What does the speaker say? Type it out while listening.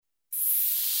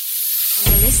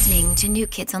listening to New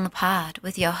Kids on the Pod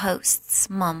with your hosts,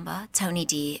 Mamba, Tony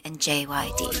D, and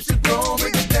JYD.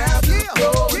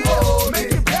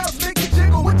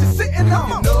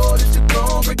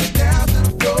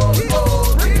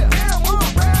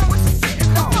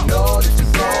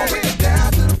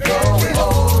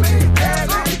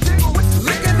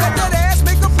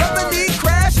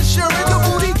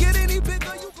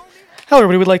 Hello,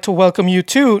 everybody. We'd like to welcome you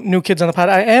to New Kids on the Pod.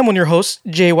 I am one of your hosts,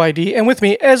 JYD, and with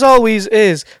me, as always,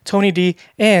 is Tony D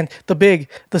and the big,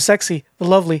 the sexy, the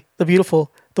lovely, the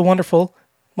beautiful, the wonderful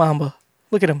Mamba.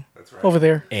 Look at him over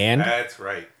there. And that's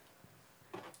right.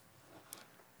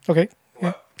 Okay.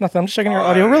 Yeah, nothing. I'm just checking your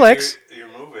audio. Relax. You're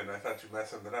moving. I thought you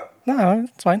messed something up. No,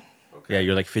 it's fine. yeah,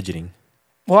 you're like fidgeting.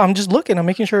 Well, I'm just looking. I'm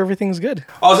making sure everything's good.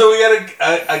 Also, we got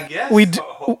a guest.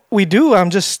 We do. I'm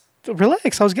just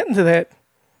relax. I was getting to that.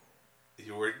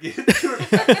 You were getting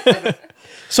to it.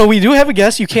 So we do have a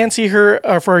guest. You can't see her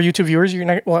for our YouTube viewers.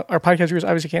 Our podcast viewers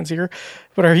obviously can't see her,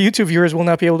 but our YouTube viewers will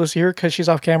not be able to see her because she's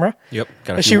off camera. Yep.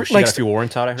 She got a few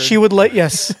warrants out, I heard. She would like,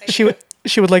 yes, she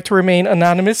would like to remain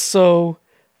anonymous. So,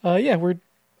 yeah,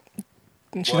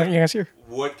 she's not going to see her.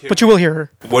 But you will hear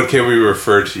her. What can we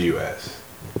refer to you as?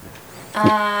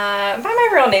 By my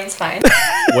real name's fine.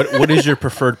 What is your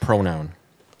preferred pronoun?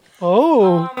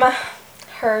 Oh.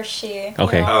 Her, she.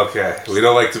 Okay. You know. Okay. We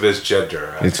don't like to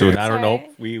misgender. So I don't know.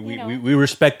 Alright. We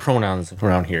respect pronouns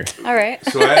around here. All right.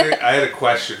 So I had a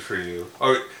question for you.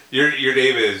 Oh, your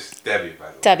name is Debbie, by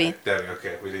the way. Debbie. Debbie.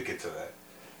 Okay, we didn't get to that.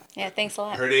 Yeah, thanks a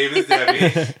lot. Her name is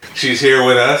Debbie. She's here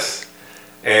with us,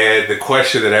 and the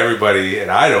question that everybody and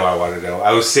I want to know.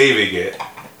 I was saving it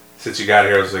since you got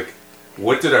here. I was like,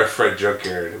 what did our friend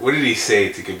Junkyard? What did he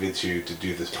say to convince you to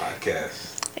do this podcast?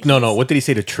 No. What did he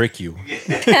say to trick you?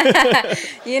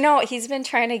 You know, he's been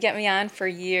trying to get me on for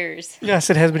years. Yes,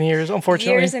 it has been years,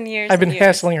 unfortunately. Years and years I've been and years.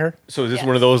 hassling her. So is this Yeah.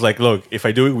 one of those like, look, if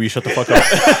I do it, will you shut the fuck up?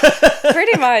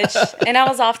 Pretty much. And I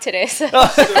was off today, so.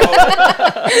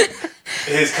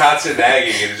 His constant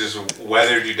nagging, it just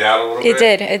weathered you down a little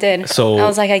bit? It did. So- I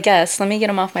was like, I guess. Let me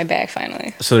get him off my back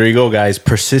finally. So there you go, guys.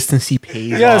 Persistency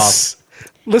pays Yes. off.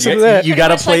 Listen to that. You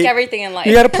gotta Much play. like everything in life.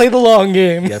 You got to play the long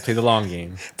game. You gotta play the long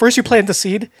game. First, you plant the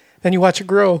seed, then you watch it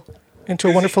grow into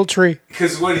a wonderful tree.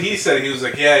 Because when he said, he was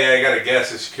like, yeah, I got a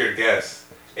guess, a secured guess.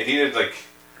 And he did like,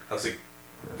 I was like,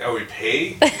 are we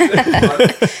paid?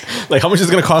 Like, how much is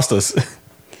it gonna cost us?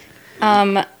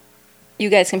 You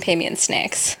guys can pay me in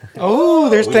snacks. Oh,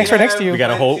 there's thanks right next to you. We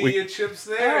got a whole- tortilla chips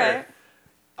there. All right.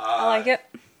 I like it.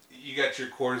 You got your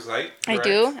Coors Light. I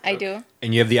correct? do.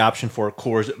 And you have the option for a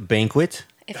Coors Banquet.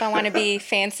 If I want to be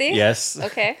fancy. Yes.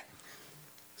 Okay.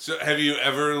 So have you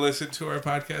ever listened to our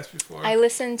podcast before? I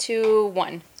listened to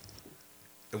one.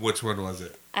 Which one was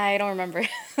it? I don't remember. It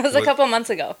was What- a couple months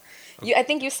ago. I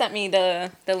think you sent me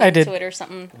the link I did. to it or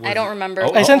something. Was I don't it- remember.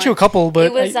 Oh, I sent you a couple, but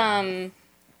It was some.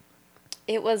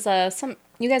 You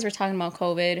guys were talking about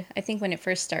COVID. I think when it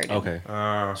first started. Okay.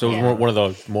 So So it was Yeah. one of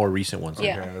the more recent ones.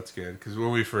 Yeah. okay, that's good. Because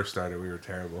when we first started, we were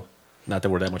terrible. Not that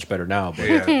we're that much better now, but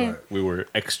Yeah, but we were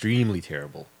extremely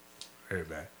terrible. very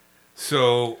bad.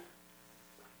 So,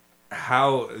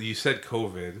 how you said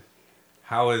COVID?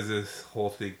 How has this whole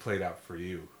thing played out for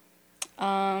you?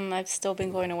 I've still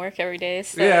been going to work every day,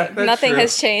 so Yeah, that's nothing true.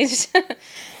 has changed.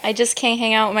 I just can't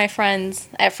hang out with my friends.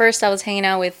 At first, I was hanging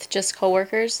out with just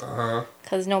coworkers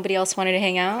because nobody else wanted to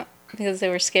hang out because they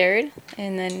were scared,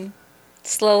 and then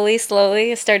slowly,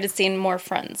 I started seeing more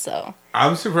friends. So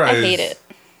I'm surprised. I hate it.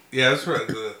 Yeah, that's right.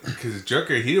 Because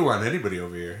Junker, he didn't want anybody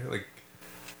over here. Like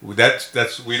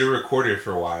that's we didn't record it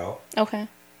for a while Okay.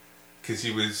 because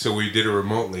we did it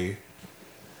remotely,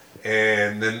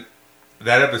 and then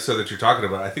that episode that you're talking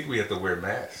about, I think we have to wear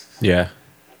masks. Yeah.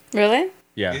 Really?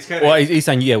 Yeah. He's kinda- Well, he's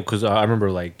on, yeah, because I remember,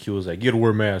 like, he was like, you gotta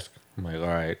wear a mask. I'm like, all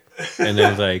right. And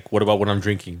then it's like, what about when I'm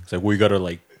drinking? It's like, well, you gotta,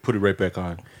 like, put it right back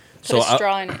on. Put a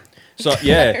straw in it. So,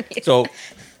 yeah. So,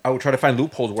 I would try to find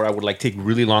loopholes where I would, like, take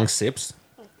really long sips.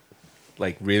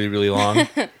 Like, really, really long.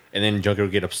 And then Junker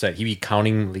would get upset. He'd be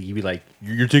counting, like, he'd be like,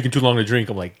 you're taking too long to drink.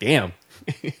 I'm like, damn.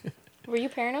 Were you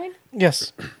paranoid?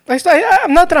 yes.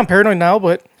 I'm not that I'm paranoid now,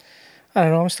 but I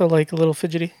don't know. I'm still like a little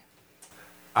fidgety.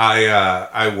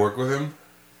 I work with him,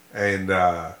 and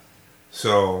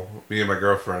so me and my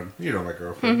girlfriend, you know my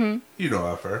girlfriend, you know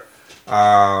of her.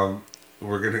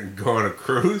 We're gonna go on a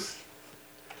cruise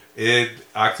in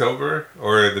October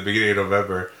or the beginning of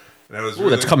November. And that was Ooh,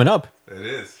 that's coming up. It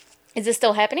is. Is it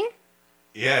still happening?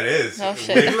 Yeah, it is. Oh,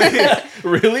 shit.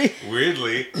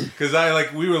 Weirdly,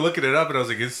 because we were looking it up, and I was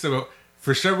like, it's so.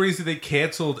 For some reason, they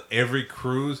canceled every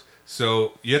cruise,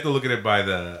 so you have to look at it by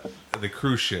the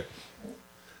cruise ship.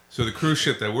 So the cruise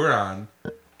ship that we're on,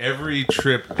 every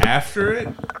trip after it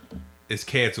is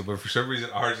canceled, but for some reason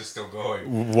ours is still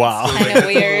going. Wow. So, Kinda that's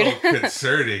weird. a little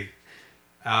concerning.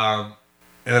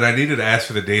 And then I needed to ask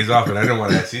for the days off, and I didn't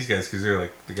want to ask these guys because they're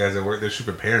like the guys that work. They're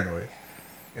super paranoid,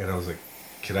 and I was like,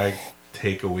 "Can I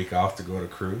take a week off to go on a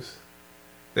cruise?"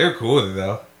 They were cool with it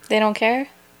though. They don't care.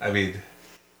 I mean,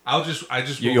 I just I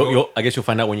guess you'll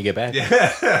find out when you get back.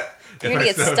 You're gonna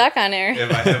get stuck on there. If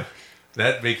I have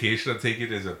that vacation I'm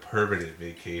taking is a permanent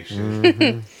vacation.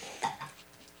 Mm-hmm.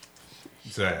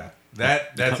 So yeah,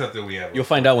 that's something we have. You'll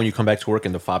find out when you come back to work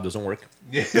and the fob doesn't work.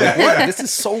 Yeah, This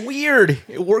is so weird.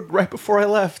 It worked right before I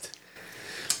left.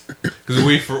 because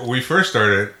when we first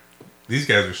started, these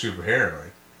guys were super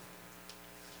paranoid.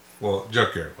 Well,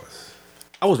 Junkyard was.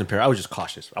 I wasn't paranoid. I was just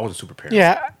cautious. I wasn't super paranoid.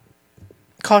 Yeah.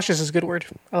 Cautious is a good word.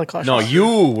 I like cautious. No,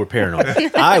 you were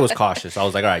paranoid. I was cautious. I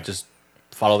was like, all right, just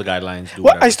follow the guidelines. Do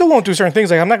Well, whatever. I still won't do certain things.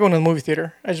 Like I'm not going to the movie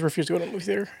theater. I just refuse to go to the movie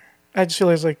theater. I just feel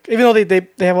it's like even though they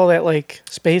have all that like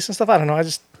space and stuff. I don't know. I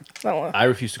don't want. I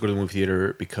refuse to go to the movie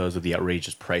theater because of the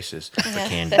outrageous prices for Yeah,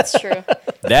 candy. that's true.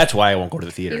 That's why I won't go to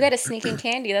the theater. You got to sneak in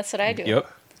candy. That's what I do. Yep.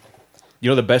 You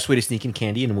know the best way to sneak in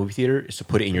candy in a movie theater is to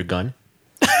put it in your gun.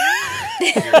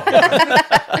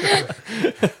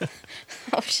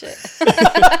 Oh shit.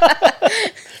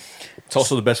 It's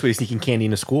also the best way to sneak in candy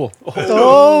in a school.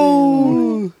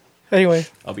 Oh. Anyway,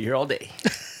 I'll be here all day.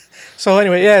 so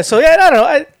anyway, yeah. So yeah, I don't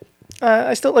know.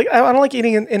 I still like. I don't like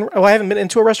eating in. Well, I haven't been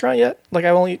into a restaurant yet. Like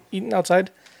I've only eaten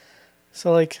outside.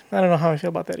 So like, I don't know how I feel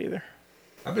about that either.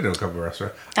 I've been to a couple of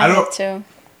restaurants. I have too.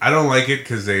 I don't like it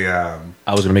because they. I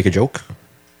was gonna make a joke.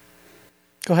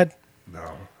 Go ahead.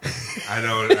 No, I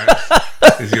know.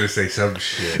 He's gonna say some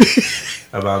shit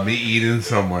about me eating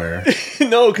somewhere.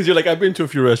 No, because you're like, I've been to a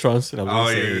few restaurants, and I was Oh,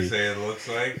 gonna you're gonna say, say it looks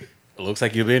like. it looks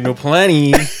like you've been to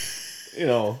plenty. You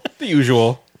know, the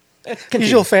usual.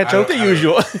 Usual fat I don't- joke. The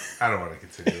usual. I don't want to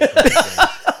continue. With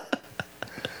that.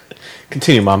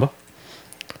 Continue, Mamba.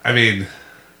 I mean,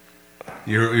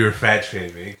 you're fat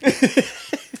shaming,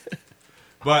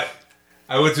 but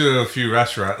I went to a few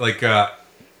restaurants like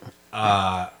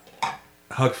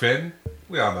Huck Finn.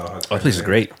 We all know Huck Finn. Oh, that place is right?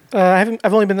 great.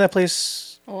 I've only been to that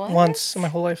place What? once in my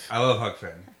whole life. I love Huck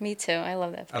Finn. Me too. I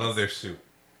love that. I love their soup,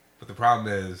 but the problem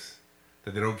is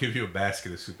that they don't give you a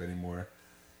basket of soup anymore,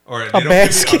 or they A don't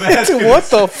basket? give you a basket. What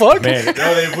the fuck? Man,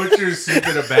 No, they put your soup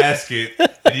in a basket,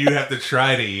 and you have to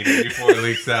try to eat it before it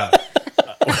leaks out.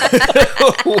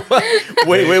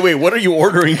 wait. What are you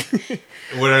ordering?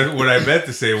 What I meant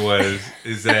to say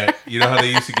is that you know how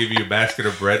they used to give you a basket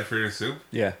of bread for your soup?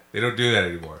 Yeah. They don't do that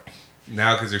anymore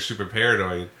now because they're super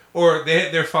paranoid, or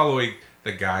they're following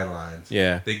the guidelines.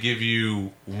 Yeah. They give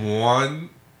you one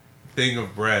thing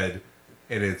of bread,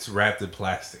 and it's wrapped in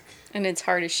plastic. And it's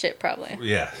hard as shit, probably.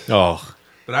 Yes, Oh,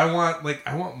 but I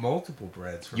want multiple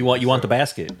breads. For you want the myself.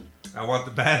 basket. I want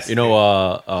the basket. You know,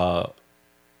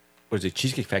 what is it?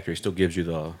 Cheesecake Factory still gives you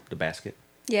the basket.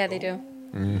 Yeah, they do.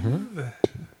 I'm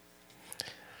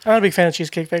not a big fan of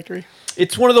Cheesecake Factory.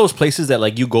 It's one of those places that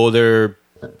like you go there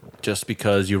just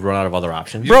because you've run out of other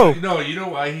options. Bro. You know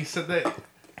why he said that?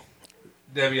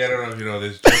 Debbie, I don't know if you know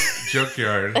this.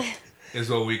 Junkyard is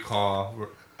what we call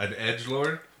an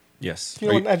edgelord. Yes. You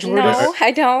know what an edgelord No, is?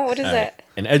 I don't. What is that?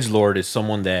 An edgelord is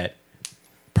someone that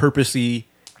purposely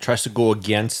tries to go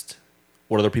against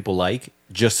what other people like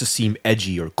just to seem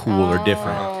edgy or cool or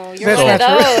different. Oh, you're That's one of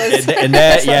not true. those. And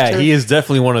that, yeah, true. he is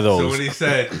definitely one of So those. when he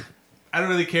said, "I don't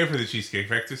really care for the Cheesecake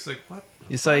Factory," it's like, what?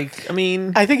 It's like, I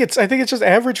mean, I think it's just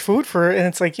average food and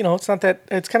it's like, it's not that,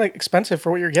 it's kind of expensive for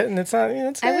what you're getting. It's not,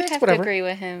 it's I would it's have whatever. to agree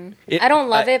with him. It- I don't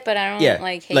love I- it, but I don't yeah,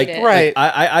 hate it. Right.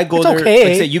 I go It's there. okay.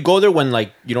 Like I said, you go there when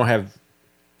like you don't have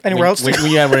Anywhere else? when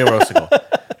you have anywhere else to go.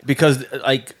 Because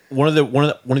like one of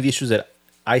the issues that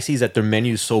I see is that their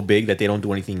menu is so big that they don't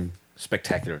do anything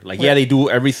spectacular. Like yeah, they do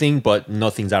everything, but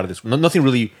nothing's out of this. Nothing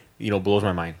really blows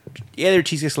my mind. Yeah, their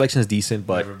cheesecake selection is decent,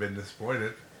 but Never been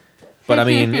disappointed. I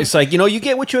mean, it's like you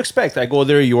get what you expect. I go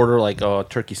there, you order like a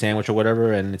turkey sandwich or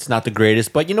whatever, and it's not the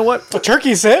greatest, but you know what? A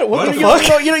turkey set? What the What?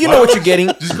 fuck? You know what you're getting.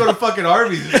 Just go to fucking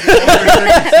Arby's. And get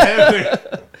a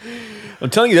sandwich. I'm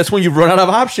telling you, that's when you run out of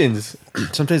options.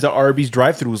 Sometimes the Arby's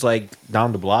drive-thru is like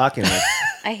down the block, and like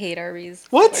I hate Arby's.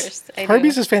 What? Worst. I do.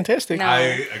 Arby's is fantastic. No. I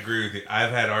agree with you.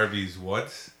 I've had Arby's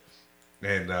once,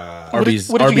 and Arby's.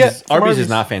 what did you get from Arby's Arby's? is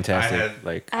not I fantastic. had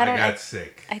like I don't got know.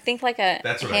 sick. I think like a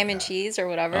That's what I ham and got. cheese or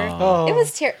whatever. Oh. It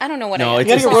was terrible. I don't know what No, I it's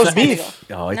got. You gotta get roast I had to beef.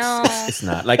 go. no, it's No. it's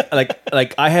not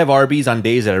like I have Arby's on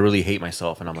days that I really hate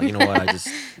myself, and I'm like, you know what?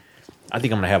 I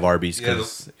think I'm gonna have Arby's Yeah,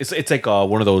 because it's like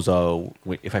one of those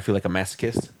if I feel like a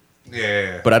masochist,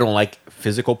 Yeah. but I don't like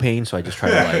physical pain, so I just try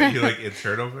to like you like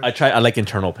internal pain? I like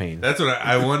internal pain. That's what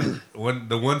I won.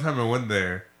 The one time I went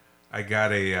there, I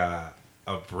got a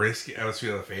a brisket. I was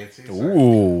feeling fancy. Sorry.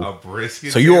 Ooh. A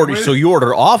brisket. So you sandwich.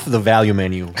 order off the value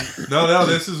menu. No,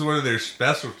 this is one of their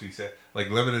specialty like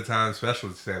limited time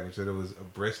specialty sandwich. And it was a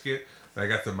brisket. And I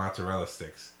got the mozzarella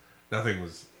sticks. Nothing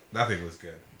was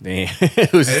good. Damn.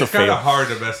 It was And just a it's kind of fail. hard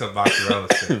to mess up mozzarella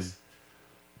sticks.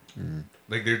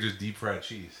 Like they're just deep fried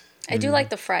cheese. I do like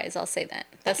the fries. I'll say that.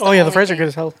 That's Oh yeah, the only fries are thing. good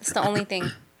as hell. It's the only thing.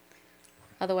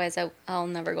 Otherwise, I'll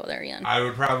never go there again. I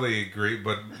would probably agree,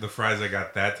 but the fries I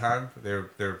got that time, they're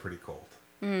pretty cold.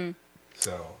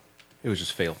 So, It was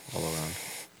just fail all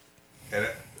around.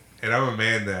 and I'm a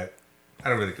man that I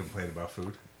don't really complain about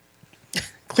food.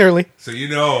 Clearly. So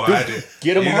I did.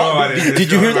 Get him you know I off. didn't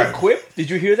Did you hear enjoy that quip? Did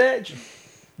you hear that?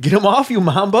 Get him off, you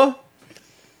Mamba.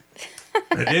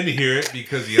 I didn't hear it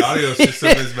because the audio system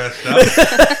is messed up.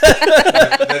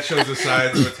 That shows the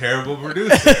signs of a terrible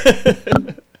producer.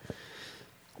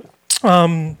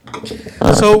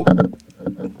 So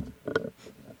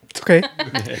it's okay.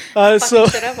 So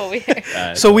Shut up over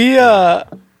here. so we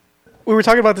were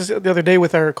talking about this the other day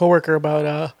with our coworker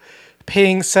about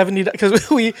paying $70 because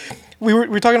we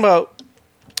were talking about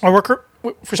our worker.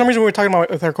 For some reason, we were talking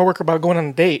about with our coworker about going on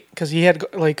a date because he had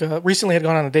recently had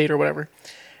gone on a date or whatever,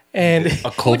 and A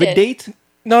COVID did? date?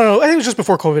 no, I think it was just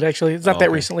before COVID actually. It's not that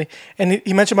okay. recently, and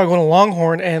he mentioned about going to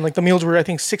Longhorn and like the meals were I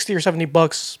think $60 or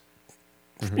 $70,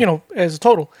 as a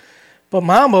total. But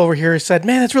Mamba over here said,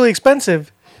 "Man, it's really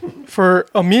expensive for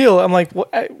a meal." I'm like, well,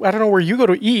 I don't know where you go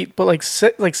to eat, but like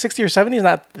 60 or 70 is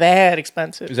not that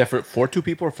expensive Is that for two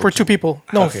people or for two people.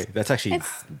 No, Okay, that's actually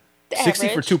It's 60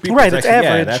 for average. two people. Right, is it's actually-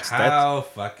 average. Yeah, that's How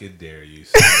fucking dare you?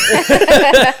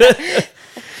 Sir?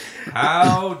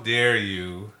 How dare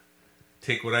you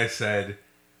take what I said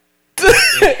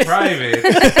in private?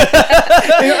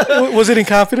 was it in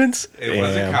confidence? It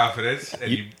wasn't Damn. confidence, and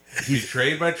you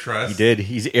betrayed my trust. he did.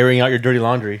 He's airing out your dirty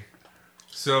laundry.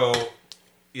 So,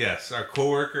 yes, our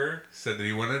coworker said that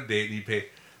he went on a date and he paid.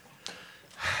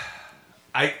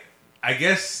 I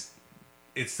guess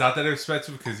it's not that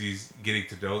expensive because he's getting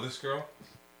to know this girl.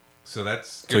 So that's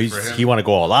So good for him. he want to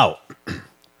go all out.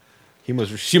 She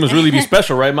must really be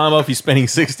special, right, Mama? If he's spending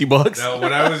 $60. Now,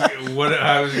 what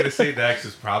I was gonna say next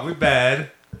is probably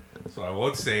bad, so I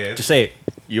won't say it. Just say it.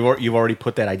 You've already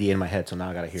put that idea in my head, so now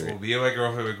I gotta hear Well, it. me and my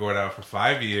girlfriend have been going out for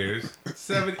 5 years.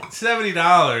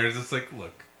 $70. It's like,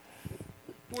 look.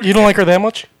 You don't like her that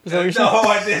much? Is that what you're saying? No,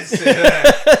 I didn't say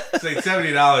that. It's like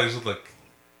 $70. Look,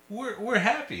 we're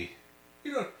happy.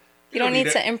 You don't need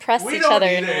to impress we each don't other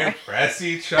need to anymore. impress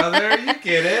each other. You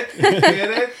get it. You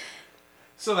get it.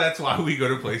 So that's why we go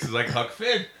to places like Huck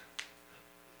Finn.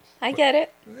 I get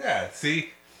it. Yeah. See,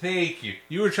 thank you.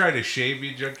 You were trying to shame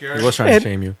me, Junkyard. He was trying to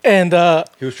shame you. And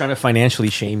He was trying to financially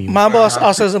shame you. my boss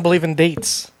also doesn't believe in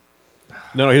dates.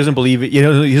 No, he doesn't believe it. He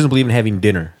doesn't believe in having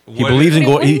dinner. He What- believes in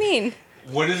What going. do you mean?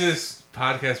 When did this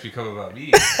podcast become about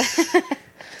me?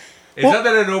 It's not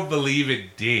that I don't believe in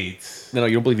dates. No,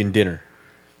 you don't believe in dinner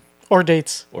Or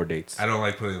dates. or dates. I don't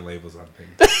like putting labels on things.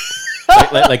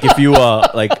 like if you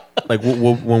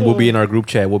when we'll be in our group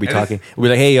chat, we'll be And talking. We'll be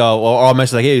like, hey, or I'll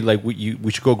message like, hey, like we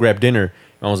should go grab dinner.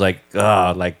 And I was like,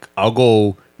 I'll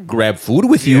go grab food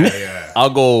with you. Yeah. I'll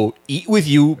go eat with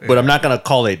you, but I'm not gonna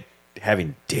call it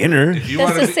having dinner. If you That's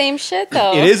want the to same shit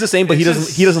though. It is the same, but he It's doesn't.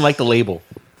 just- He doesn't like the label.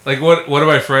 like one of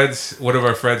our friends,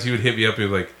 he would hit me up and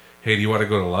be like, "Hey, do you want to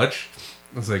go to lunch?"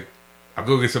 I was like, "I'll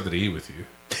go get something to eat with you,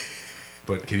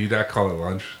 but can you not call it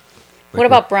lunch?" Like, What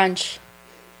about brunch?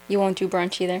 You won't do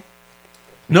brunch either.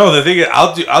 No, the thing is,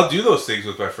 I'll do those things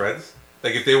with my friends.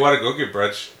 Like if they want to go get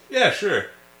brunch, yeah, sure.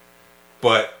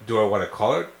 But do I want to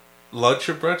call it lunch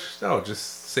or brunch? No,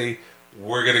 just say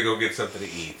we're gonna go get something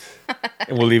to eat.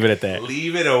 And we'll leave it at that.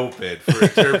 Leave it open for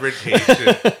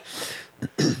interpretation.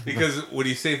 Because when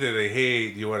you say to them,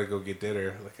 hey, do you want to go get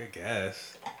dinner? Like, I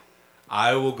guess.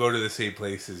 I will go to the same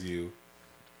place as you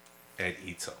and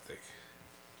eat something.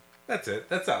 That's it.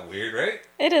 That's not weird, right?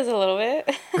 It is a little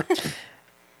bit.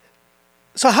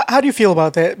 So how do you feel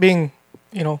about that being,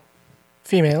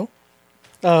 female?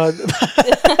 A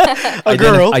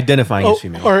girl. Identifying as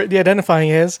female. Or the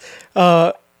identifying as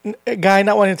a guy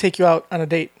not wanting to take you out on a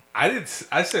date. I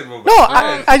said, well, No,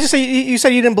 I just say you said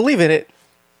you didn't believe in it,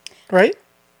 right?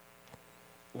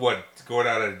 what, going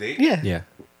out on a date? Yeah. Yeah,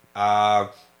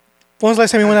 When was the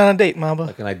last time you went on a date,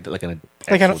 Mamba? like an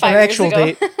Like an 5 years actual ago.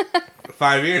 date.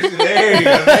 5 years ago. There you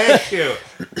go. Thank you.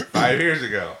 5 years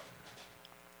ago.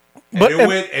 But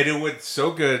And it went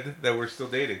so good that we're still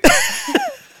dating.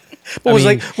 what was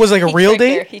I mean- like a He real tricked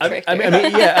her. date? He I tricked mean,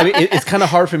 her. it's kind of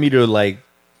hard for me to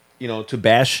to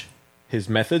bash his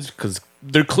methods because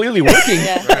they're clearly working.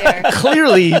 Yeah, they are.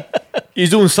 Clearly, he's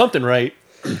doing something right.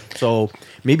 So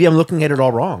maybe I'm looking at it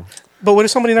all wrong. But what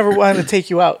if somebody never wanted to take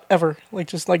you out ever? Like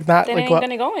just like not Then like I go ain't out?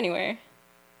 gonna go anywhere.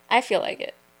 I feel like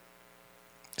it.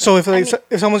 So if like, mean-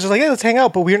 if someone's just like, hey, let's hang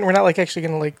out, but we're not like actually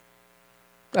gonna like,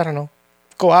 I don't know,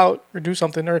 go out or do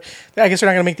something, or I guess they're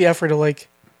not gonna make the effort to like,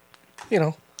 you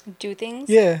know, Do things.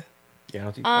 yeah. Yeah, I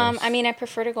don't think I mean, I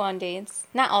prefer to go on dates.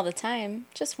 Not all the time,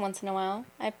 just once in a while.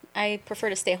 I prefer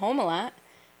to stay home a lot,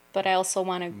 but I also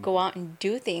want to go out and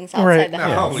do things outside Right. the No.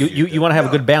 house. you want to have a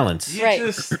good balance. You Right.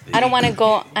 just I don't want to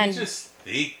go You and just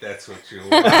think that's what you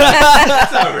want.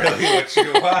 That's not really what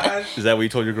you want. Is that what you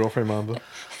told your girlfriend, Mamba?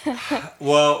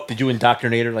 Well, Did you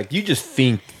indoctrinate her? Like, you just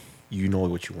think you know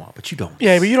what you want, but you don't.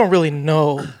 Yeah, but you don't really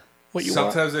know what you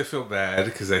want. sometimes I feel bad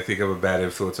because I think I'm a bad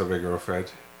influence on my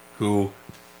girlfriend, who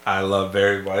I love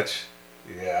very much.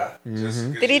 Yeah.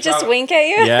 did he just wink at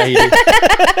you? Yeah, he did.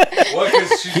 Well,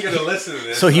 because she's gonna listen to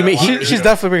this. So he and I made- want he- her to She's know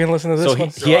definitely gonna listen to this So one.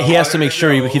 he has to make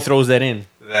sure he throws that in.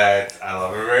 that I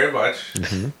love her very much,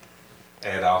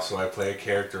 and also I play a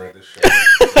character in this show.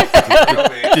 You know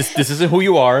me. This isn't who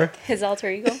you are. His alter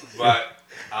ego. But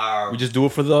We just do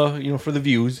it for the for the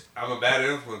views. I'm a bad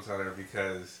influence on her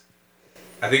because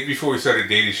I think before we started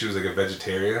dating, she was like a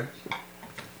vegetarian,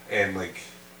 and like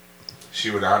she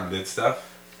went out and did stuff.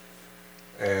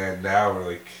 And now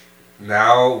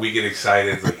now we get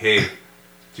excited. It's like, hey, do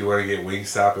you want to get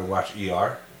Wingstop and watch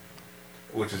ER?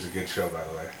 Which is a good show, by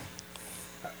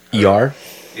the way. ER.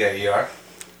 Yeah, ER.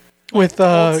 With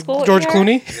Old school George ER?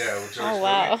 Clooney. Yeah, with George Oh,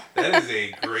 wow. Clooney. That is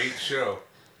a great show.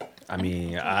 I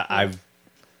mean, I've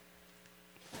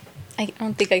I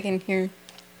don't think I can hear.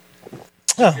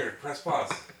 Here, press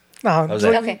pause. No, How's it's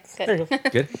that? like- Okay, there good. you go.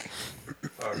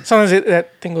 good. Sometimes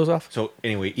that thing goes off. So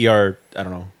anyway, ER. I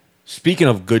don't know. Speaking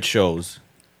of good shows,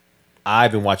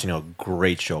 I've been watching a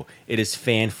great show. It is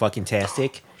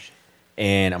fan-fucking-tastic,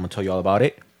 and I'm gonna tell you all about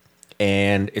it.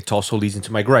 And it also leads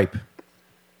into my gripe.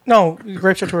 No,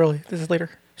 grapes are too early. This is later.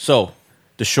 So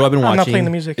the show I've been I'm watching not playing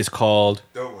the music. is called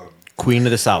Don't let him. Queen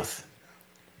of the South,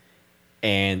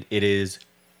 and it is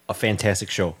a fantastic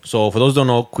show. So for those who don't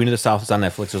know, Queen of the South is on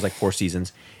Netflix. There's like 4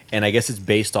 seasons, and I guess it's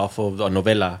based off of a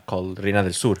novela called Reina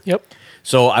del Sur. Yep.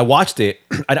 So I watched it.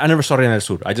 I never saw Reina del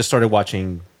Sur. I just started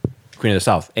watching Queen of the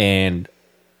South, and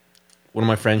one of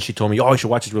my friends, she told me, "Oh, you should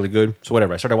watch it. It's really good." So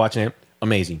whatever. I started watching it.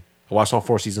 Amazing. I watched all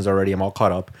 4 seasons already. I'm all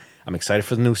caught up. I'm excited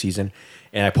for the new season,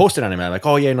 and I posted on it. I'm like,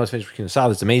 "Oh yeah, no, it's finished Queen of the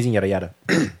South. It's amazing." Yada yada.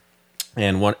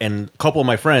 and a couple of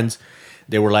my friends,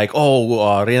 they were like,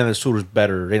 "Oh, Reina del Sur is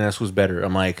better. Reina del Sur is better."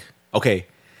 I'm like, "Okay."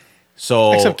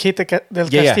 So Except Kate del Yeah,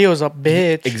 yeah. Castillo is a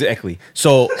bitch. exactly.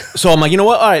 So I'm like, you know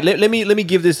what? All right, let me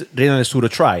give this Reina del Sur a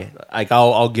try. Like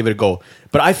I'll give it a go.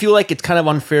 But I feel like it's kind of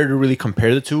unfair to really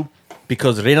compare the two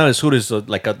because Reina del Sur is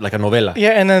like a novela.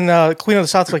 Yeah, and then Queen of the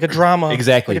South is like a drama.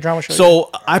 Exactly. Like a drama show. So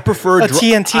I prefer A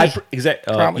TNT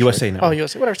drama USA show. now. Oh,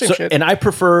 USA, whatever, same So- shit. And I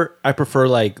prefer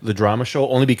like the drama show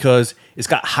only because it's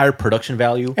got higher production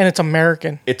value. And it's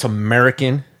American. It's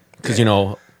American because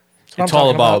what I'm it's all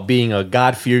talking about about. being a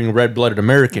God-fearing, red-blooded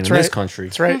American in this right. country.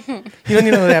 That's right. You don't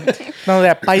need none of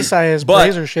that paisa as But-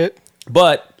 blazer shit.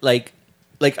 But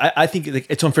I think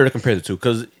it's unfair to compare the two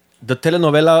because the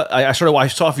telenovela I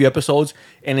saw a few episodes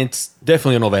and it's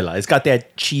definitely a novela. It's got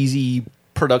that cheesy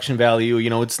production value.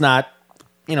 It's not.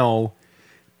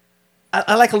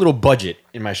 I like a little budget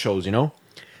in my shows.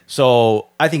 So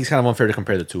I think it's kind of unfair to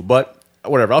compare the two. But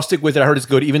whatever, I'll stick with it. I heard it's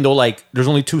good, even though there's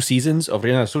only 2 seasons of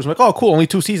Reina del Sur. I'm like, oh, cool, only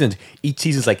 2 seasons. Each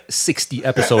season's like 60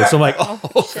 episodes. So I'm like, oh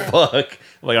fuck.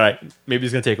 I'm like, all right, maybe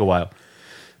it's gonna take a while.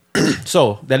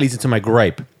 So that leads into my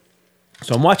gripe.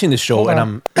 So I'm watching this show Hold and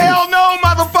on. Hell no,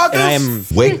 motherfuckers! I am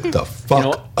Wake the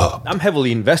fuck up. I'm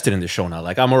heavily invested in this show now.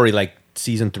 Like I'm already like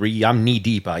season 3. I'm knee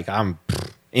deep. Like I'm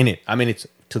in it. I'm in it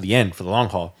to the end for the long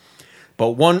haul.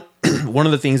 But one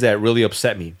of the things that really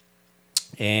upset me,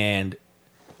 and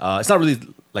it's not really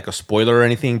like a spoiler or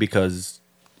anything because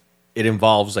it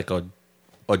involves like a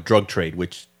drug trade,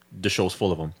 which the show's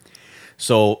full of them.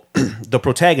 So the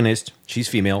protagonist, she's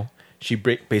female. She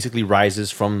basically rises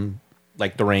from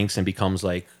like the ranks and becomes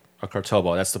like a cartel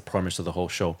boss. That's the premise of the whole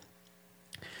show.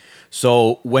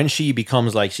 So when she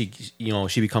becomes like she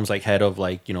becomes like head of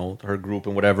like her group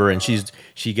and whatever, and she's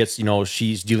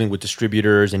dealing with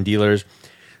distributors and dealers.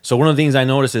 So one of the things I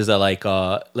noticed is that like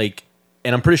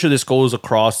and I'm pretty sure this goes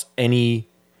across any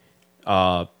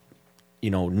narco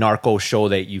show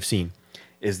that you've seen,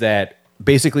 is that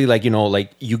basically like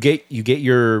you get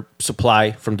your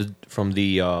supply from from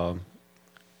people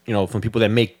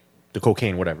that make the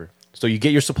cocaine, whatever. So you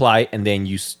get your supply and then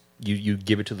you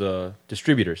give it to the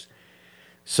distributors.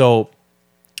 So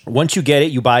once you get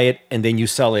it, you buy it and then you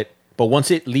sell it. But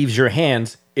once it leaves your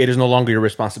hands, it is no longer your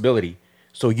responsibility.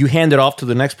 So you hand it off to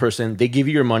the next person. They give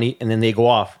you your money and then they go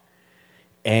off.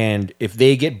 And if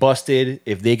they get busted,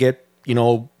 if they get,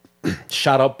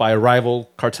 shot up by a rival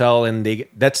cartel, and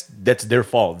that's their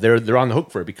fault. They're on the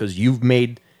hook for it because you've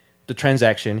made the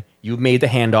transaction, you've made the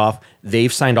handoff,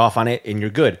 they've signed off on it, and you're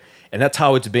good. And that's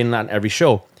how it's been on every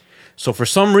show. So for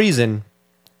some reason,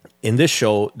 in this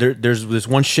show, there's this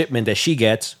one shipment that she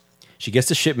gets. She gets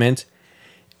the shipment,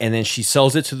 and then she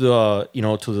sells it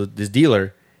to this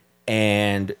dealer.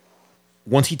 And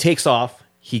once he takes off,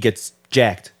 he gets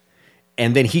jacked.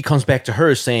 And then he comes back to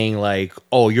her saying like,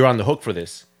 "Oh, you're on the hook for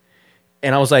this."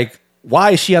 And I was like,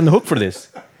 "Why is she on the hook for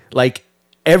this?" Like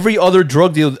every other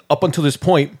drug deal up until this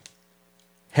point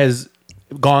has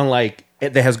gone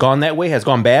that way, has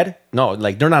gone bad. No,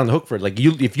 like they're not on the hook for it. Like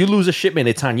if you lose a shipment,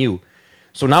 it's on you.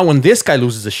 So now when this guy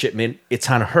loses a shipment, it's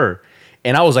on her.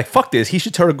 And I was like, fuck this. He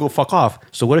should tell her to go fuck off.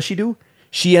 So what does she do?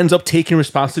 She ends up taking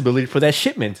responsibility for that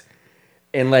shipment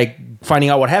and like finding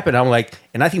out what happened. I'm like,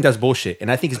 and I think that's bullshit.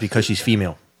 And I think it's because she's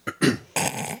female.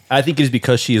 I think it's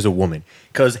because she is a woman.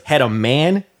 Because had a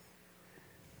man,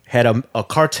 had a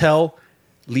cartel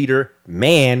leader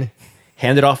man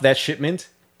handed off that shipment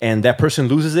and that person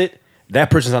loses it, that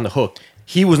person's on the hook.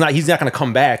 He's not going to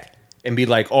come back and be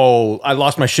like, "Oh, I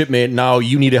lost my shipment. Now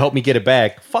you need to help me get it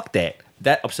back." Fuck that.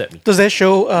 That upset me. Does that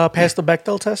show pass the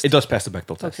Bechdel test? It does pass the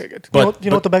Bechdel test. Okay, good. But, you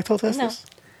know what the Bechdel test is?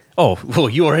 Oh, well,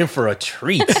 you are in for a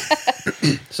treat.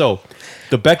 So,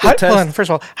 the Bechdel Hold test. on, first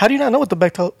of all, how do you not know what the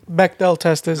Bechdel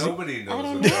test is? Nobody knows. I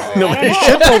don't about know. it. I don't You know.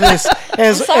 should know this.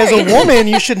 As a woman,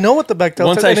 you should know what the Bechdel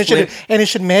Once test I is, and it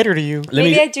should matter to you. Let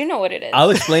Maybe me. I do know what it is. I'll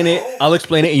explain it.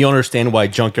 And you'll understand why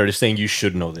Junkyard is saying you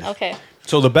should know this. Okay.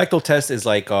 So the Bechdel test is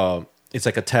like it's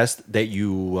like a test that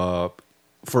you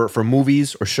for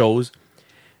movies or shows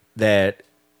that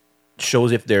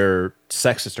shows if they're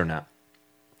sexist or not.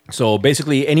 So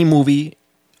basically, any movie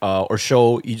or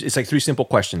show, it's like 3 simple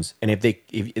questions, and if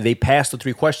they pass the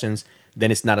 3 questions, then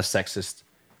it's not a sexist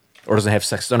or doesn't have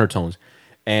sexist undertones.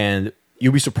 And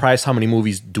you'll be surprised how many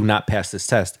movies do not pass this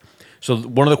test. So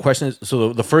one of the questions,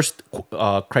 so the first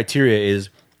criteria is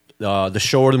the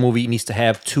show or the movie needs to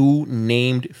have 2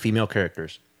 named female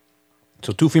characters.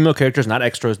 So 2 female characters, not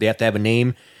extras. They have to have a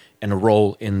name and a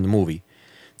role in the movie.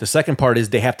 The second part is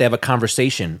they have to have a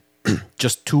conversation,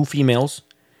 just 2 females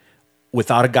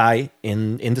without a guy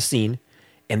in the scene,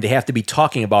 and they have to be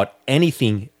talking about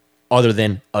anything other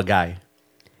than a guy.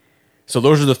 So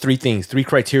those are the 3 things, 3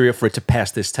 criteria for it to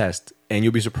pass this test. And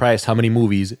you'll be surprised how many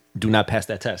movies do not pass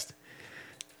that test.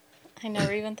 I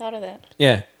never even thought of that.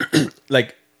 Yeah.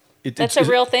 Like That's a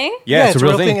real thing? Yeah, it's a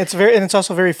real thing. It's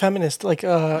also very feminist. Like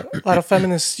a lot of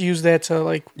feminists use that to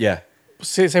like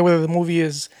say whether the movie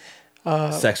is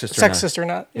sexist or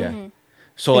not. Yeah. Mm-hmm.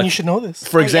 So And like, you should know this.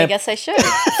 For I example, guess I should.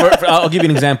 I'll give you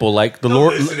an example. Like the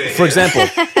Lord, for example,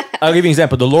 I'll give you an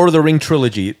example. The Lord of the Ring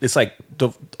trilogy. It's like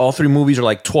all 3 movies are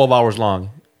like 12 hours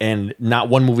long, and not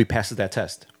one movie passes that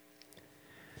test.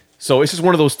 So it's just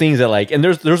one of those things that like, and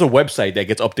there's a website that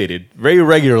gets updated very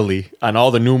regularly on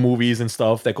all the new movies and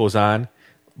stuff that goes on.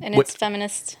 And it's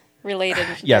feminist related.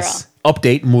 Yes.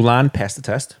 Update Mulan passed the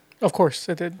test. Of course,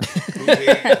 it did. Who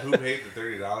paid the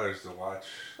 $30 to watch?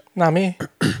 Not me.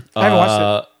 I haven't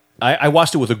watched I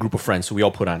watched it with a group of friends, so we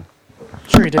all put on.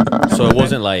 it. Sure, you did. So it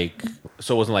wasn't like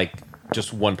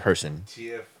just one person.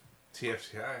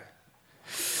 TFTI.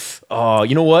 Oh,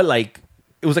 you know what? Like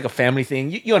it was like a family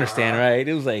thing. You understand, right?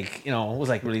 It was like, it was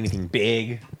like really anything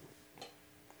big.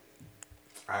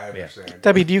 I understand.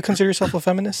 Debbie, do you consider yourself a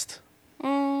feminist?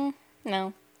 No.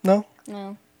 No.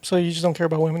 No. So you just don't care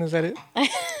about women? Is that it?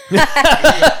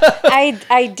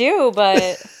 I do,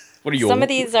 but What are you? some of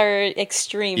these are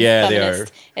extreme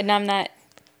feminist. And I'm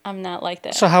not like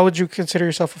that. So how would you consider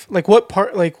yourself? Like what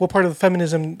part of the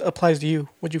feminism applies to you?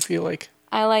 Would you feel like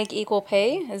I like equal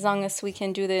pay as long as we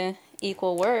can do the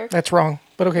equal work. that's wrong?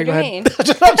 But okay, What go do ahead. you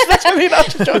mean? I'm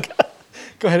just joking.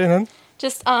 Go ahead, and then.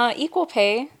 Just equal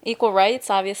pay, equal rights,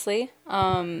 obviously.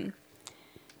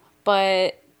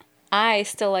 But I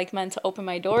still like men to open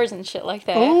my doors and shit like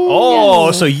that. Oh,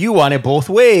 Yes. so you want it both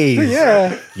ways.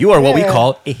 Yeah. You are what we Yeah.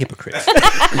 call a hypocrite.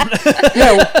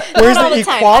 Yeah. Where's Not all the the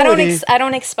time. equality? I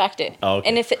don't expect it. Oh, okay.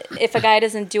 And if a guy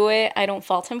doesn't do it, I don't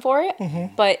fault him for it.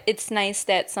 Mm-hmm. But it's nice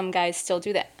that some guys still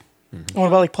do that. What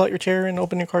about like pull out your chair and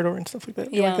open your car door and stuff like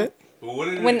that? You like Yeah. that? But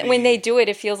wouldn't it When they do it,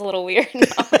 it feels a little weird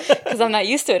because I'm not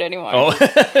used to it anymore.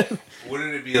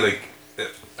 Wouldn't it be like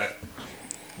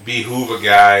behoove a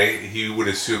guy? He would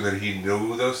assume that he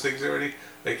knew those things already.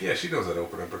 Like, yeah, she knows how to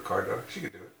open up her car door. She can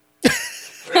do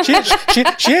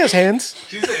it. She has hands.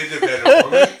 She's an independent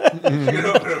woman. She can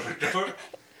open up her door.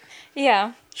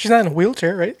 Yeah. She's not in a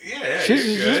wheelchair, right? Yeah, She's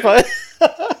you're she's good.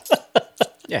 fine.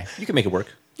 Yeah, you can make it work.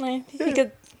 Like,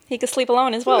 he could sleep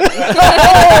alone as well.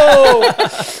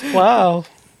 Wow.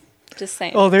 Just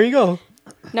saying. Oh, there you go.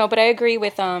 No, but I agree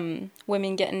with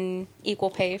women getting equal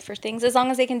pay for things as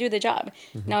long as they can do the job.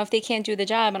 Now, if they can't do the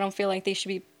job, I don't feel like they should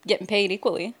be getting paid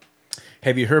equally.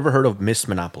 Have you ever heard of Miss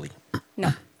Monopoly?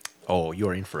 No. Oh,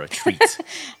 you're in for a treat.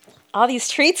 All these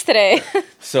treats today.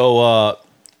 So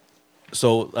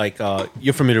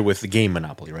you're familiar with the game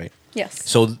Monopoly, right? Yes.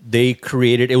 So they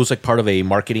created, it was like part of a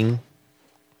marketing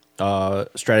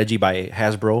strategy by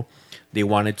Hasbro. They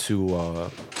wanted to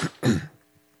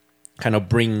kind of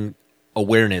bring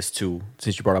awareness to,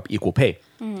 since you brought up equal pay,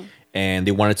 and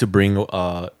they wanted to bring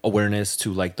awareness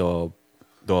to like the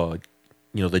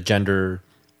gender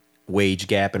wage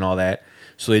gap and all that.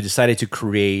 So they decided to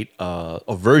create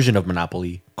a version of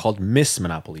Monopoly called Miss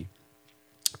Monopoly.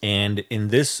 And in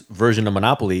this version of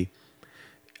Monopoly,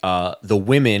 the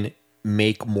women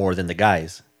make more than the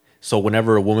guys. So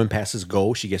whenever a woman passes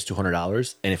go, she gets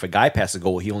 $200, and if a guy passes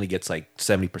go, he only gets like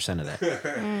 70% of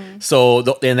that. So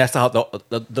and that's how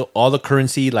all the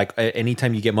currency, like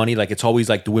anytime you get money, like it's always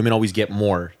like the women always get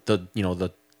more, the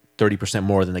 30%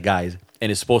 more than the guys,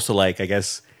 and it's supposed to, like, I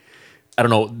guess, I don't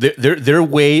know, their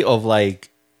way of like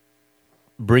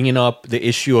bringing up the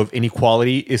issue of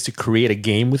inequality is to create a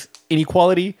game with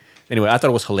inequality. Anyway, I thought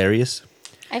it was hilarious.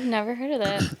 I've never heard of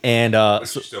that. And But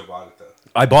you still bought it though.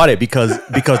 I bought it because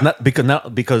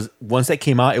once that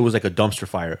came out, it was like a dumpster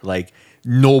fire. Like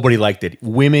nobody liked it.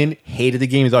 Women hated the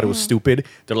game. They thought it was stupid.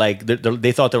 They're like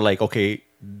they thought they're like, okay,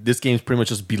 this game's pretty much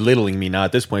just belittling me now.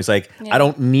 At this point, it's like I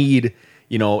don't need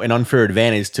an unfair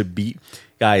advantage to beat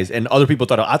guys. And other people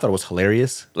I thought it was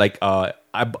hilarious. Like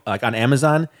like on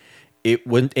Amazon, it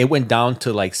went down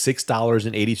to like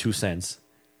 $6.82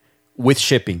 with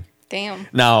shipping. Damn.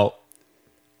 Now,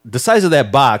 the size of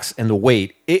that box and the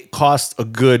weight, it costs a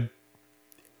good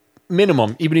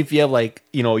minimum, even if you have like,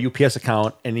 UPS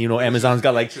account and, Amazon's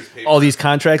got like all these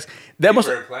contracts. That must,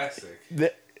 Paper and plastic.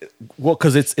 well,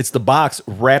 because it's the box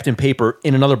wrapped in paper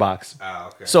in another box. Oh,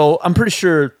 okay. So I'm pretty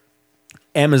sure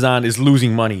Amazon is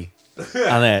losing money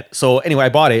on that. So anyway, I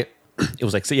bought it. It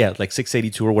was like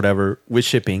 $6.82 or whatever with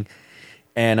shipping.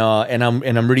 And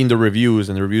I'm reading the reviews,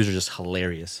 and the reviews are just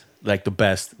hilarious. Like the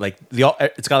best. Like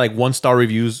it's got like 1-star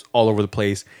reviews all over the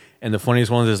place. And the funniest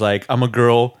ones is like, I'm a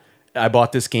girl, I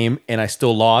bought this game and I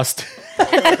still lost.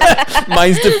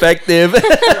 Mine's defective.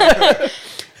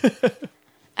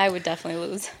 I would definitely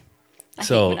lose. I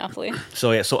So- hate Monopoly.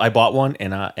 So I bought one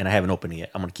and I haven't opened it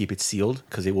yet. I'm gonna keep it sealed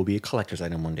because it will be a collector's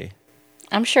item one day.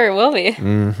 I'm sure it will be.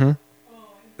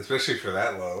 Especially for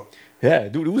that low. Yeah,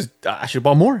 dude, I should have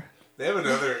bought more. They have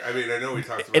another. I mean, I know we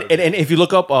talked about And if you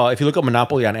look up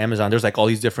Monopoly on Amazon, there's like all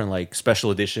these different like special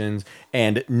editions,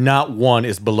 and not one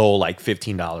is below like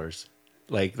 $15.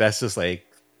 Like that's just like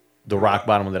the rock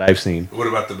bottom that I've seen. What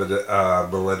about the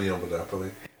Millennial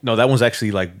Monopoly No, that one's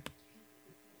actually like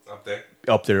up there?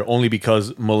 up there only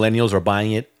because millennials are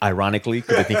buying it, ironically,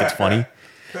 because they think it's funny.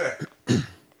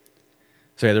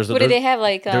 So yeah, What do they have?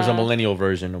 Like there's a millennial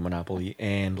version of Monopoly,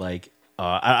 and like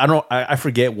I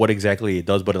forget what exactly it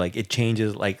does, but like it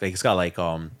changes. Like it's got like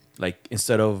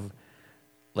instead of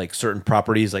like certain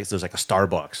properties, like there's like a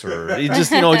Starbucks or it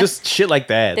just just shit like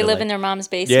that. they They're live like, in their mom's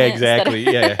basement. yeah, instead of-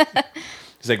 exactly. Yeah,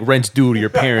 it's like rent's due to your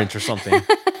parents or something.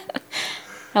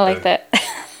 I like that.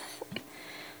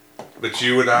 But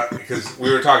you would not, because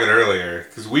we were talking earlier,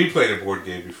 because we played a board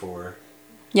game before.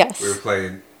 Yes. We were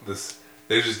playing this.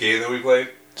 There's this game that we played.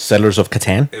 Settlers of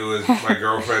Catan. It was my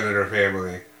girlfriend and her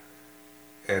family,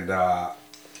 and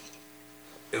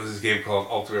it was this game called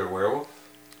Ultimate Werewolf.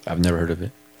 I've never heard of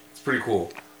it. It's pretty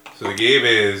cool. So the game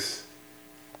is,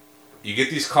 you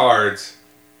get these cards,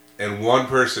 and one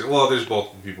person. Well, there's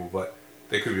multiple people, but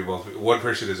they could be both. One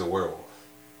person is a werewolf.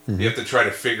 You have to try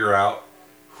to figure out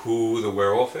who the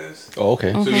werewolf is. Oh,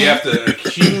 okay. So you have to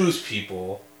accuse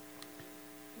people,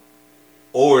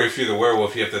 or if you're the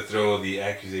werewolf, you have to throw the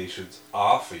accusations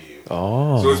off of you.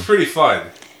 Oh, So it's pretty fun.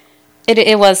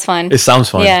 It was fun. it sounds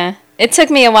fun. Yeah. It took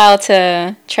me a while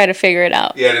to try to figure it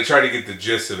out. Yeah, to try to get the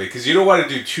gist of it, because you don't want to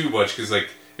do too much. Because like,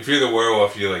 if you're the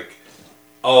werewolf, you're like,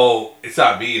 oh, it's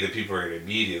not me. The people are gonna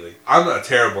immediately. I'm a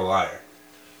terrible liar.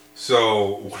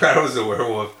 So when I was a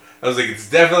werewolf, I was like, it's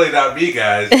definitely not me,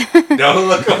 guys. Don't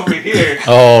look over here.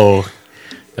 Oh,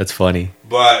 that's funny.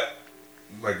 But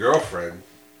my girlfriend,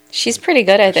 She's pretty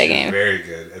good at that she's game. very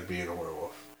good at being a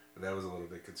werewolf, and that was a little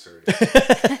bit concerning.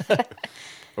 What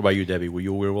about you, Debbie? Were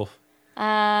you a werewolf?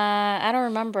 I don't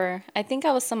remember. I think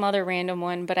I was some other random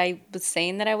one, but I was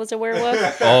saying that I was a werewolf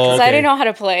because Oh, I didn't know how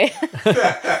to play.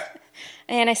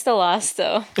 And I still lost,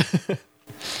 so.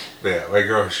 Yeah, my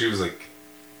girl, she was like,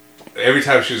 every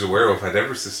time she was a werewolf, I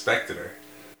never suspected her.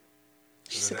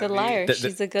 She's a good liar. That-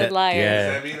 She's a that- good liar. yeah.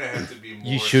 Does that mean I have to be more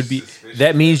You should be. suspicious?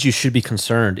 That means you should be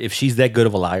concerned. If she's that good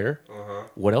of a liar, Uh-huh.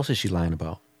 what else is she lying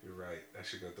about? You're right. I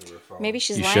should go through her phone. Maybe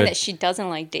she's You lying should. that she doesn't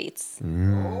like dates.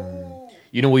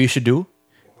 You know what you should do?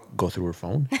 Go through her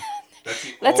phone.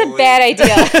 That's a bad idea.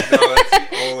 No, that's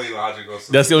the only logical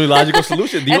solution. That's the only logical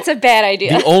solution. That's a bad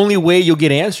idea. The only way you'll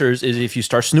get answers is if you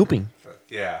start snooping.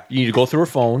 Yeah. You need to go through her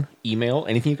phone, email,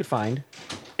 anything you could find,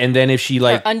 and then if she Her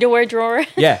like, underwear drawer.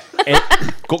 yeah, and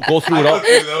go through it Go all.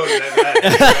 through those.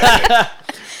 That-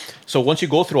 So once you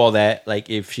go through all that, like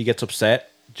if she gets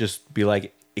upset, just be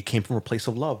like, it came from a place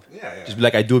of love. Yeah, yeah. Just be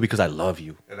like, I do it because I love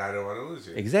you. and I don't want to lose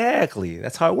you. Exactly.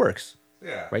 That's how it works,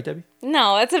 Yeah. right, Debbie?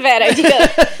 No, that's a bad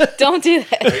idea. Don't do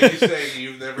that. Are you saying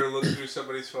you've never looked through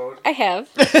somebody's phone? I have.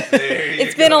 There you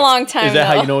It's been a go. long time. Is that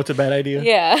how though. you know it's a bad idea?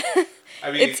 Yeah.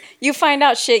 I mean, It's you find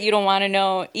out shit you don't want to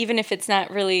know, even if it's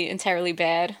not really entirely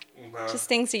bad. Just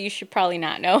things that you should probably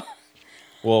not know.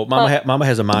 Well, Mama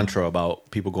has a mantra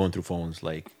about people going through phones.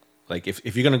 Like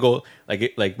if you're gonna go,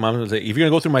 like Mama was like, if you're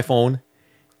gonna go through my phone,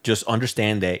 just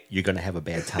understand that you're gonna have a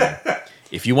bad time.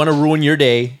 If you want to ruin your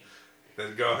day,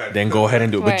 then go ahead. then go ahead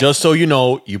and do it. But Right. just so you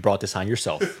know, you brought this on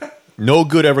yourself. No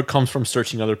good ever comes from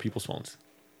searching other people's phones.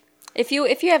 If you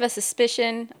have a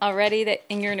suspicion already that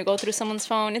and you're gonna go through someone's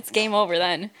phone, it's game over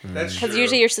then. That's Because true.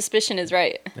 usually your suspicion is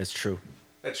right. That's true.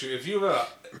 That's true. If you have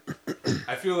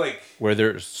I feel like Where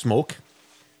there's smoke,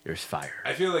 there's fire.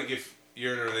 I feel like if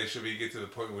you're in a relationship and you get to the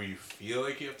point where you feel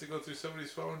like you have to go through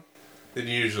somebody's phone, then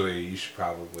usually you should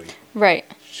probably Right.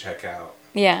 check out.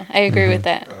 Yeah, I agree with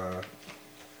that. Uh,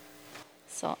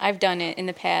 So I've done it in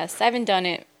the past. I haven't done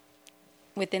it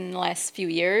within the last few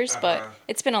years, but Uh-huh.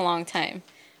 it's been a long time.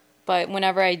 But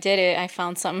whenever I did it, I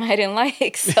found something I didn't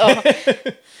like. So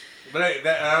but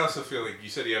I also feel like you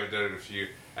said you haven't done it a few.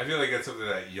 I feel like that's something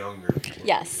that younger people.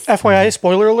 yes. FYI,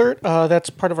 spoiler alert. That's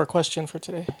part of our question for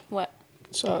today. What?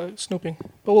 It's snooping,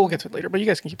 but we'll get to it later. But you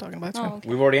guys can keep talking about it. It's Oh, fine. okay.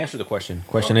 We've already answered the question.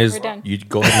 Question is, We're done. you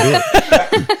go ahead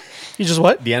and do it. You just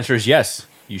what? The answer is yes.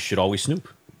 You should always snoop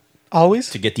Always?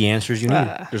 to get the answers you need.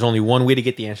 There's only one way to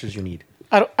get the answers you need.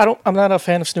 I'm not a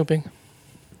fan of snooping.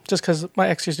 Just because my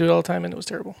ex used to do it all the time and it was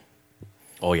terrible.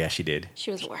 Oh yeah, she did.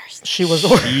 She was worse. She was the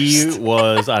worst. She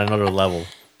was on another level.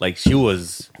 Like she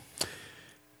was.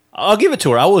 I'll give it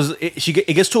to her.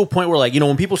 It gets to a point where like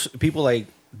when people like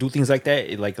do things like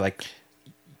that, like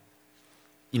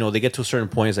they get to a certain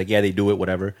point. It's like yeah, they do it,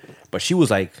 whatever. But she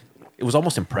was like, it was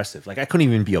almost impressive. Like I couldn't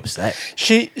even be upset.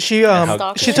 She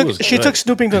Stalker. she took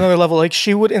snooping to another level. Like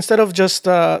she would, instead of just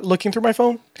looking through my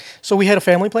phone, so we had a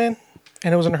family plan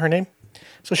and it was under her name.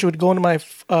 So she would go into my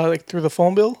through the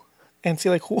phone bill and see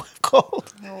like who I've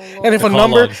called. And if The a call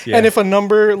number logs, yeah. and if a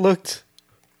number looked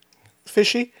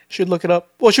fishy, she'd look it up.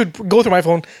 Well, she would go through my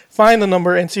phone, find the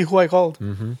number and see who I called.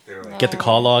 They're like, Get the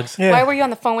call logs. Yeah. Why were you on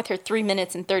the phone with her 3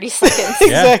 minutes and 30 seconds? Yeah,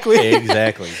 Exactly.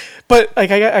 exactly. But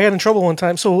like I got in trouble one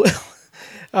time. So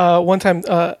one time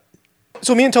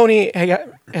so me and Tony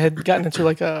had gotten into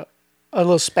like a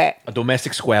little spat. A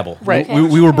domestic squabble. Right.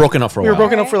 We were broken up for a We were while.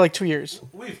 broken up for like 2 years.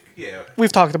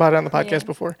 We've talked about it on the podcast Yeah.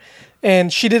 before.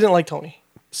 And she didn't like Tony.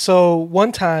 So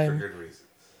one for time good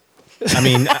reasons. I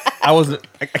mean,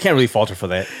 I can't really fault her for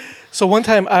that.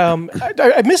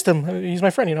 I missed him. He's my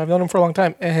friend, I've known him for a long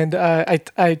time. And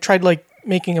I tried like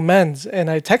making amends and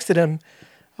I texted him.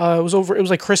 It was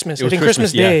like Christmas. It was I think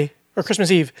Christmas, Christmas Day or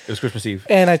Christmas Eve. It was Christmas Eve.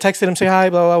 And I texted him, say hi,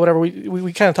 blah, blah, whatever.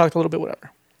 We kind of talked a little bit,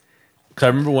 whatever. Because I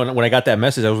remember when I got that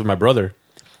message, I was with my brother,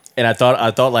 and I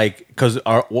thought like, because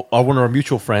one of our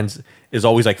mutual friends is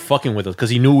always like fucking with us because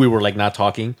he knew we were like not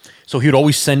talking, so he would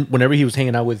always send whenever he was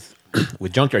hanging out with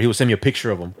Junkyard, he would send me a picture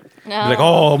of him. He'd be like,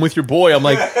 oh, I'm with your boy. I'm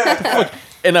like, what the fuck?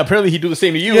 And apparently he'd do the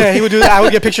same to you. Yeah, he would do that. I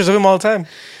would get pictures of him all the time.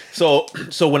 So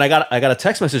when I got a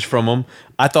text message from him,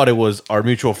 I thought it was our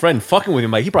mutual friend fucking with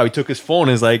him. Like he probably took his phone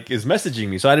and is messaging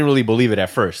me. So I didn't really believe it at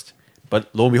first,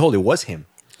 but lo and behold, it was him.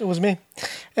 It was me.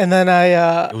 And then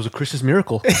It was a Christmas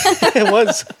miracle. it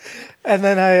was. And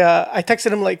then I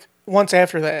texted him like once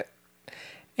after that.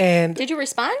 And Did you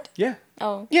respond? Yeah.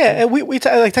 Oh. yeah, and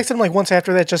I texted him like once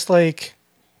after that, just for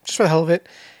the hell of it.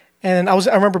 And I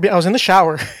remember I was in the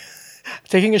shower,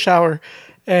 taking a shower,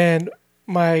 and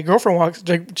my girlfriend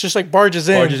just barges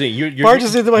in. Barges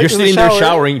into you're sitting there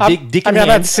showering, dick in I'm hand.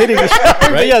 not sitting,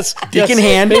 right? Yes, Dick in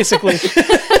hand. basically.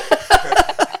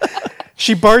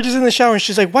 She barges in the shower and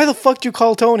she's like, "Why the fuck do you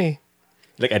call Tony?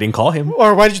 Like I didn't call him.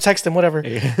 Or why did you text him? Whatever."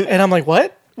 And I'm like,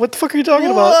 "What? What the fuck are you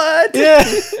talking What? about?"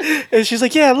 Yeah. And she's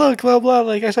like, "Yeah, look, blah blah.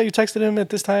 Like I saw you texted him at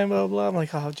this time, blah blah." I'm like,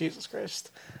 "Oh Jesus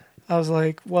Christ!" I was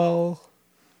like, "Well,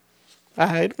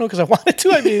 I don't know because I wanted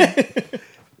to. I mean,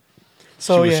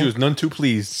 So She was none too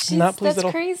pleased. not pleased That's at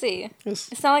all. crazy. Yes.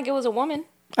 It's not like it was a woman.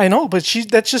 I know, but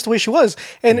that's just the way she was.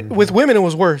 And with women, it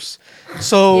was worse.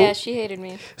 So Yeah, she hated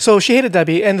me. So she hated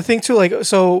Debbie. And the thing too, like,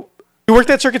 so we worked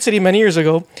at Circuit City many years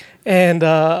ago, and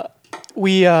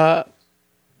we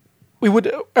would.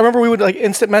 I remember we would like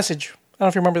instant message. I don't know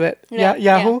if you remember that. Yeah,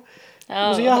 Yahoo. Oh,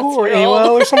 Was it Yahoo that's or real AOL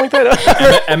old. or something like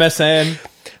that? MSN.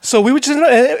 So we would just.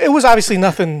 It was obviously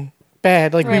nothing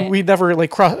bad. Like Right. we never like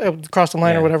crossed the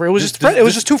line Yeah. or whatever. It was This- just this- it was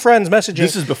this- just two friends messaging.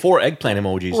 This is before eggplant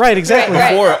emojis. right. Exactly.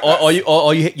 Right. Before all you So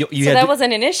had that to,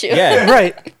 wasn't an issue. yeah.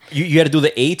 Right. You had to do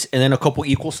the 8 and then a couple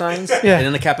equal signs. Yeah. And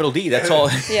then the capital D. That's all.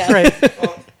 Yeah. Right.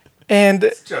 And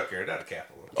It's Junkyard, not a capital.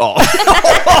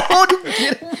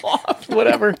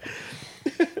 whatever.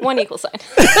 One equal sign.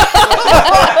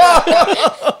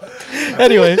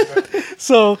 Anyway,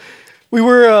 so we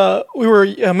were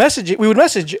messaging. We would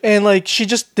message, and like she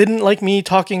just didn't like me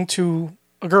talking to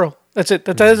a girl. That's it.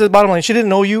 That is the bottom line. She didn't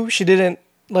know you. She didn't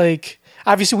like.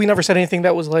 Obviously, we never said anything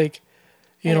that was like,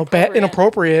 bad,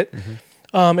 inappropriate.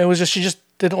 It was just she just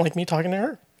didn't like me talking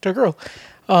to a girl,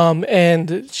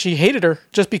 and she hated her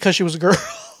just because she was a girl.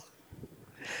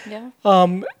 Yeah.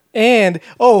 And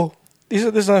this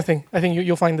is another thing. I think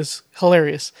you'll find this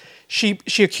hilarious. She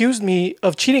accused me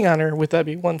of cheating on her with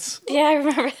Debbie once. Yeah, I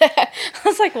remember that. I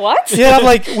was like, what? Yeah, I'm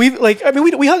like we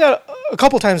hung out a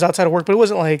couple times outside of work, but it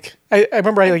wasn't like I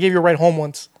remember I gave you a ride home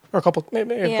once or a couple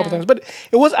times, but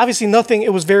it was obviously nothing.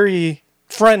 It was very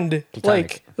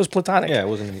like it was platonic. Yeah, it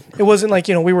wasn't. It wasn't like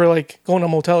we were like going to a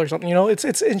motel or something.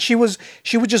 It's and she would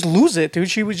just lose it, dude.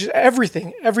 She would just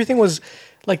everything was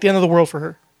like the end of the world for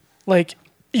her. Like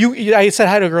I said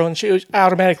hi to a girl and she was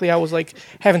automatically I was like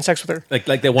having sex with her. Like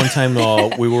that one time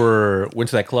we went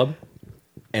to that club,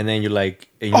 and then you're like,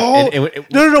 No.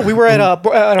 We were at a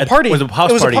party. It was a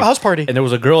house party. A house party. And there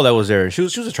was a girl that was there. She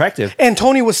was attractive. And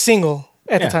Tony was single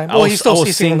at the time. I Well, was- he's still I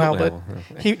was single now, single.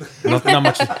 but he. Not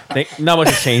much. Not much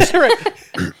has changed. Right.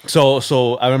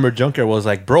 So I remember Junker was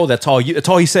like, "Bro, that's all you." That's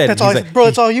all he said. That's all. He's I said, bro,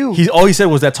 that's all you. All he said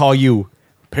was, "That's all you."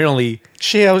 Apparently,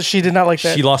 She did not like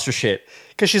that she lost her shit.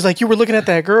 because she's like, you were looking at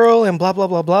that girl and blah blah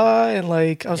blah blah, and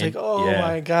like I was like, oh yeah.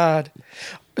 my god.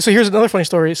 So here's another funny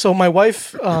story. So my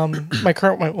wife,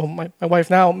 my wife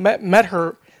now met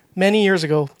her many years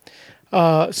ago.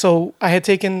 So I had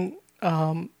taken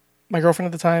my girlfriend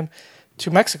at the time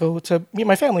to Mexico to meet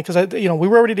my family because we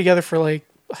were already together for like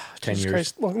 10 Jesus years.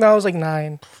 Christ. Well, no, it was like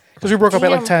 9 because we broke up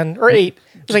at like Damn. 10 or 8.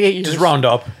 It was like 8 years. Just round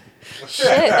up. Shit,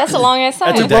 that's a long ass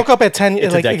time. We broke up at 10, It's a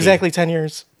like decade. exactly 10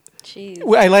 years. Jeez.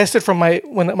 I lasted from my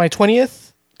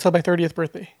 20th till my 30th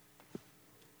birthday.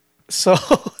 So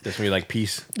That's when you're like,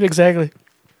 peace. exactly.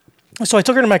 So I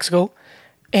took her to Mexico,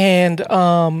 and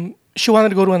she wanted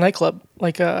to go to a nightclub,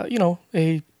 like a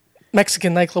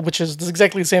Mexican nightclub, which is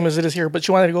exactly the same as it is here. But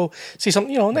she wanted to go see some,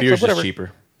 nightclub, Beer's whatever. just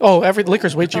cheaper. Oh, every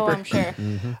liquor's way Oh, cheaper. I'm sure.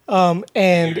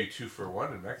 And Maybe 2 for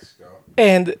 1 in Mexico.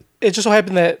 And it just so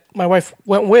happened that my wife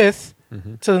went with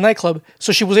to the nightclub,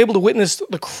 so she was able to witness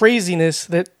the craziness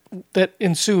that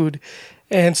ensued.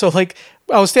 And so, like,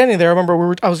 I was standing there. I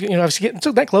remember I was getting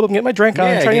to the nightclub. I'm getting my drink on.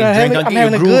 Yeah, trying, getting drink on, I'm getting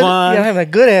having a your good, groove on. I'm having a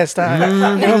good ass time. You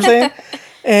know what I'm saying?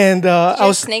 And Did you I have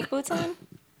was, snake boots on?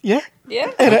 yeah,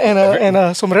 Yeah. and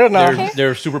a sombrero.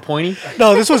 They're super pointy.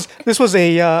 No, this was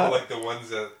a Like the ones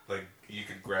that like you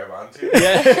could grab onto.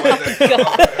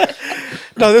 Yeah.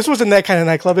 no, this wasn't that kind of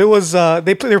nightclub. It was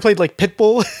they played like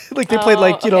Pitbull, like they played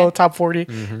like okay. top 40.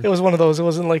 It was one of those. It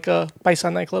wasn't like a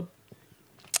Bison nightclub.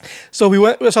 So we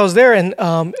went. So I was there, and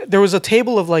there was a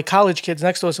table of like college kids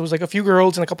next to us. It was like a few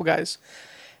girls and a couple guys,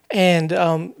 and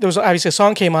there was obviously a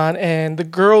song came on, and the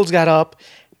girls got up,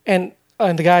 and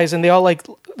the guys, and they all like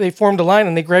they formed a line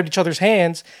and they grabbed each other's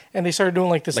hands and they started doing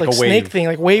like this Like like a snake wave. thing,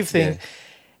 like wave thing. Yeah.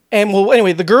 And well,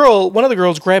 anyway, one of the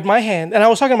girls grabbed my hand, and I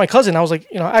was talking to my cousin. I was like,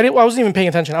 I wasn't even paying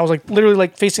attention. I was like literally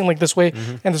like facing like this way,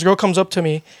 and this girl comes up to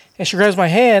me, and she grabs my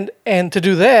hand, and to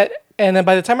do that, and then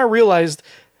by the time I realized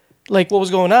like what was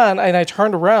going on, and I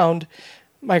turned around,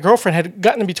 my girlfriend had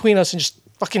gotten in between us and just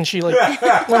fucking she like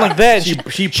went like that. She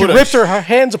She put ripped her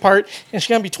hands apart, and she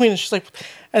got in between, and she's like,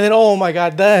 and then oh my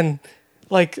god, then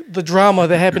like the drama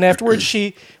that happened afterwards,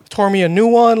 she tore me a new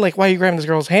one. Like, why are you grabbing this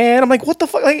girl's hand? I'm like, what the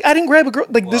fuck? Like, I didn't grab a girl.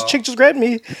 Like, this chick just grabbed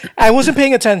me. I wasn't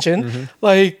paying attention.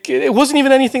 Like, it wasn't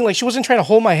even anything. Like, she wasn't trying to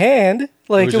hold my hand.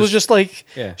 Like, it was just like,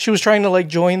 yeah. she was trying to like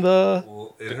join the.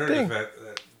 Well, in her thing. defense,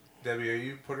 Debbie, are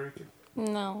you Puerto Rican?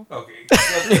 No. Okay.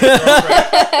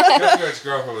 Jessica's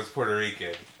girlfriend was Puerto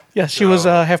Rican. Yeah, she was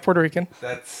half Puerto Rican.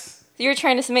 That's. You were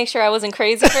trying to make sure I wasn't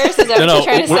crazy first? Is that what No, you're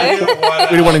trying to we- say? I didn't wanna- We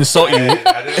didn't want to insult you. I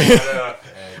didn't want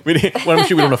to. We want to make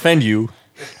sure we don't offend you.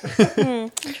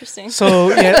 Interesting. So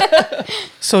yeah,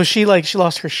 so she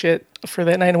lost her shit for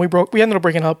that night, and we ended up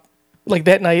breaking up like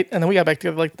that night, and then we got back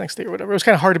together like the next day or whatever. It was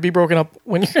kind of hard to be broken up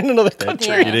when you're in another country.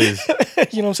 Yeah. It is.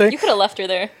 You know what I'm saying? You could have left her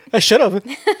there. I should have,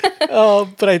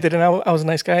 but I didn't. I was a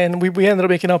nice guy, and we ended up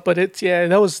making up. But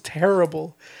that was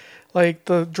terrible. Like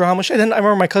the drama. And then I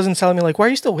remember my cousin telling me like, "Why are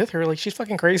you still with her? Like she's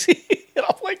fucking crazy." And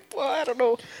I'm like, well, I don't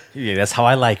know. Yeah, that's how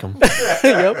I like him.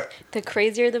 Yep. The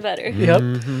crazier, the better.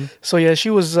 Yep. So yeah, she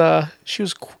was a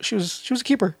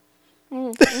keeper.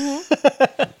 I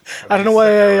don't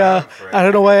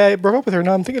know why I broke up with her.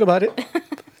 Now I'm thinking about it.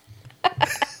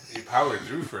 You powered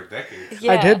through for a decade.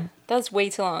 Yeah, I did. That's way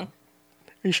too long.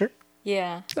 Are you sure?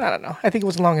 Yeah. I don't know. I think it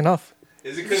wasn't long enough.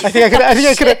 Is it because I think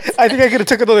I could have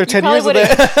took another 10 years of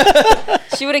that.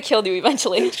 She would have killed you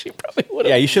eventually. She probably would have.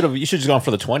 Yeah, you should just gone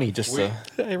for the 20. Just Wait.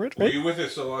 I read, were right? you with her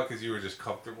so long because you were just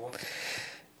comfortable?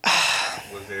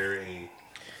 Was there a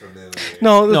familiar?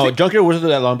 no, Junkyard wasn't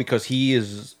that long because he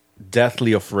is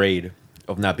deathly afraid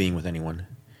of not being with anyone.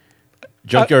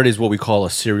 Junkyard is what we call a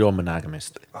serial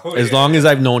monogamist. Oh, As yeah. long as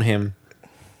I've known him,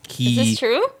 Is this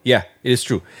true? Yeah, it is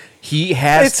true. He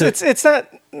has to. It's not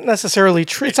necessarily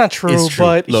true. It's not true, It's true.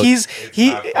 but Look,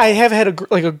 I have had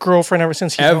a girlfriend ever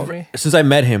since he told me. Since I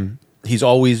met him, he's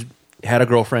always had a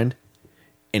girlfriend,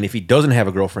 and if he doesn't have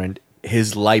a girlfriend,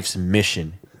 his life's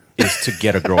mission is to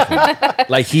get a girlfriend.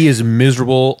 Like he is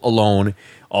miserable alone.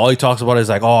 All he talks about is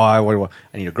like, oh,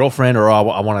 I need a girlfriend, or oh,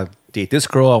 I want to date this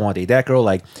girl, I want to date that girl.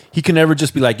 Like he can never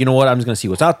just be like, you know what, I'm just gonna see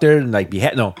what's out there and like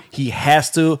no. He has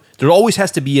to. There always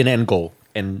has to be an end goal,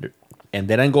 and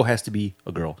that end goal has to be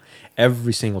a girl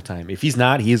every single time. If he's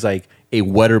not, he's like a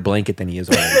wetter blanket than he is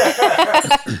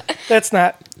already. That's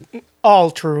not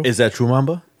all true. Is that true,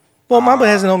 Mamba? Well, Mamba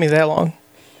hasn't known me that long.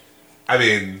 I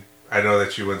mean, I know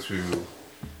that you went to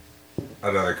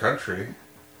another country,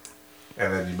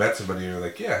 and then you met somebody, and you're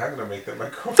like, yeah, I'm gonna make that my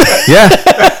girlfriend.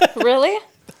 Yeah. Really?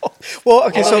 Well,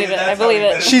 okay, I so believe it. I believe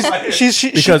it.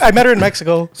 she's I met her in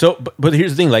Mexico. So, but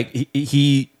here's the thing: like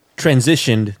he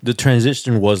transitioned. The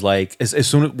transition was like as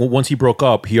soon as once he broke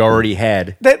up, he already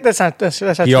had. That's not He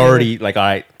true already either. like all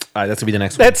right, that's gonna be the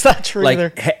next one. That's not true Like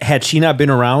either. had she not been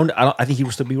around, I think he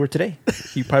would still be with her today.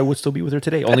 He probably would still be with her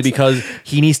today, only because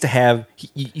he needs to have.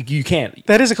 You can't.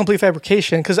 That is a complete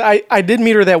fabrication because I did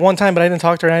meet her that one time, but I didn't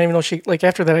talk to her. And I didn't even know she like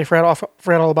after that I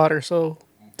forgot all about her. So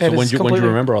that So when is do you completely-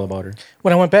 remember all about her?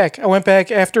 When I went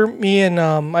back after me and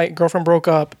my girlfriend broke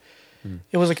up.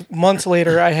 It was like months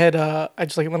later. I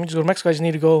just like let me just go to Mexico. I just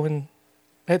need to go and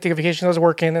I had to take a vacation. I was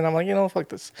working and I'm like fuck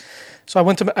this. So I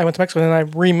went to Mexico and then I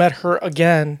re-met her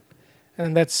again,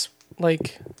 and that's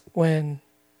like when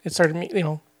it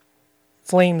started.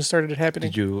 Flames started happening.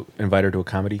 Did you invite her to a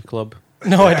comedy club?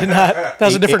 No, I did not. That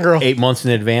was a different girl. 8 months in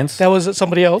advance. That was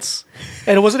somebody else,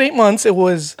 and it wasn't 8 months. It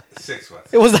was 6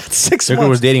 months. it was not 6 Joker months.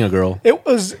 was dating a girl. They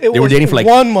were dating for like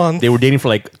 1 month. They were dating for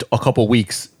like a couple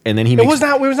weeks, and then he It makes, was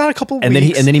not a couple of and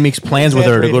weeks. then he makes plans with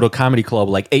her to Exaggerated. go to a comedy club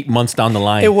like 8 months down the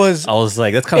line. It was- I was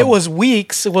like, that's kind of. It was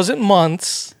weeks. It wasn't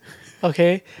months.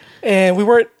 Okay, and we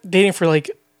weren't dating for like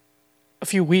a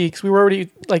few weeks. We were already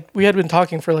like we had been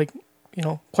talking for like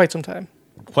quite some time.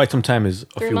 quite some time is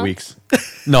a 3 few months?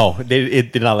 weeks. No,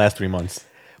 it did not last 3 months.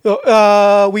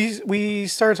 Well, we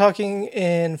started talking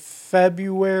in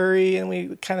February, and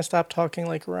we kind of stopped talking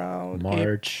like around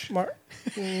March.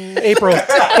 April.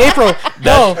 April.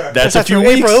 No, that's not a few true.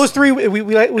 weeks. April. It was 3. We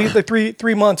like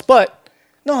 3 months, but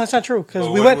no, that's not true because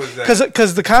But we when went was that?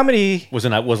 because the comedy Was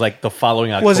like the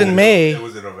following October. was in May, It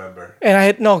was in November. and I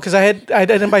had no because I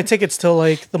didn't buy tickets till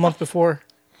like the month before.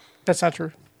 That's not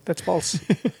true. That's false.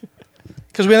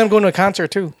 Because we ended up going to a concert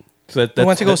too. So We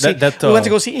went to go see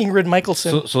Ingrid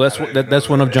Michaelson. So that's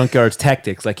one of Junkyard's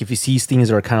tactics. Like if he sees things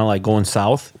that are kind of like going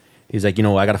south, he's like,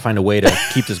 I got to find a way to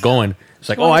keep this going. It's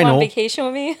like, Wanna I go on know vacation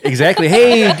with me? exactly.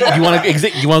 Hey, do you want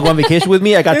to go on vacation with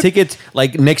me? I got tickets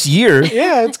like next year.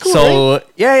 Yeah, it's cool. So right?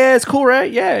 yeah, it's cool,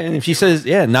 right? Yeah, and if she says,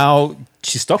 yeah, now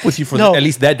she's stuck with you for No. at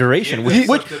least that duration, Give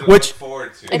which them something to look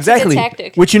forward to. It's a exactly. good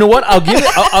tactic. Which you know what? I'll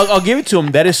give it to him.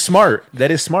 That is smart.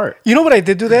 That is smart. You know what I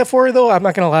did do that for though? I'm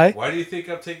not gonna lie. Why do you think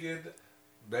I'm taking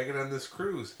Megan on this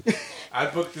cruise? I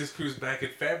booked this cruise back in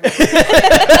February.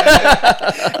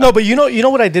 No, but you know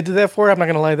what I did do that for? I'm not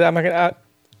gonna lie. I'm not gonna.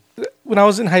 When I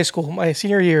was in high school, my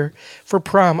senior year, for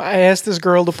prom, I asked this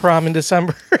girl to prom in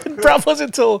December. Prom wasn't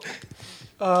until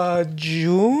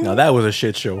June. Now that was a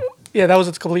shit show. Yeah, that was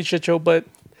a complete shit show. But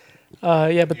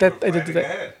yeah, but that I did do that.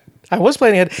 Ahead. I was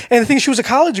planning ahead. And the thing, she was a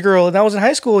college girl, and I was in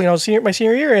high school. My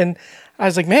senior year, and I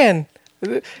was like, man,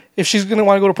 if she's gonna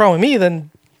want to go to prom with me, then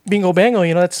bingo bango.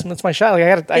 That's my shot. Like,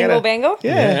 I gotta. Bingo bango?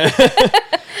 Yeah.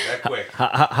 That quick.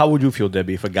 How would you feel,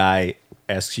 Debbie, if a guy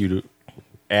asks you to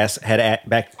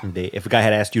back in the day, if a guy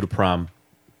had asked you to prom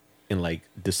in like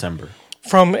December,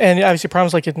 and obviously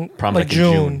prom's like in Prom's like like in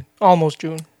June, June. almost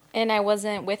June. And I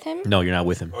wasn't with him. no, you're not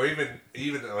with him. Or even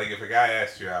like if a guy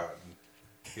asked you out, and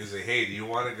he was like, "Hey, do you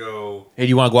want to go?" Hey, do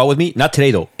you want to go out with me? Not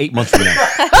today though. 8 months from now.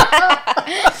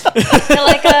 They're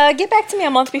like, get back to me a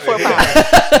month before prom.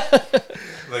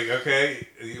 Like, okay,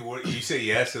 you say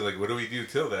yes, and like, what do we do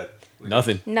till then?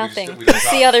 Nothing. Nothing. we You just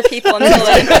see talk. other people until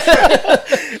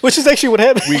then. Which is actually what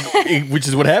happened. Which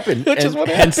is what happened. Which is And what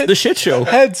hence happened. the shit show.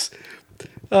 Heads.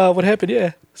 What happened?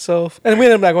 Yeah. So, and we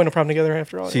ended up not going to prom together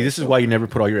after all. See, this is why you never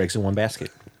put all your eggs in one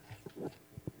basket.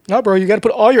 No, bro, you got to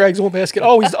put all your eggs in one basket.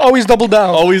 Always double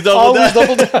down. Always double down.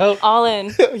 double down. All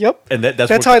in. Yep. And That's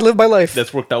worked, how I live my life.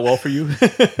 that's worked out well for you.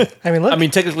 I mean, look. I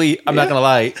mean, technically, I'm not gonna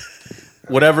lie.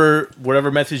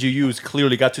 Whatever methods you use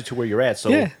clearly got you to where you're at. So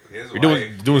Yeah. His you're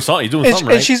wife- doing something. You're doing and,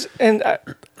 something, right?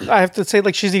 and I have to say,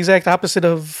 like, she's the exact opposite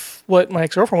of what my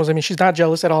ex-girlfriend was. I mean, she's not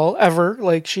jealous at all, ever.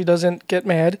 Like, she doesn't get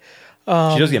mad. She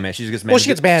does get mad. She just gets mad. well, she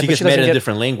gets mad, She but gets she mad doesn't in get- a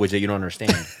different language that you don't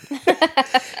understand.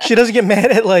 She doesn't get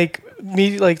mad at, like,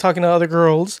 me, like, talking to other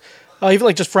girls. Even,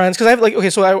 like, just friends. Because I have, like, okay,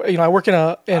 so I work in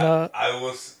a... I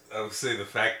will say the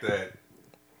fact that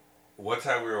one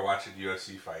time we were watching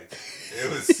UFC fights, it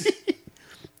was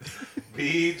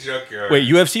me, Junkyard. Wait,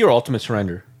 UFC or Ultimate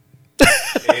Surrender?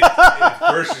 It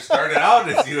first it started out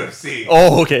as UFC.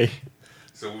 Oh, okay.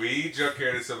 So we,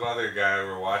 Junkyard, and some other guy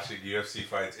were watching UFC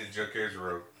fights in Junkyard's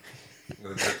room.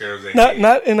 And the Junkyard was like, not hey,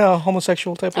 not in a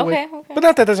homosexual type of way. Okay. But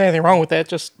not that there's anything wrong with that.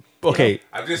 Just... Okay.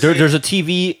 I'm just There's saying- a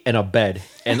TV and a bed,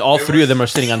 and all It three of was- them are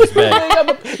sitting on this bed.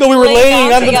 No, we were Laying laying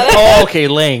down on the together. bed. Oh, okay,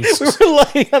 laying. We were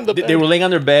laying on the bed. They were laying on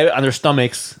their bed, on their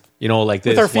stomachs, you know, like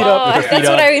this. our feet Oh, up. that's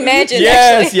what I imagined.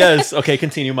 Yes, actually. yes. Okay,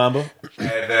 continue, Mambo. And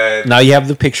then Now you have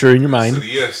the picture in your so mind. the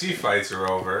UFC fights are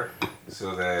over.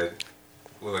 So then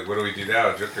we're like, what do we do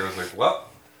now? Junkyard was like, well,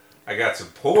 I got some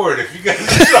porn if you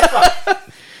guys.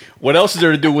 What else is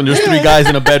there to do when there's three guys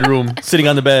in a bedroom sitting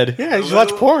on the bed? Yeah, you just watch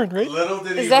porn, right? Little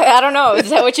did he Is that, I don't know. Is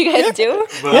that what you guys do?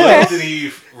 But little did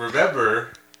he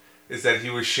remember is that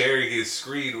he was sharing his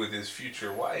screen with his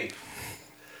future wife.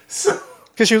 So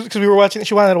Because we were watching.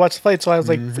 She wanted to watch the fight, so I was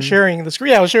like sharing the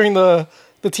screen. Yeah, I was sharing the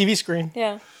TV screen.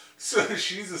 Yeah.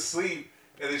 she's asleep,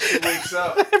 and then she wakes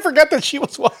up. I forgot that she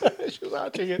was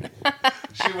watching it.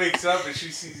 She wakes up and she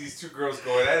sees these two girls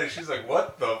going at it. She's like,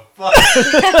 "What the fuck?"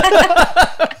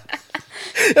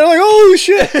 And I'm like, oh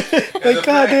shit! And Like, the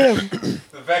goddamn.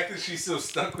 The fact that she's still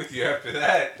stuck with you after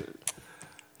that.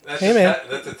 That's Hey, man.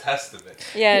 that's a testament.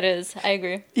 Yeah, it is. I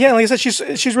agree. Yeah, like I said,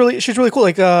 she's really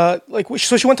cool.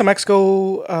 So she went to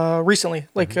Mexico recently,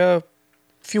 like a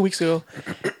few weeks ago,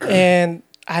 and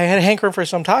I had a hankering for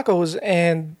some tacos,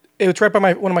 and it was right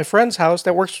by one of my friend's house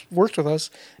that works with us,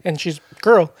 and she's a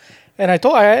girl, and I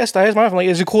asked my wife, I'm like,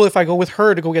 is it cool if I go with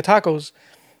her to go get tacos?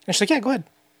 And she's like, yeah, go ahead.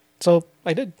 So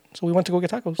I did. So we went to go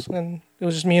get tacos, and it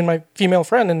was just me and my female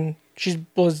friend, and she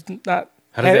was not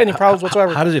had any problems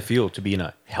whatsoever. How does it feel to be in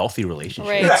a healthy relationship?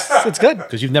 Right. It's good.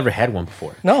 Because you've never had one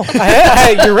before. No,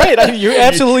 you're right. You're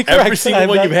absolutely correct. Every single I've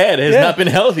one not- you've had has yeah. not been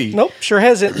healthy. Nope, sure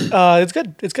hasn't. It's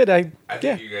good. It's good. I Yeah.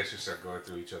 think you guys should start going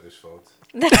through each other's phones.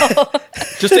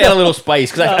 Just to add a little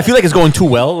spice, because I feel like it's going too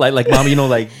well. Like mom,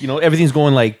 everything's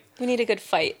going like, We need a good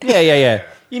fight. yeah.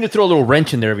 You need to throw a little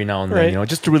wrench in there every now and then, Right.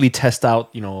 just to really test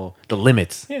out, the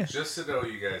limits. Yeah. Just to know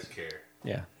you guys care.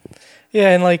 Yeah. Yeah,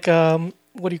 and like,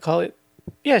 what do you call it?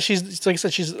 Yeah, she's like I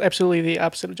said, she's absolutely the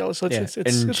opposite of jealous. So Yeah. it's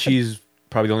And good. she's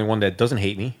probably the only one that doesn't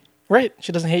hate me. right.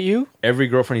 She doesn't hate you. Every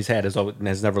girlfriend he's had has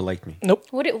never liked me. Nope.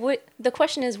 What? The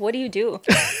question is, what do you do?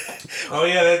 Oh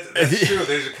yeah, that's true.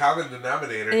 There's a common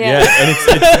denominator. Yeah. And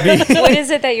it's me. What is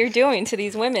it that you're doing to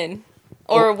these women,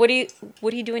 or what are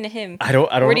you doing to him? I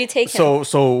don't. Where do you take him?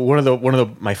 So one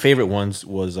of my favorite ones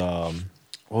was what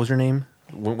was her name?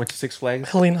 Went to Six Flags.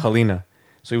 Helena.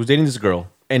 So he was dating this girl,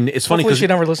 and it's funny Hopefully because she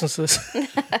never listens to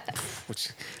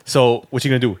this. so what's she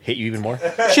gonna do? Hate you even more?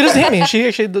 She doesn't hate me. She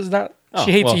actually does not. Oh,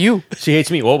 She hates well, you. She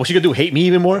hates me. Well, what's she gonna do? Hate me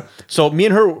even more? So me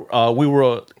and her, we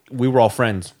were all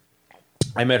friends.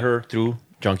 I met her through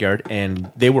Junkyard,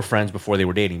 and they were friends before they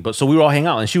were dating. But so we were all hang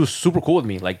out, and she was super cool with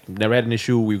me. Like never had an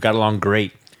issue. We got along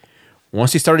great.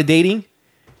 Once they started dating,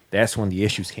 that's when the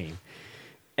issues came.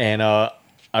 And I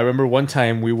remember one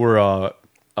time we were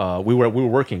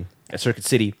working at Circuit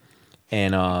City,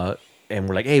 and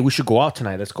we're like, hey, we should go out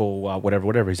tonight. Let's go,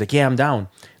 whatever. He's like, yeah, I'm down.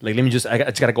 Like, I just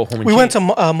gotta go home and We change. went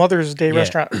to Mother's Day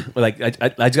restaurant. Like, I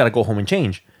just gotta go home and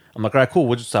change. I'm like, all right, cool.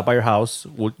 We'll just stop by your house.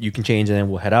 You can change, and then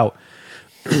we'll head out.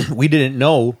 We didn't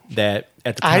know that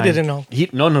at the time. I didn't know.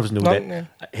 None of us knew No, that yeah.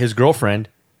 his girlfriend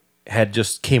had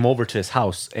just came over to his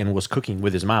house and was cooking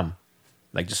with his mom,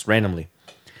 like just randomly.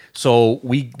 So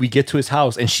we get to his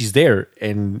house and she's there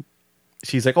and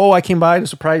she's like, "Oh, I came by to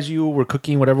surprise you. We're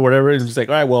cooking, whatever." And she's like,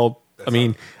 "All right, well, I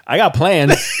mean, I got plans,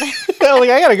 Like,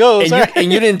 I gotta go. and Sorry.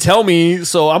 you didn't tell me,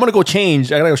 so I'm gonna go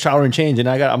change. I gotta go shower and change, and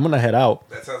I'm gonna head out."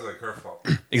 That sounds like her fault.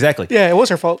 Exactly. Yeah, it was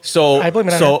her fault. So I blame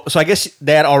it on her. so I guess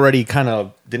that already kind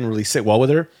of didn't really sit well with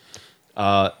her.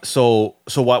 So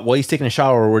while he's taking a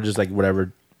shower, we're just like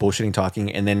whatever bullshitting,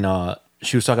 talking, and then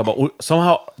she was talking about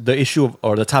somehow the issue of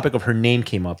or the topic of her name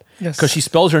came up Yes. because she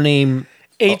spells her name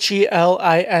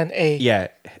Helina. yeah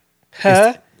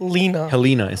Helena.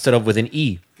 Helena instead of with an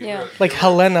E. Yeah. Like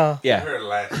Helena. Yeah. Her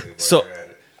last name. So- while you're at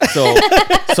it.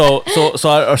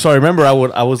 So I remember I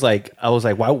was like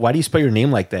why do you spell your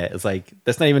name like that? It's like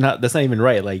that's not even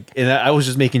right. Like, and I was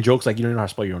just making jokes like you don't know how to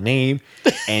spell your name,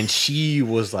 and she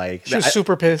was like She was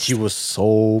super pissed. She was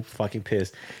so fucking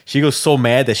pissed. She was so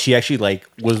mad that she actually like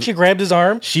was She grabbed his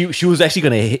arm. she was actually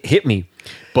gonna hit me,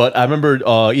 but I remember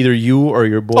either you or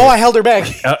your boy. Oh, I held her back.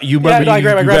 You remember no, I you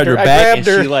grabbed grabbed her her. I back grabbed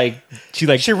and her.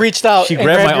 she She reached out. she and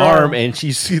grabbed my your arm and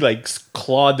she like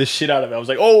clawed the shit out of it. I was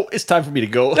like, oh, it's time for me to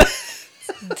go.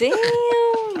 Damn.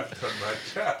 I've done my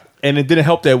job. And it didn't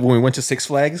help that when we went to Six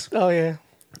Flags, Oh yeah.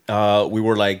 we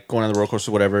were like going on the roller coaster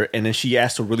or whatever, and then she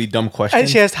asked a really dumb question. And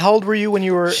she asked, "How old were you when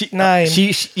you were 9?"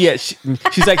 She's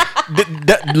like,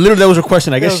 literally that was her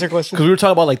question. I guess was her question. because we were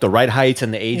talking about like the ride heights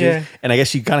and the ages, Yeah. and I guess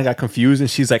she kind of got confused, and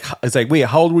she's like, "It's like, wait,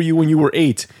 how old were you when you were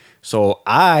 8?" So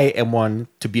I am one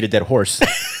to beat a dead horse.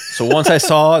 So once I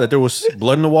saw that there was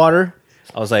blood in the water,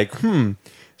 I was like,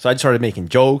 So I started making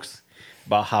jokes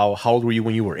about how old were you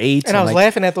when you were 8, and I was like,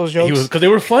 laughing at those jokes. because they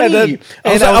were funny. And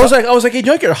then- I was like, hey,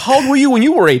 Junker, how old were you when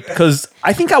you were 8? Because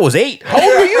I think I was 8. How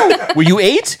old were you? Were you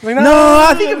 8? Like, no, no.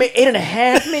 I think I'm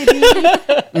 8.5, maybe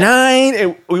 9.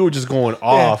 And we were just going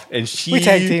off, and she We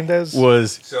tag teamed. That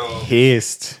was- So-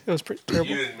 pissed. It was pretty You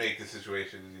terrible. didn't make the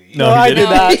situation easy. No, No, he I didn't. did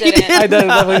No, not. he didn't. I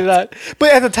definitely did not. But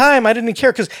at the time, I didn't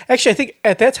care because actually, I think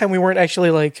at that time we weren't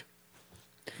actually like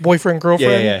boyfriend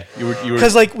girlfriend. Yeah. You were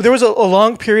Because like there was a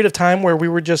long period of time where we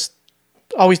were just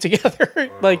always together.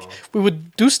 Like we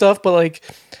would do stuff, but like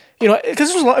because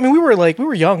it was. I mean, we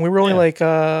were young. We were only Yeah. like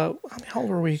how old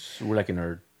were we? we're like in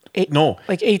our Eight- no.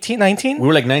 Like 18, 19? We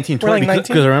were like 19, We're like 20 19?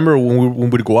 because I remember when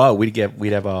we'd go out, we'd have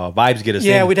vibes get us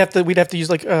Yeah, in. we'd have to use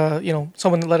like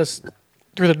someone that let us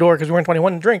through the door because we weren't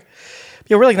 21 to drink.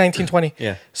 Yeah, we're like 19, 20.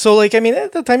 Yeah. So like I mean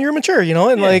at the time you were mature, and Yeah,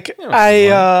 like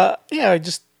yeah,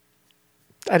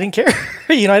 I didn't care.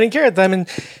 I didn't care at the time,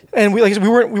 and we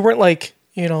weren't like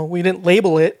we didn't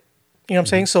label it. You know what I'm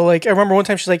saying? So like I remember one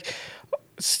time she's like,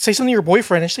 say something to your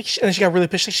boyfriend, and she's like, and then she got really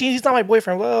pissed. She's like, he's not my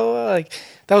boyfriend. Well, like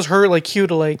that was her like cue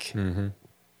to like,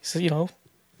 so,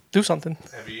 do something.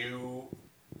 Have you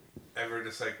ever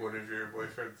disliked one of your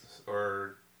boyfriends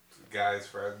or guys'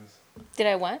 friends? Did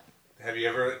I what? Have you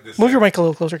ever disliked... Move your mic a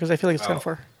little closer because I feel like it's kind of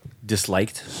far.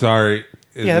 Disliked. Sorry.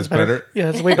 Is Yeah, this that's better.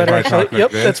 Yeah, that's way If better I actually. talk like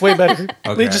Yep, this? that's way better.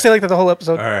 Okay. Just say like that the whole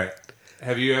episode. All right.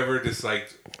 Have you ever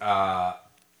disliked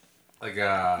like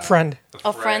a Friend,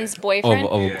 A friend's boyfriend?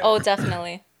 Oh, Oh,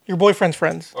 definitely. your boyfriend's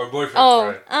friends. or boyfriend?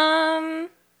 Oh, friend?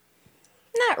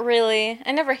 not really.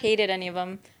 I never hated any of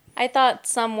them. I thought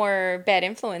some were bad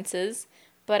influences,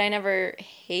 but I never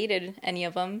hated any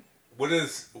of them. What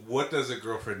does a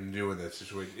girlfriend do in that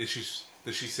situation?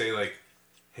 Does she say like,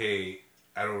 "Hey,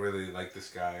 I don't really like this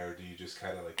guy," or do you just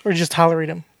kind of like? Or just tolerate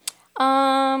him.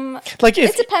 Like It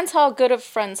if depends how good of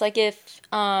friends. Like if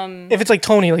it's like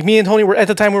Tony, like me and Tony were at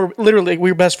the time we were literally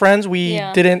we were best friends. We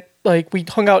Yeah. didn't like we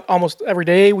hung out almost every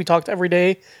day. We talked every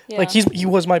day. Like Yeah. he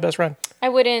was my best friend. I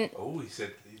wouldn't. Oh, he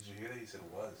said. Did you hear that? He said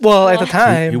was. Well, at the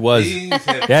time. He was. He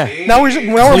said, Yeah. "Hey." Now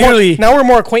Clearly- we're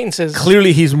more acquaintances.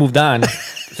 Clearly, he's moved on.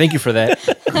 Thank you for that.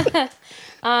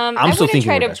 I still wouldn't thinking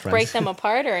try we're to best friends. break them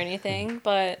apart or anything,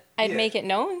 but I'd Yeah. make it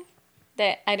known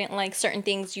that I didn't like certain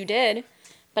things you did.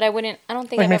 But I wouldn't. I don't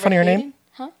think Like I've make ever fun of your hated- name?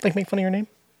 Huh? Like make fun of your name.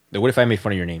 What if I made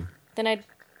fun of your name? Then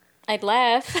I'd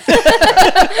laugh.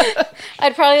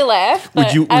 I'd probably laugh, but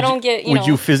I don't get. Would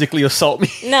you physically assault me?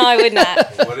 No, I would not.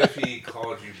 What if he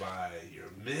called you by your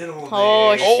middle name?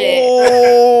 Oh, shit.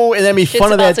 Oh, and then made Shit's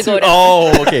fun of about that to too. go down.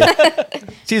 Oh, okay.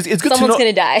 See, it's good Someone's to know.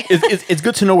 gonna die. It's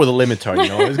good to know where the limits are.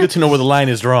 It's good to know where the line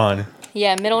is drawn.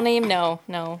 Yeah, middle name. No,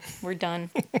 we're done.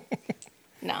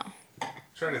 No. I'm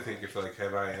trying to think if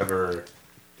have I ever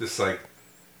disliked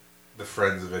the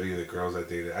friends of any of the girls I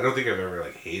dated? I don't think I've ever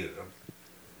hated them.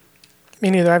 Me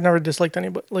neither. I've never disliked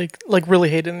anybody. Like really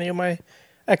hated any of my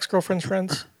ex-girlfriend's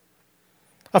friends.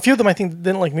 A few of them I think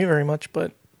didn't like me very much,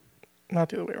 but not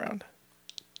the other way around.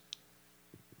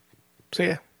 So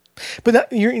yeah.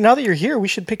 But now that you're here, we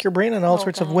should pick your brain on all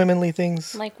sorts of God. womanly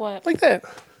things Like what? like that.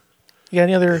 You got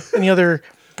any other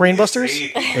brain busters.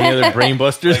 Any other brain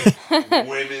busters?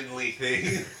 Womenly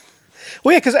thing.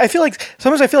 Well, yeah, because I feel like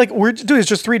sometimes we're dude. It's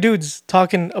just three dudes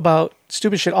talking about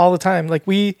stupid shit all the time. Like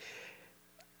we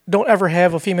don't ever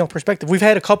have a female perspective. We've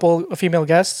had a couple of female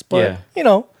guests, but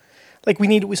like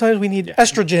sometimes we need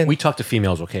estrogen. We talk to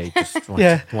females, okay? Just want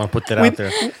to put that we, out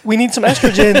there. We need some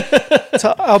estrogen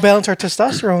to balance our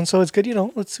testosterone. So it's good,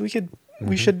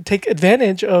 we should take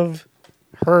advantage of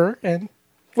her and.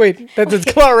 Wait, that didn't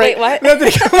come out right. Wait, what? That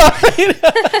didn't come out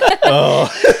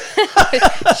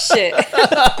right. Shit.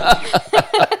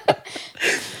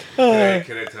 Hey,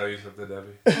 can I tell you something,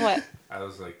 Debbie? What? I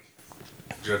was like,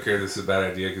 Joker, this is a bad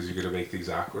idea because you're going to make things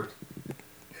awkward.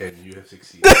 And you have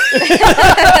succeeded.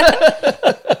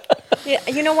 Yeah,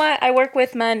 you know what? I work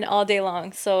with men all day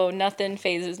long, so nothing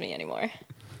phases me anymore.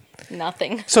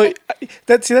 Nothing. So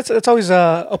that's always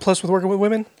a plus with working with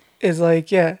women is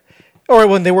like, or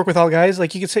when they work with all guys,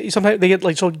 like you could say sometimes they get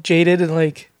like so jaded and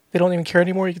like they don't even care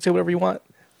anymore. You can say whatever you want,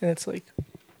 and it's like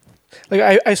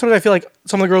I sometimes I feel like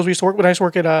some of the girls we used to work when I used to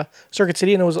work at Circuit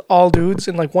City and it was all dudes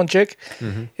and like one chick.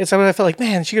 Mm-hmm. And sometimes I felt like,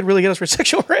 man, she could really get us for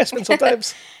sexual harassment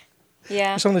sometimes.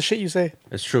 Yeah. For some of the shit you say.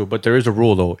 That's true, but there is a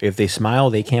rule though. If they smile,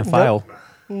 they can't file.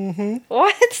 Mm-hmm.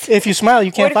 What? If you smile,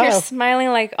 you can't what if file. you're smiling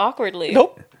like awkwardly?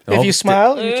 Nope. If you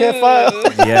smile, you can't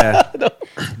file. Yeah,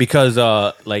 because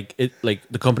like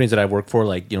the companies that I work for,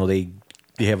 like they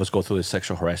have us go through this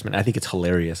sexual harassment. I think it's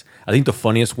hilarious. I think the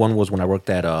funniest one was when I worked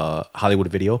at Hollywood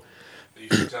Video. You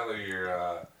should tell her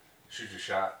your shoot your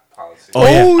shot policy.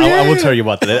 Oh yeah, I will tell you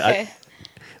about that. Okay.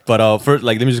 But first,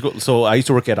 like, let me just go. So I used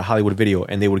to work at a Hollywood Video,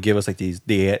 and they would give us like these.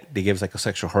 They gave us like a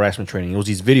sexual harassment training. It was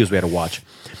these videos we had to watch,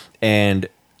 and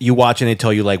you watch and they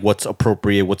tell you like what's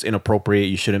appropriate, what's inappropriate.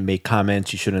 You shouldn't make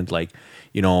comments. You shouldn't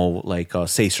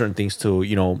say certain things to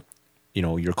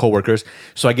your coworkers.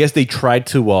 So I guess they tried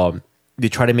to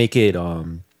make it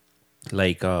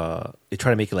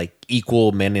like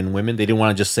equal men and women. They didn't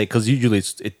want to just say, because usually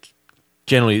it's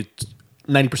generally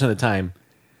 90% of the time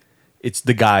it's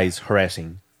the guys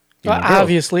harassing.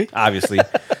 Obviously.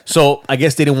 So I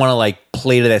guess they didn't want to like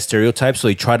play to that stereotype.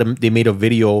 So they made a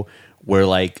video where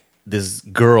like this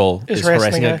girl is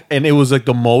harassing her, and it was like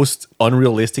the most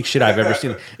unrealistic shit I've ever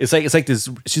seen. It's like this.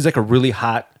 She's like a really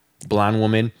hot blonde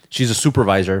woman. She's a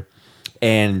supervisor,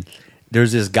 and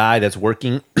there's this guy that's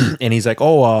working, and he's like,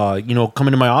 come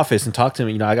into my office and talk to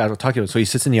me. I got to talk to him. So he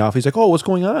sits in the office. He's like, oh, what's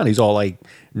going on? He's all like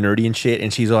nerdy and shit.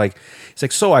 And he's like,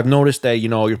 so I've noticed that,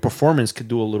 your performance could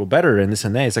do a little better and this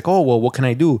and that. He's like, oh, well, what can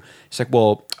I do? He's like,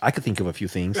 well, I could think of a few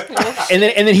things. and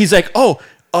then he's like,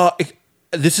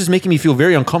 this is making me feel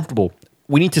very uncomfortable.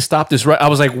 We need to stop this right. I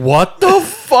was like, what the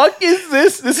fuck is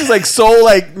this? This is like so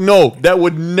like, no, that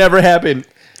would never happen.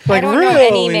 Like, I don't know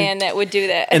any man that would do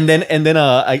that. And then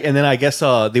I guess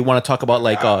they want to talk about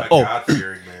like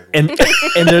God-fearing man.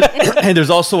 and there's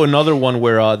also another one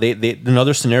where they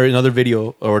another scenario, another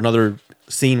video or another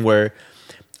scene where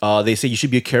they say you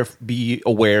should be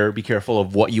careful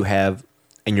of what you have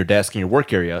in your desk in your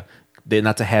work area,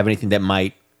 not to have anything that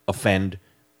might offend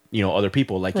other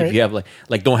people. Like if you have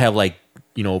like don't have like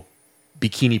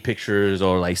bikini pictures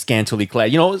or like scantily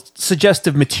clad,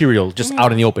 suggestive material just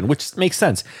out in the open, which makes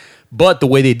sense. But the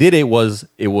way they did it was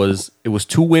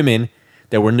two women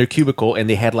that were in their cubicle, and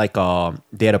they had like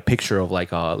they had a picture of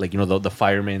the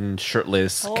fireman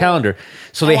shirtless calendar.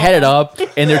 So they had it up,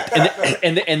 and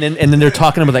then they're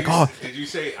talking about like, oh, did you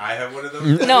say I have one of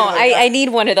those? No, I need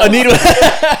one of those. I need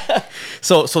one.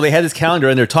 So they had this calendar,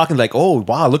 and they're talking like, oh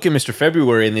wow, look at Mr.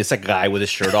 February, and it's a guy with his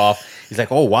shirt off. He's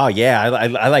like, oh wow, yeah,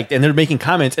 I like, and they're making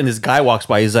comments, and this guy walks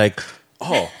by, he's like,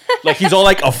 oh, like he's all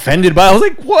like offended by it. I was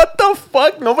like, what the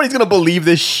fuck? Nobody's gonna believe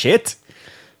this shit.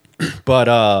 But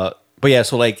yeah,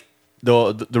 so like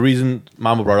the reason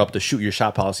Mama brought up the shoot your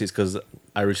shot policy is because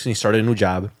I recently started a new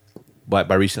job. But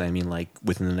by recently I mean like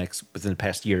within the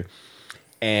past year,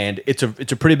 and it's a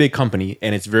pretty big company,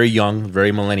 and it's very young,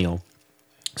 very millennial.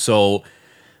 So,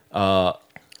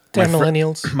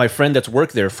 millennials. My friend that's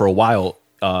worked there for a while,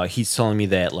 he's telling me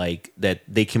that that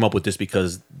they came up with this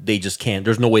because they just can't.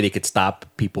 There's no way they could stop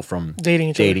people from dating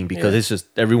each other. because it's just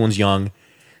everyone's young,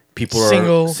 people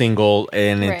Single. are single,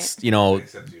 and Right. it's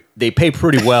Except you. they pay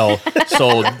pretty well.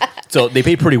 so they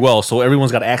pay pretty well. So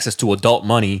everyone's got access to adult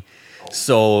money.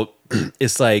 So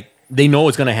it's like they know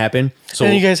it's gonna happen. So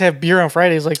And then you guys have beer on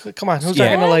Fridays. Like, come on, who's not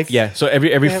gonna like? yeah. So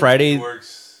every Yeah. Friday, He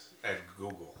works at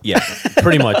Google. yeah,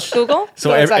 pretty much. Google? So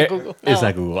No, it's not Google. It's Oh.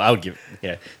 not Google. I would give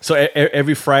yeah. So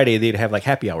every Friday they'd have like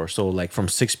happy hour. So like from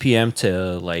 6 p.m.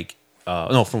 to like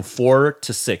from 4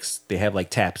 to 6 they have like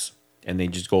taps, and they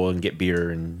just go and get beer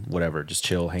and whatever, just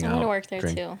chill, hang I out. want to work there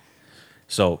drink. too.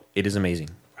 So it is amazing.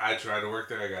 I tried to work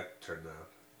there. I got turned down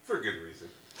for good reason.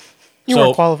 You So-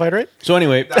 weren't qualified, right? So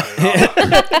anyway, Not at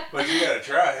all. But you gotta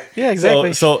try. Yeah,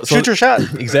 exactly. so- Shoot your shot.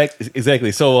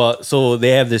 exactly. So they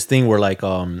have this thing where like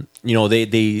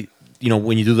they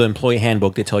when you do the employee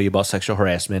handbook, they tell you about sexual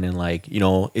harassment and like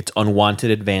it's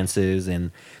unwanted advances,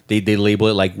 and they label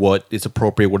it like what is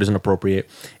appropriate, what isn't appropriate,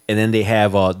 and then they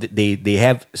have they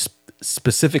have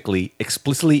specifically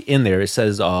explicitly in there it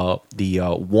says the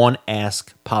one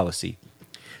ask policy.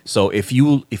 So if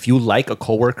you like a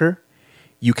coworker,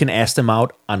 you can ask them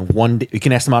out on you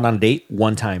can ask them out on a date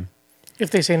one time. If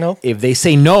they say no, If they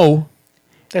say no,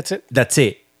 that's it. that's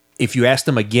it. If you ask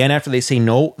them again after they say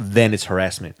no, then it's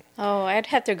harassment. Oh, I'd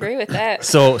have to agree with that.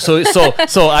 So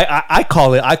I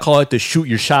call it the shoot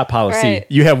your shot policy. Right.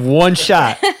 You have one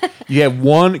shot. You have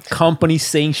one company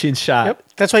sanctioned shot. Yep.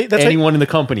 That's anyone why, in the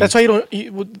company. That's why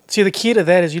see, the key to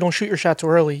that is you don't shoot your shot too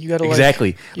early. You gotta Exactly.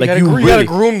 You Like, gotta, you you gotta really-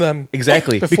 groom them.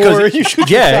 Exactly. Before Because you shoot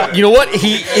your yeah, shot. you know what?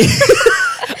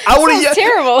 I would It's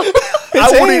terrible.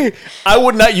 I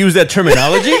would not use that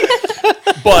terminology,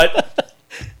 but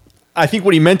I think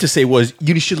what he meant to say was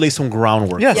you should lay some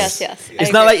groundwork. Yes. Yes.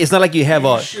 It's not like you have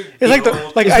a. It's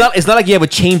like It's not like you have a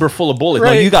chamber full of bullets. No,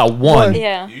 Right. you got one.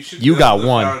 Yeah. You got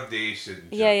one. Foundation,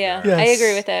 Yeah. Yes. I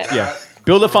agree with that. Yeah.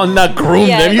 Build up on not groom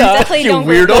Yeah, them. You, definitely you don't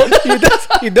groom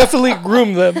weirdo. you definitely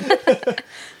groom them.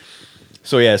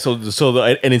 So yeah,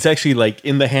 and it's actually like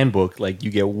in the handbook, like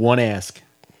you get one ask.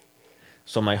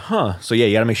 So I'm like, huh. So yeah,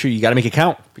 you gotta make sure you gotta make it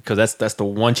count because that's the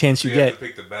one chance you You have get. to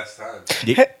pick the best time.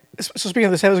 Hey, so speaking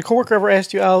of this, has a coworker ever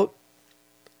asked you out,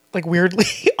 like weirdly,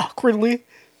 awkwardly,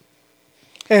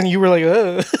 and you were like,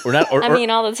 Or not? I mean,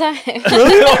 all the time.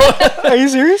 "Are you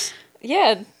serious?"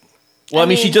 Yeah. well, I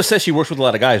mean, she mean- just says she works with a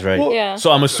lot of guys, right? Yeah.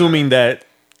 So I'm assuming that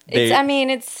they.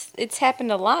 It's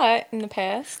happened a lot in the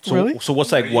past. so, Really? so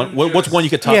what's like You one? just- What's one you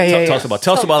could talk, Yeah, yeah, tell yeah. us about?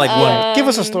 Tell us about like one. Give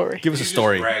us a story. Give us a You're just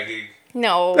story. bragging.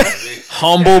 No.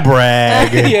 Humble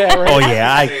brag. Yeah, right. Oh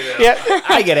yeah, Say that. Yeah,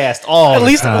 I get asked all at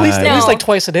least, the at least, time. at least No. like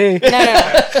twice a day.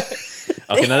 No.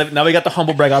 Okay, now we got the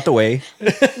humble brag out the way.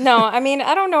 No, I mean,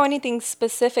 I don't know anything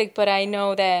specific, but I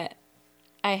know that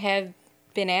I have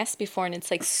been asked before and it's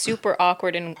like super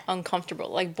awkward and uncomfortable,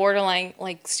 like borderline,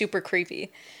 like super creepy.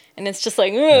 And it's just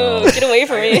like, "Ugh, get away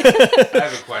from me." I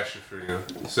have a question for you.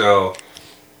 So,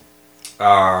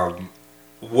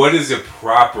 what is a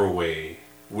proper way?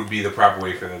 Would be the proper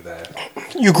way for them to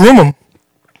ask? You groom them.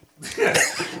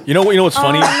 You know what's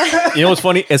funny? You know what's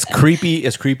funny? As creepy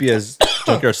as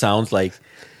Junkyard sounds, like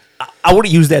I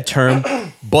wouldn't use that term,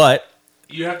 but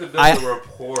You have to build I- a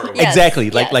rapport. with Yes, exactly.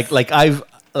 yes. Like I've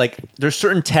there's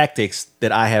certain tactics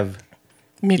that I have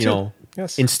Me too. you know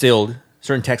Yes. instilled,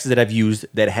 certain tactics that I've used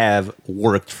that have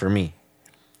worked for me,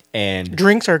 and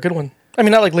Drinks are a good one. I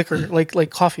mean, not like liquor, like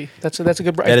coffee. That's a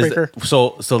good that is icebreaker.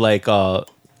 so like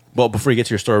well, before you get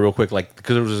to your story real quick, like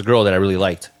because there was this girl that I really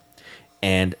liked,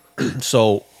 and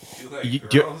so You like you-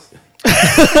 girls?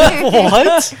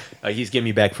 What? he's getting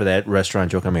me back for that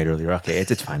restaurant joke I made earlier. Okay,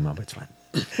 it's fine, Mom. It's fine.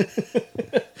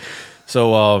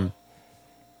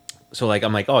 So like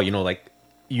I'm like, oh, like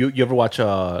you ever watch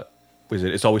what is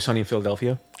it? It's Always Sunny in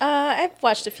Philadelphia. I've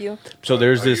watched a few. So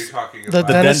there's Are you this talking The about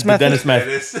Dennis the method. Dennis method.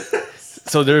 Dennis?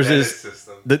 So there's Dennis this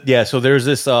system. so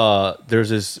there's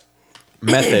this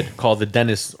method called the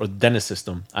Dennis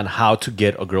system on how to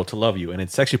get a girl to love you, and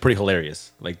it's actually pretty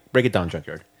hilarious. Like break it down,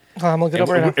 Junkyard. I'm looking it up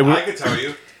right now. I can tell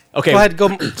you. Okay, Go ahead, go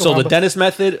So on, the but- Dennis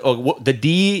method, the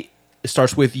D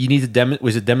starts with you need to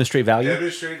demonstrate value.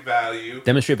 Demonstrate value.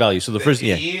 Demonstrate value. So the The first,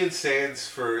 E stands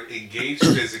for engage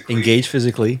physically. engage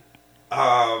physically.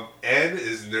 N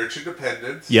is nurture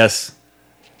dependence. Yes.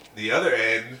 The other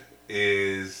N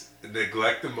is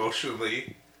neglect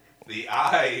emotionally. The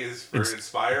I is for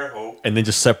inspire hope. And then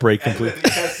just separate And then completely.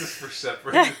 the S is for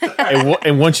separate. entirely.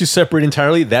 And once you separate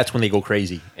entirely, that's when they go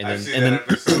crazy. And I've then seen and that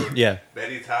then episode yeah.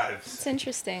 many times. It's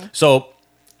interesting. So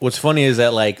what's funny is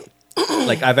that like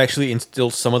I've actually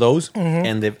instilled some of those,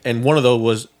 Mm-hmm. and one of those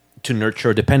was to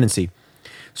nurture dependency.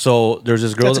 So there's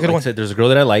this girl That's a that, good like I one. said, there's a girl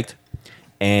that I liked,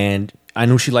 and I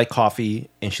knew she liked coffee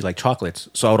and she liked chocolates.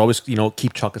 So I would always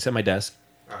keep chocolates at my desk.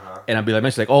 And I'd be like,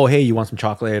 she's like, oh, hey, you want some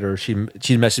chocolate? Or she'd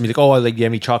message me like, oh, like, do you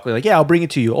have any chocolate? Like, yeah, I'll bring it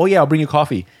to you. Oh, yeah, I'll bring you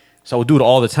coffee. So I would do it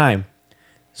all the time.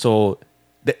 So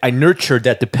I nurtured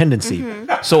that dependency.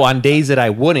 So on days that I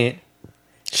wouldn't,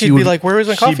 She'd be like, "Where is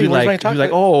my coffee? She'd be Where's my like, she'd be like,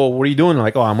 chocolate?" oh, what are you doing? I'm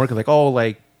like, oh, I'm working. Like, oh,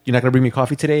 like, you're not gonna bring me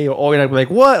coffee today? Or oh, you're not like,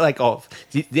 what? Like, oh,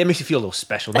 that makes you feel a little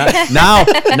special. Now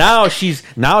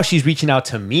she's reaching out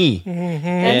to me.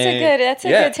 That's a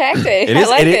yeah. good tactic. It is. I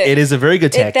like it. It is a very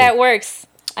good tactic. That works.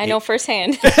 I know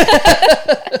firsthand.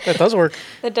 That does work.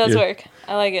 That does Yeah. work.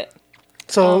 I like it.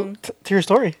 So to your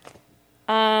story,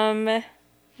 Oh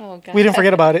god. we didn't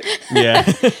forget about it. Yeah.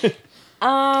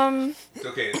 It's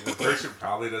okay. The person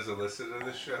probably doesn't listen to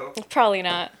this show. Probably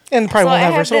not. And probably won't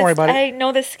have her, so don't worry about it. I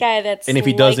know this guy that's And if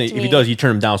he doesn't, if he does, you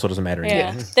turn him down, so it doesn't matter.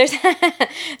 Yeah.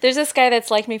 There's this guy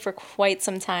that's liked me for quite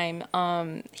some time.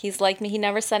 He's liked me. He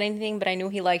never said anything, but I knew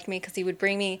he liked me because he would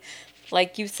bring me,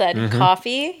 like you said,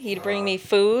 coffee. He'd bring me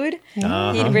food.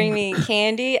 He'd bring me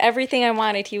candy. Everything I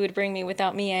wanted, he would bring me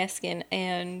without me asking.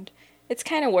 And it's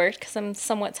kind of worked because I'm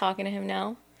somewhat talking to him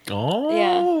now. Oh,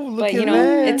 Yeah, look but at you know,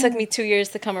 that. it took me 2 years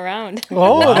to come around.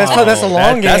 Oh, that's the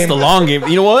long game. That's the long game.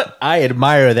 You know what? I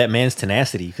admire that man's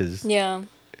tenacity because Yeah.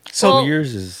 So Well-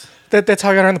 years is. that's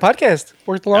how I got on the podcast.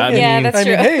 Worked the long I game. Yeah, that's I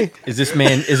mean, true. hey, Is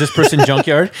this person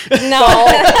junkyard? No.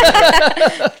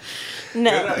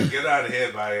 No. Good on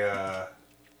him. I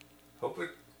hope it,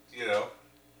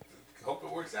 hope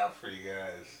it works out for you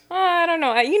guys. I don't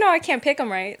know. I can't pick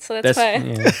him right, so that's why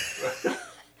Yeah.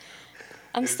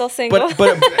 I'm still single.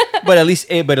 But at least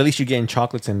you're getting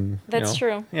chocolates and That's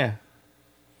true. Yeah,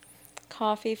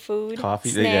 Coffee, food, coffee.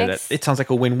 snacks. Yeah, it sounds like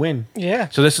a win-win. yeah.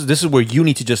 So this is where you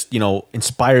need to just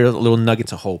inspire little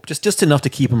nuggets of hope, just enough to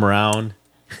keep him around.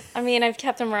 I mean, I've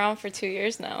kept him around for 2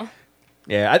 years now.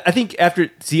 Yeah, I think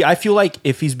I feel like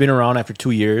if he's been around after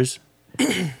 2 years,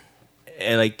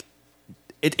 like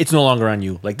it's no longer on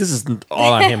you. Like this is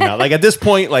all on him now. Like at this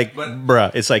point, like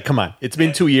bruh, it's like come on, it's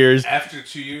been 2 years. After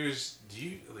 2 years,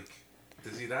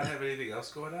 does he not have anything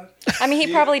else going on? I mean,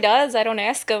 he probably does. I don't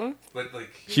ask him. But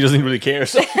She doesn't really care.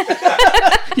 So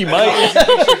he might,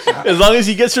 as long as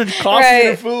he gets her coffee and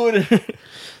her food.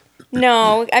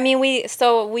 No, I mean, we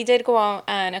did go out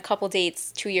on a couple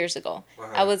dates 2 years ago.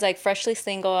 I was like freshly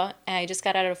single, and I just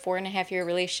got out of a 4.5-year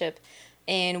relationship,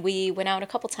 and we went out a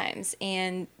couple times.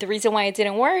 And the reason why it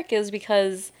didn't work is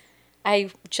because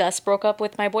I just broke up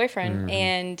with my boyfriend,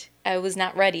 and I was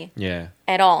not ready. Yeah.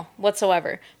 At all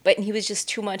whatsoever. But he was just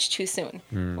too much too soon.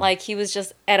 Like he was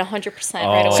just at 100%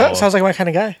 right Oh. away. Sounds like my kind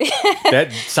of guy. That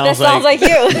That sounds sounds like you.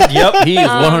 Yep, he is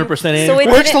 100% in. So it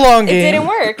Works didn't- the long It game. didn't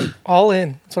work. All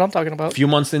in. That's what I'm talking about. a few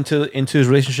months into his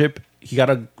relationship, he got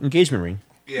an engagement ring.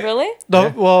 Yeah. Really?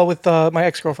 Well, with my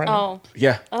ex-girlfriend. Oh.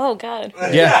 Yeah. Oh God.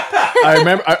 Yeah. I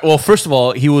remember. Well, first of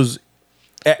all, he was.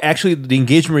 Actually, the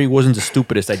engagement ring wasn't the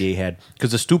stupidest idea he had. Because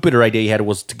the stupider idea he had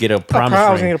was to get a promise I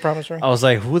was ring. gonna get a promise ring. I was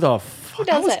like, who the fuck? Who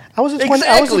does that? I was a 20.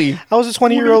 Exactly. I was a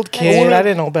 20-year-old kid. I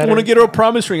didn't know I better. want to get her a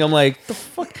promise ring. I'm like, the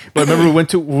fuck? But remember, we went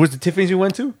to. What was the Tiffany's we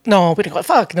went to? No, we didn't go.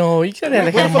 Fuck no. You can't have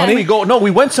that kind of Where did we money. go? No, we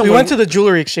went We somewhere. went to the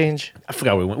jewelry exchange. I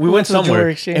forgot where we went. We went to the somewhere.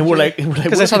 jewelry exchange. And we're like,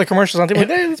 because I saw the commercials on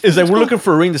TV. It's like we're looking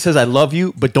for a ring that says "I love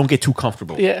you," but don't get too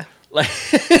comfortable. Yeah. Like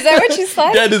Is that what you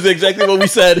said? that is exactly what we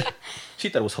said. She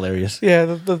thought it was hilarious. Yeah,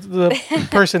 the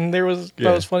person there was Yeah.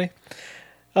 that was funny.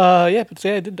 Yeah, but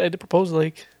I did propose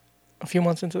like a few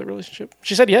months into the relationship.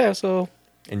 She said yeah, so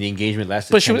And the engagement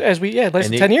lasted. but she was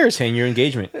lasted 10 years. 10-year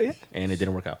engagement, and it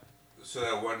didn't work out. So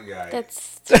that one guy,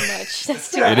 That's too much.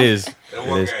 That's too much. It is. that It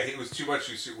one is. guy, he was too much.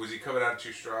 Was he coming out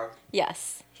too strong?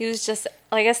 Yes. He was just,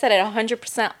 like I said, at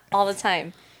 100% all the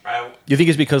time. You think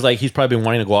it's because like he's probably been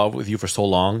wanting to go out with you for so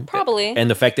long? Probably. And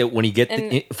the fact that when he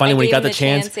And finally I when he gave got him the the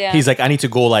chance, chance, yeah. he's like, I need to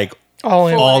go like All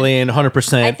in. all in,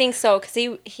 100%. I think so, because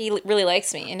he really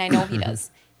likes me, and I know he does.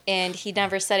 And he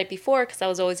never said it before, because I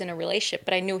was always in a relationship,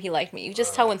 but I knew he liked me. You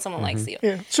just tell when someone likes you.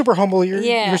 Yeah, super humble. You're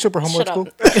super humble shut at school.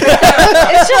 up.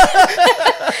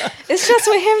 It's just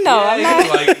with him, though. I'm He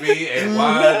not. like me, and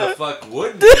why the fuck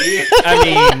wouldn't he? I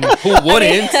mean, who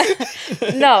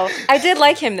wouldn't? No, I did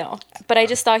like him, though. But I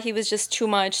just thought he was just too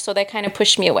much, so that kind of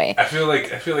pushed me away. I feel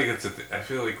like I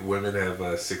feel like women have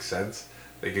a sixth sense.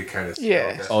 They get kind of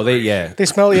Yeah. Oh, They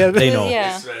smell yeah. They know.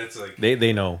 Yeah. It's like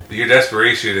They know. your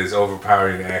desperation is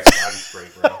overpowering the Axe body spray,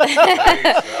 bro. I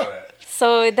can smell that.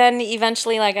 So then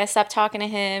eventually, like, I stopped talking to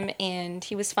him, and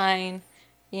he was fine.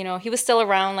 You know, he was still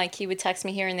around. Like, he would text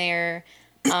me here and there,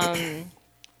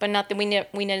 but nothing.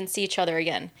 We didn't see each other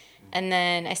again. And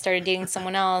then I started dating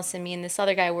someone else, and me and this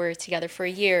other guy were together for a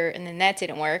year, and then that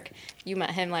didn't work. You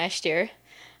met him last year.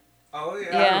 Oh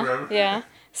yeah, I remember. Yeah.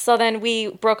 So then we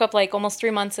broke up like almost 3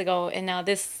 months ago, and now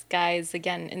this guy's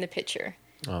again in the picture.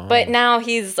 But now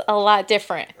he's a lot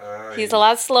different. He's a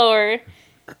lot slower,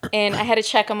 and I had to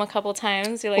check him a couple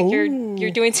times. You're like,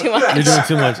 you're doing too much. You're doing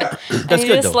too much. I That's need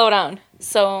good to though. slow down.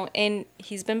 So, and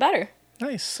he's been better.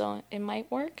 Nice. So it might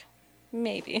work.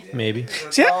 Maybe. Maybe.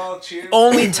 That's See, all, cheers.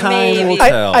 Only time Maybe. will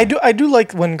tell. I do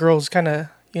like when girls kind of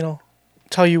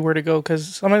tell you where to go,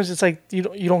 because sometimes it's like you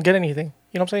don't get anything.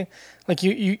 You know what I'm saying? Like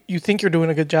you think you're doing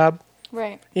a good job,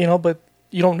 Right. but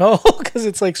you don't know, because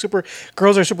it's like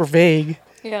girls are super vague.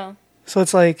 Yeah. So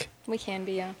it's like, We can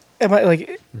be, yeah. am I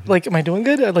am I doing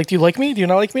good? Like, do you like me? Do you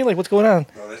not like me? Like, what's going on?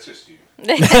 No, that's just you.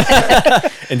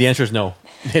 And the answer is no.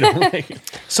 They don't like it.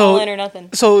 So All in or nothing.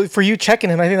 So for you checking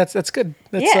him, I think that's good.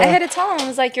 That's, Yeah, I had to tell him. I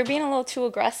was like, you're being a little too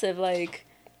aggressive. Like,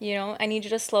 I need you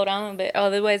to slow down a bit.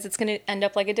 Otherwise, it's going to end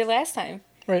up like it did last time.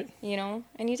 right.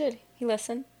 And he did. He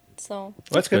listened. So Well,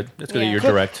 that's good. That's good that Yeah. you're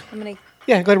Cool. direct. I'm going to...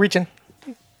 Yeah, go ahead, reach in.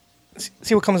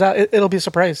 See what comes out. It'll be a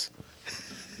surprise.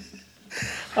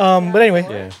 But anyway,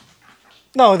 Yeah.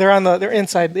 no, they're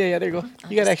inside. Yeah, there you go.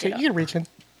 You got just actually, get up. you can reach in.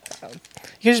 You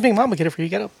can just make Mama get it for you.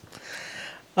 Get up.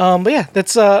 But yeah,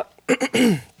 that's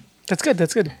that's good.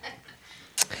 That's good. Do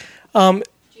you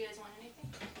guys want anything?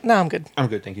 No, I'm good. I'm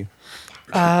good, thank you.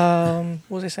 What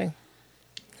was I saying?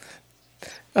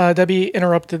 Debbie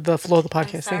interrupted the flow of the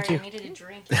podcast. Thank you. I needed a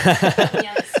drink. You put me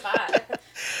on the spot.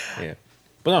 Yeah.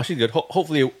 But no, she's good.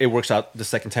 Hopefully it works out the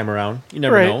second time around. You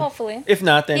never Right. know. Hopefully. If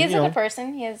not, then, He's you a know. good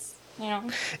person. He is,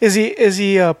 Is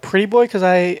he a pretty boy? Because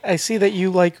I see that you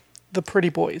like the pretty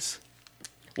boys.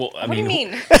 Well, I What do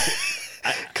mean, you mean?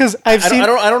 Because I've seen.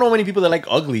 I don't know many people that like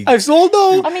ugly. I've sold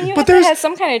no. I mean, you but have to there's have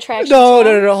some kind of attraction. no, to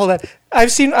him. no. Hold on.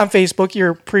 I've seen on Facebook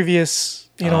your previous,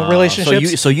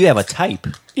 relationships. So you have a type.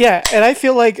 Yeah, and I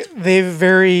feel like they're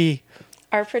very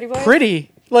Our pretty boy? pretty.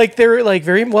 Like they're like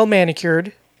very well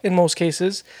manicured in most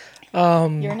cases.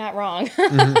 You're not wrong.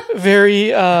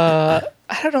 Very I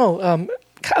don't know.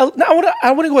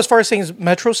 I wouldn't go as far as saying is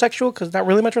metrosexual because not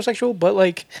really metrosexual, but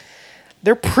like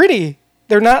they're pretty.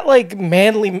 They're not like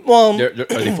manly. Well, Are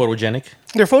they photogenic?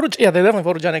 they're Yeah, they're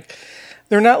definitely photogenic.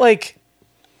 They're not like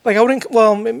I wouldn't.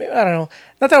 Well, I don't know.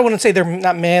 Not that I wouldn't say they're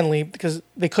not manly because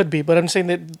they could be, but I'm saying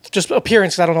that just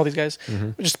appearance. I don't know these guys.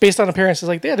 Just based on appearances,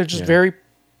 like they're just very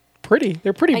pretty.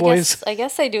 They're pretty boys. I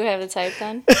guess I do have a type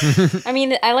then. I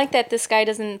mean, I like that this guy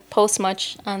doesn't post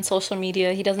much on social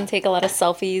media. He doesn't take a lot of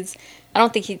selfies. I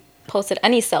don't think he posted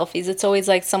any selfies. It's always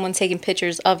like someone taking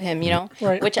pictures of him,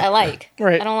 Right. which I like.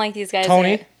 Right. I don't like these guys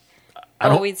Tony? that I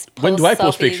don't. always post When do I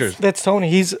post selfies. pictures? That's Tony.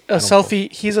 He's a selfie.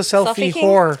 He's a selfie Selfie king?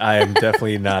 whore. I am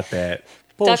definitely not that.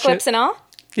 Duck Bullshit. lips and all?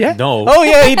 Yeah. No. Oh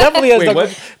yeah, he definitely has Wait, duck,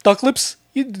 what? duck lips.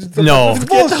 No. It's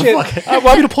bullshit.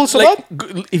 Want me to pull some up?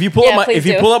 If you pull Yeah, up please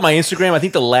do. pull up my Instagram, I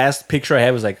think the last picture I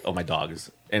have was like, oh, my dogs,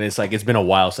 and it's like it's been a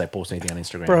while since I posted anything on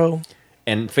Instagram, Bro.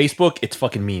 And Facebook, it's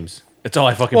fucking memes. That's all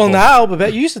I fucking. Well, post. now,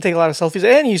 but you used to take a lot of selfies,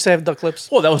 and you used to have duck lips.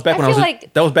 Well, that was back I when I was feel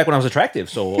like- that was back when I was attractive.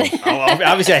 So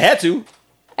obviously I had to.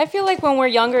 I feel like when we're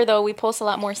younger, though, we post a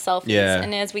lot more selfies. Yeah.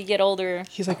 And as we get older,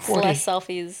 He's like it's 40. less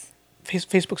selfies.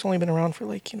 Facebook's only been around for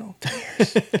 10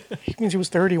 years. He means he was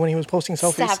 30 when he was posting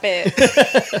selfies. Stop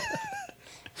it.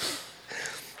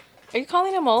 Are you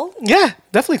calling him old? Yeah,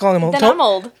 definitely calling him old. Then I'm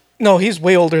old. No, he's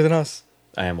way older than us.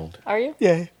 I am old. Are you?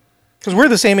 Yeah, because we're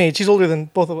the same age. He's older than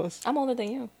both of us. I'm older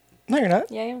than you. No, you're not.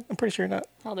 Yeah, I am. I'm pretty sure you're not.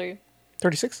 How old are you?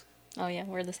 36. Oh, yeah,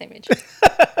 we're the same age.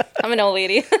 I'm an old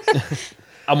lady.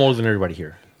 I'm older than everybody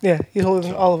here. Yeah, he's older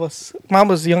than all of us.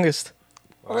 Mama's the youngest.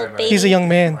 Why am I- baby. He's a young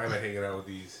man. Why am I hanging out with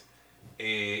these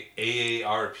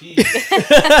AARP?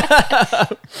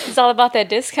 It's all about that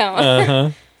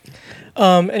discount.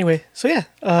 Anyway, so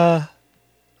yeah,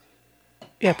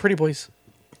 pretty boys.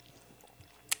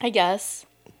 I guess.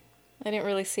 I didn't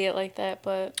really see it like that,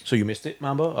 but So you missed it,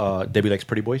 Mamba. Debbie likes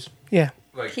pretty boys. Yeah,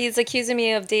 Like, he's accusing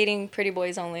me of dating pretty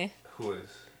boys only. who is?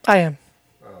 I am.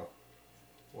 Oh,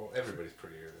 well, everybody's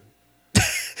prettier than.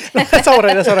 That's not what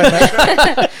I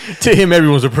meant. To him,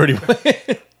 everyone's a pretty boy.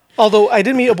 Although I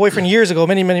did meet a boyfriend years ago,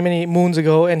 many moons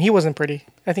ago, and he wasn't pretty.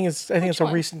 I think it's a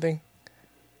one? recent thing.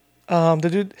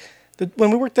 The dude, when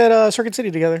we worked at Circuit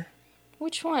City together,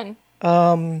 Which one?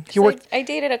 he worked. I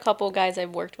dated a couple guys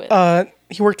I've worked with.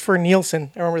 He worked for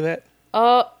Nielsen. I remember that.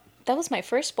 Oh, that was my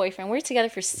first boyfriend. We were together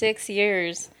for 6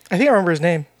 years. I think I remember his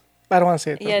name. I don't want to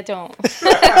say it. though. Yeah, don't.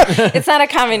 It's not a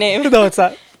common name. No, it's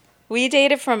not. We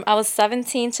dated from I was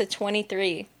 17 to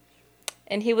 23,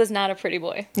 and he was not a pretty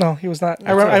boy. No, he was not.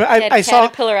 I remember. He had I saw.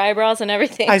 caterpillar eyebrows and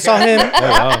everything. I saw him. Oh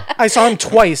wow. I saw him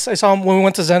twice. I saw him when we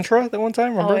went to Zentra that one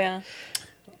time. Remember? Oh yeah.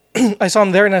 I saw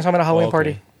him there, and I saw him at a Halloween Okay.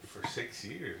 party. For 6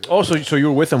 years. Oh, so you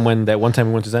were with him when that one time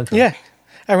we went to Zentra? Yeah,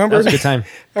 I remember. That was a good time.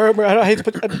 I remember. I hate to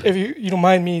put. If you don't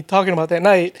mind me talking about that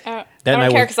night. I That don't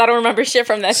night care was- because I don't remember shit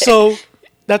from that day. So,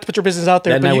 not to put your business out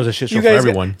there. That but night you- was a shit show you for guys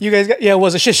everyone. Got, you guys got. Yeah, it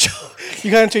was a shit show. You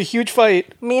got into a huge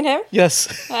fight. Me and him?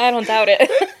 Yes, I don't doubt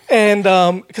it. and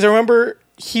because I remember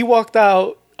he walked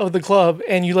out of the club,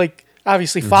 and you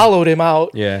obviously followed him out.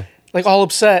 Mm-hmm. Yeah. All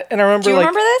upset. And I remember Do you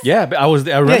remember this? Yeah, but I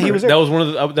remember. he was there. That was one of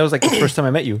the. That was like the first time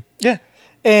I met you. Yeah.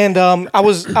 And I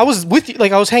was with you,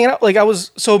 I was hanging out,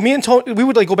 so me and Tony, we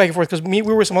would go back and forth because we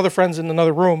were with some other friends in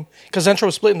another room because Zentra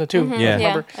was split into two. Yeah.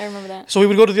 Yeah, I remember that. So we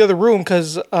would go to the other room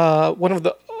because one of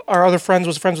our other friends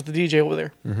was friends with the DJ over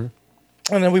there, and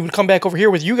then we would come back over here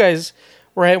with you guys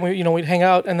right? We'd hang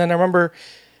out, and then I remember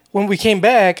when we came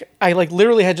back, I like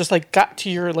literally had just like got to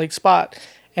your like spot,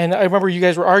 and I remember you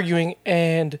guys were arguing,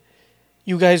 and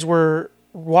you guys were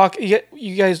walking.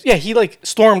 You guys, yeah, he like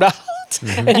stormed out,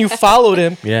 and you followed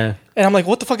him. Yeah. And I'm like,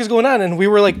 what the fuck is going on? And we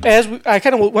were like, I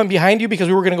kind of went behind you because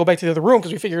we were going to go back to the other room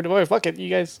because we figured, oh, fuck it, you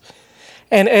guys.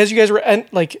 And as you guys were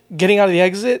like getting out of the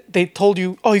exit, they told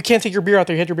you, oh, you can't take your beer out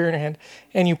there. You had your beer in your hand.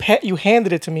 And you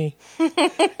handed it to me.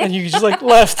 And you just like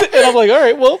left. And I'm like, all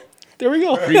right, well, there we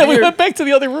go. And we went back to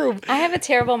the other room. I have a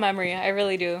terrible memory. I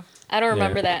really do. I don't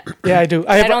remember that. Yeah, I do.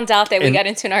 I don't doubt that we got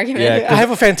into an argument. Yeah, I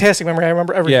have a fantastic memory. I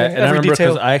remember everything. Yeah, and I every remember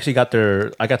detail. because I actually got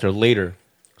there. I got there later.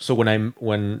 So when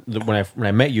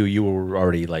I met you, you were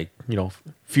already like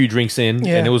few drinks in,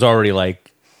 Yeah. and it was already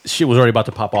like shit was already about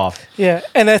to pop off. Yeah,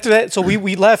 and after that, so we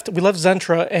left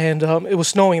Zentra, and it was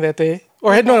snowing that day.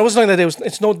 Or it wasn't snowing that day.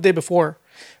 It snowed the day before,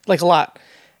 like a lot.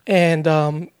 And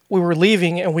we were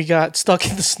leaving, and we got stuck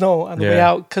in the snow on the way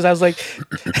out because I was like,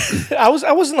 I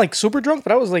wasn't like super drunk,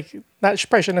 but I was like, probably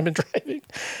shouldn't have been driving.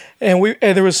 And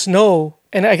there was snow,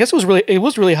 and I guess it was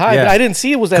really high, but I didn't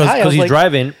see it was that high. Because he's like,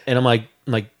 driving, and I'm like.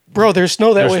 Bro, there's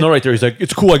snow that way. There's snow right there. He's like,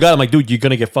 it's cool. I got it. I'm like, dude, you're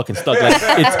gonna get fucking stuck.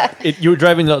 Like, you were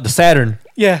driving the Saturn.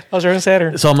 Yeah, I was driving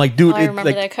Saturn. So I'm like, dude, I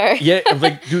remember that car. Yeah, I'm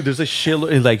like, dude, there's a shit.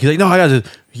 Like, he's like, no, I got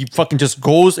it. He fucking just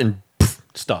goes and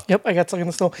stuck. Yep, I got stuck in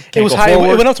the snow. It was go high.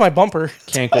 forward. It went up to my bumper.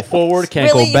 Can't go forward. Can't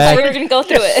Really? go back. You thought we were gonna go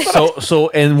through it. So,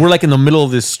 and we're like in the middle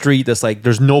of this street that's like,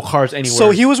 there's no cars anywhere. So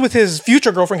he was with his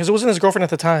future girlfriend because it wasn't his girlfriend at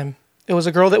the time. It was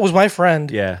a girl that was my friend.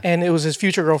 Yeah. And it was his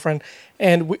future girlfriend.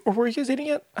 And were you guys dating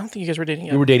yet? I don't think you guys were dating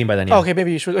yet. We were dating by then. Yeah. Oh, okay,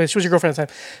 maybe she was your girlfriend at the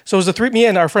time. So it was me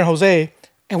and our friend Jose,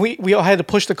 and we all had to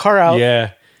push the car out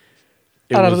Yeah.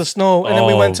 out of the snow, and then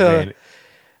we went to man.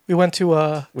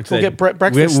 go get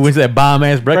breakfast. We went to that bomb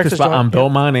ass breakfast spot joint, on yeah.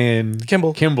 Belmont and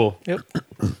Kimball. Yep.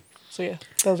 So yeah,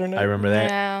 that was our night. I remember that.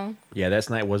 Yeah. Yeah, that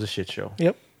night was a shit show.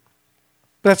 Yep.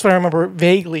 But that's what I remember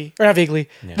vividly. I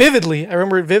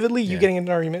remember it vividly. You Yeah. getting in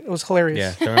an argument. It was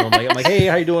hilarious. Yeah. So I'm like, hey,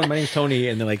 how you doing? My name's Tony.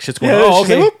 And then like shit's going Yeah, on. Oh,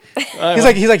 she's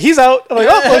okay. like, he's out. I'm like,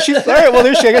 oh, well, she's all right. Well,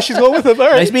 I guess she's going with him. All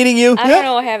right. Nice meeting you. I don't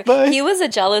know what happened. bye. He was a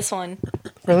jealous one.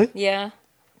 Really? Yeah.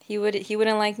 He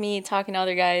wouldn't like me talking to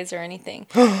other guys or anything.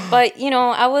 But,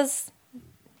 I was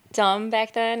dumb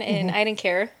back then and I didn't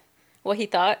care what he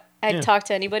thought. I'd talk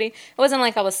to anybody. It wasn't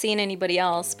like I was seeing anybody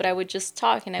else, but I would just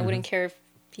talk and I wouldn't care if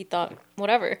he thought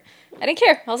whatever. I didn't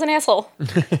care. I was an asshole.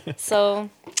 So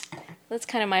that's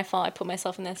kind of my fault. I put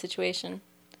myself in that situation.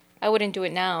 I wouldn't do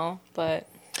it now, but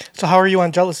So how are you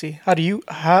on jealousy? Are you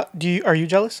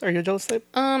jealous? Are you a jealous type?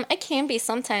 I can be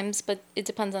sometimes, but it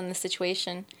depends on the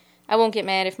situation. I won't get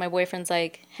mad if my boyfriend's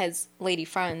like has lady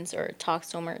friends or talks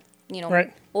to them or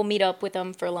Right. we'll meet up with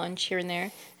them for lunch here and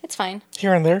there. It's fine.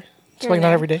 Here and there. It's Here like and not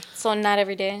there. every day. So not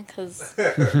every day because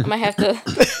I might have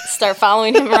to start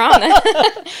following him around.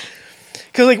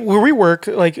 Because like where we work,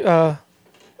 like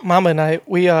Mama and I,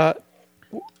 we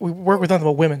work with nothing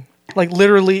but women. Like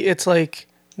literally, it's like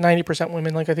 90%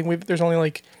 women. Like I think there's only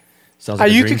like Sounds like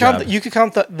a you dream could count job. you could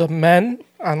count the men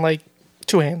on like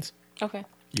 2 hands. Okay.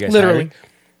 You guys Literally.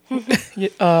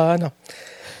 hiring? No.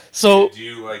 So Do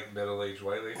you like middle-aged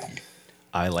white ladies?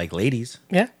 I like ladies.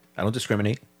 yeah. I don't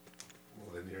discriminate.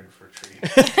 Well, then you're in for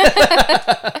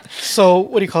a treat. So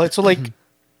what do you call it? So like,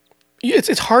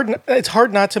 it's hard. It's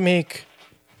hard not to make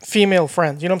female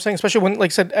friends. You know what I'm saying? Especially when,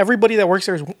 like I said, everybody that works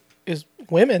there is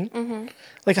women.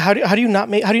 Like how do you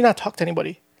not talk to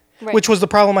anybody? Right. Which was the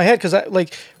problem I had because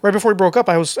right before we broke up,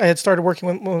 I had started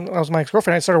working when I was my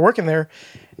ex-girlfriend. I started working there,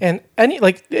 and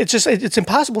it's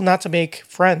impossible not to make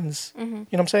friends. You know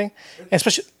what I'm saying? And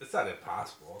especially, It's not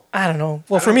impossible. I don't know.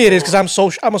 Well, for me it is because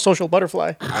I'm a social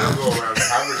butterfly. I don't go around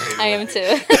conversating. I am with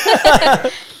too. I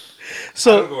don't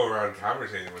So go around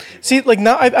conversating with people. see, like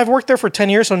now I've worked there for 10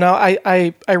 years, so now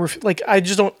I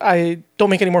don't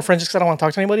make any more friends just because I don't want to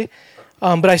talk to anybody.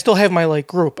 But I still have my like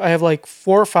group. I have like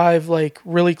 4 or 5 like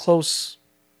really close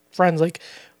friends. Like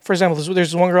for example,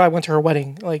 there's one girl I went to her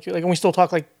wedding. Like and we still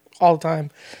talk like all the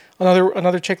time.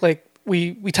 Another chick like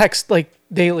we text like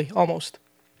daily almost.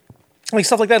 Like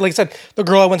stuff like that. Like I said, the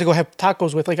girl I went to go have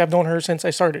tacos with, like I've known her since I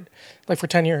started, like for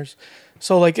 10 years.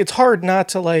 So like it's hard not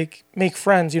to like make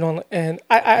friends, and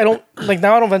I don't like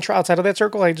now I don't venture outside of that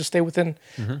circle. I just stay within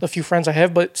the few friends I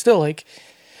have, but still like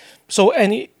so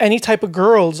any type of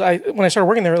girls when I started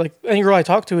working there, like any girl I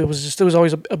talked to, it was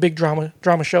always a big drama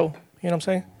show. You know what I'm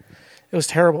saying? It was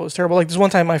terrible. Like this one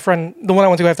time my friend, the one I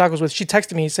went to go have tacos with, she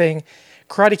texted me saying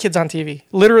Karate Kid's on TV.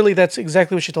 Literally that's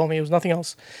exactly what she told me. It was nothing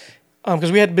else.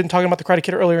 Because we had been talking about the Karate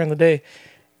Kid earlier in the day,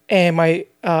 and my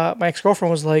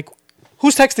ex-girlfriend was like,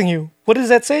 "Who's texting you? What does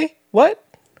that say? What?"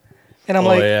 And I'm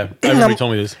like, yeah. I remember you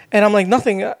told me this. and I'm like,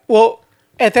 nothing. Well,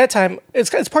 at that time,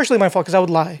 it's partially my fault because I would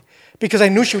lie because I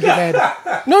knew she would get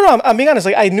mad. No, I'm being honest.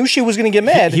 Like I knew she was going to get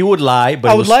mad. He would lie,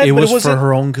 but it was for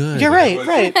her own good. You're right.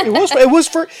 It was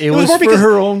for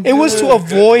her own good. It was to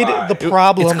avoid the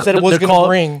problems that it was going to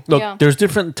bring. Look, there's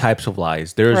different types of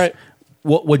lies. There's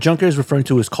what Junker is referring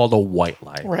to is called a white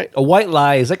lie. Right. A white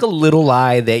lie is like a little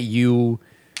lie that you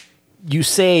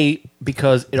say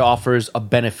because it offers a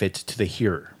benefit to the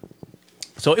hearer.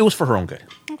 So it was for her own good.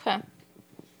 Okay.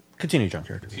 Continue,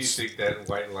 Junker. Do you think that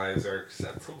white lies are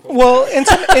acceptable? Well, okay,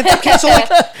 so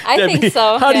like, I think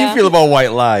so. How do you feel about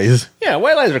white lies? Yeah,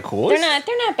 white lies are cool. They're not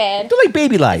bad. They're like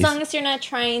baby lies. As long as you're not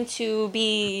trying to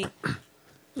be,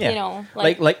 Yeah. you know,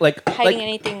 like hiding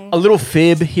anything. A little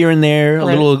fib here and there,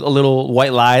 Right. a little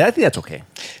white lie. I think that's okay.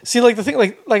 see, like the thing,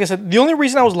 like I said, the only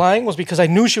reason I was lying was because I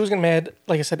knew she was getting mad.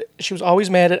 Like I said, she was always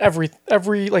mad at every.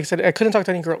 Like I said, I couldn't talk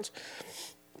to any girls.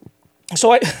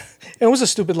 So it was a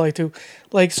stupid lie too.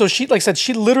 Like so, she like I said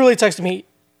she literally texted me.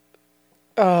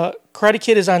 Karate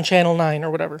Kid is on Channel 9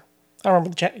 or whatever. I don't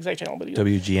remember the exact channel, but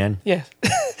WGN. yeah.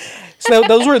 So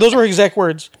those were her exact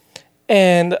words,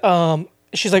 and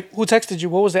she's like, "Who texted you?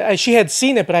 What was that?" She had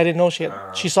seen it, but I didn't know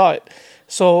she saw it.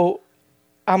 So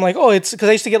I'm like, "Oh, it's because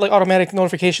I used to get like automatic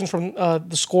notifications from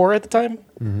the Score at the time,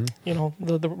 you know,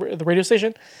 the radio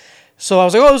station." So I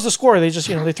was like, "Oh, it was the Score." They just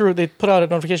they put out a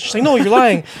notification. She's like, "No, you're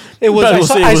lying. It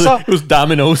was It was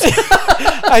Domino's.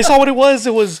 I saw what it was.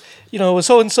 It was, it was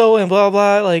so and so and blah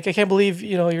blah. Like I can't believe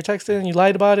you're texting and you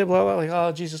lied about it. Blah blah. Like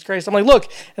oh Jesus Christ. I'm like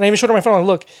look, and I even showed her my phone. I'm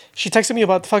like, look, she texted me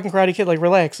about the fucking Karate Kid. Like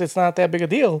relax, it's not that big a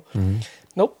deal.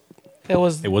 Nope, it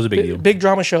was a big deal. Big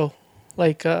drama show,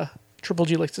 like Triple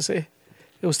G likes to say.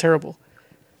 It was terrible.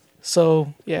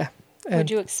 So yeah.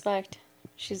 What'd you expect?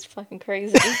 She's fucking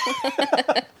crazy.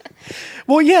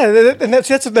 Well, yeah, and that's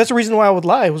the reason why I would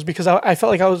lie was because I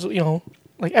felt like I was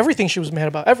like everything she was mad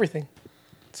about everything.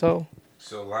 So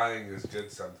lying is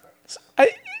good sometimes.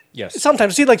 Yes.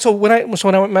 Sometimes see like so when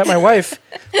I met my wife.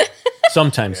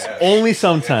 Sometimes. Yeah. Only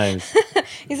sometimes.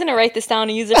 He's gonna write this down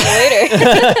and use it for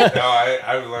later. No,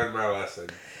 I've learned my lesson.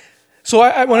 So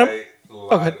Go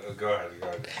ahead.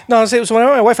 No, so when I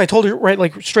met my wife, I told her right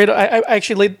like straight up. I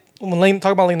actually talking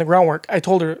about laying the groundwork. I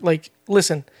told her like,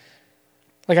 listen,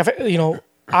 like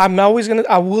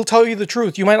I will tell you the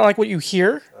truth. You might not like what you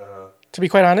hear. To be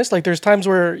quite honest, like there's times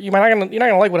where you're not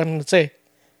gonna like what I'm gonna say,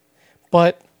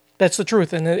 but that's the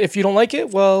truth. And if you don't like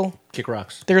it, well, Kick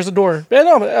rocks. there's the door. Yeah,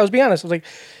 no, I was being honest. I was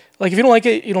like if you don't like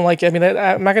it, you don't like it. I mean,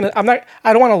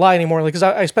 I don't want to lie anymore. Like, cause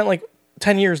I spent like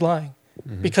 10 years lying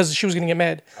because she was gonna get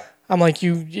mad. I'm like,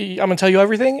 I'm gonna tell you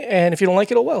everything, and if you don't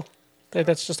like it, oh well.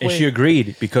 That's just the And way. she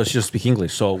agreed because she doesn't speak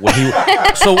English. So when he,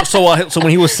 so when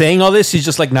he was saying all this, she's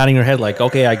just like nodding her head, like,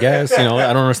 okay, I guess. I don't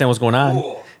understand what's going on.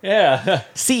 Cool. Yeah.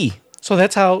 See. So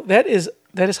that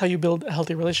is how you build a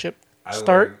healthy relationship.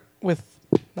 Start with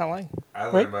not lying. I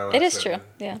learned my lesson. It is true.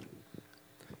 Yeah.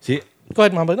 See. Go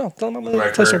ahead, Mamba. No, tell Mamba. With my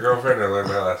Please, current sir. girlfriend, I learned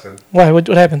my lesson. Why? What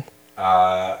happened?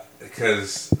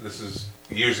 Because this was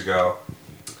years ago.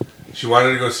 She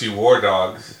wanted to go see War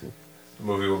Dogs, a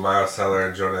movie with Miles Teller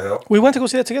and Jonah Hill. We went to go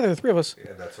see that together, the three of us.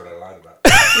 And that's what I lied about.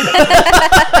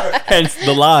 Hence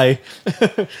the lie.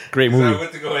 Great So I movie.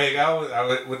 went to go hang out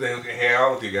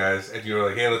with you guys, and you were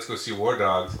like, "Hey, let's go see War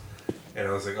Dogs," and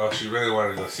I was like, "Oh, she really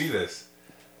wanted to go see this."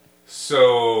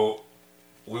 So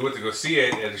we went to go see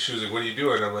it, and she was like, "What are you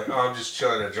doing?" I'm like, "Oh, I'm just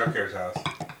chilling at Drunkard's house."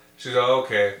 She's like, "Oh,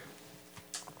 okay."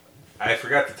 I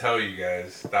forgot to tell you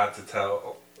guys not to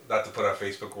put on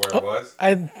Facebook where it was.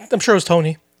 I'm sure it was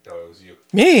Tony. No, it was you.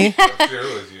 Me? I'm sure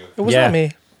it was you. It was Yeah. not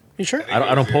me. You sure?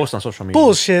 I don't post on social media.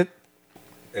 Bullshit.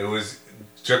 It was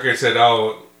Drunkard said,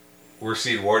 "Oh, we're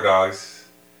seeing War Dogs,"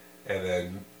 and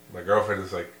then my girlfriend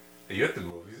was like, "Are you at the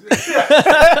movies?"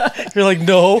 You're like,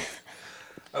 no.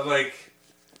 I'm like,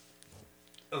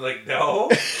 no.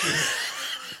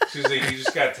 She's like, "You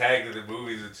just got tagged in the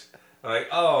movies." And I'm like,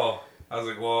 "Oh." I was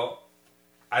like, "Well,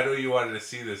 I know you wanted to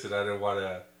see this, and I didn't want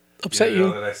to Upset you.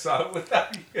 know that I saw it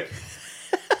without you."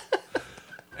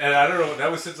 And I don't know. That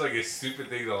was such like a stupid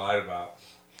thing to lie about.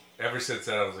 Ever since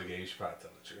then, I was like, "Yeah, you should probably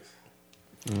tell the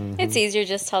truth." It's easier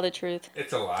just tell the truth.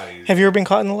 It's a lot easier. Have you ever been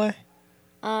caught in the lie?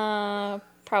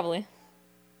 Probably.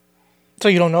 So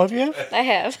you don't know if you have? I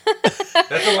have.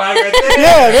 That's a lie right there.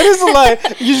 Yeah, that is a lie.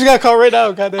 You just got caught right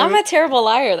now. God damn I'm it. a terrible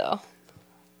liar, though.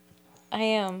 I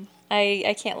am.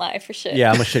 I can't lie for shit.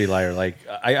 Yeah, I'm a shitty liar. Like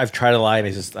I've tried to lie and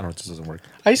it just doesn't work.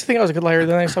 I used to think I was a good liar,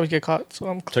 then I used to always get caught. So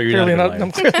I'm So you're clearly not a good liar.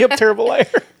 I'm clearly a terrible liar.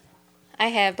 I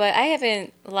have, but I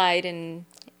haven't lied in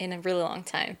a really long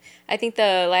time. I think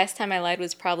the last time I lied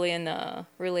was probably in the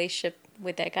relationship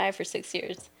with that guy for 6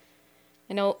 years.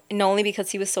 and only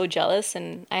because he was so jealous,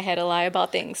 and I had to lie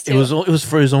about things too. It was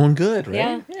for his own good, right?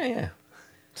 Yeah. Yeah.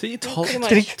 So you told Pretty him. much.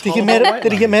 Did he get mad?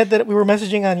 Did he get mad that we were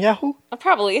messaging on Yahoo?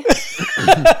 Probably.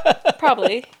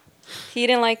 Probably. He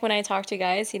didn't like when I talked to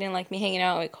guys. He didn't like me hanging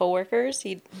out with coworkers.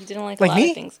 He didn't like a Like lot me?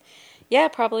 of things. Yeah,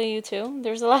 probably you too.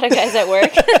 There's a lot of guys at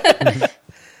work.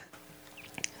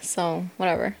 So,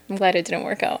 whatever. I'm glad it didn't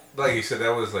work out. Like you said,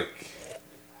 that was like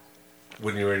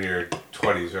when you were in your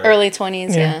 20s, right? Early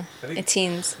 20s, Yeah. yeah.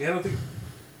 Teens. Yeah, I don't think.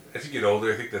 As you get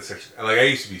older, I think that's actually, like I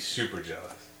used to be super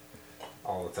jealous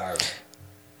all the time,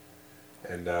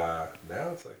 and now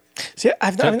it's like See,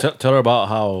 I've done. Tell her about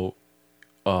how,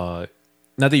 not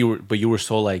that you were, but you were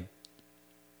so like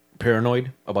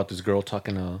paranoid about this girl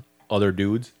talking to other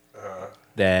dudes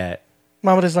that.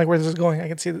 Mama doesn't like where this is going. I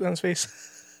can see it on his face.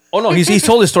 Oh no, he's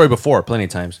told this story before plenty of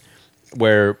times,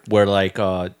 where like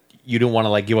you didn't want to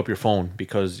like give up your phone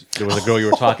because there was a girl you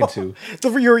were talking to.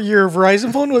 Your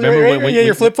Verizon phone was Remember right? when- Yeah, your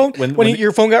when- flip phone. when- When when-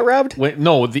 your phone got robbed.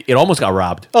 No, it almost got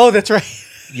robbed. Oh, that's right.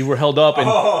 You were held up, and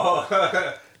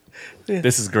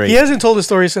this is great. He hasn't told the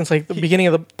story since like the beginning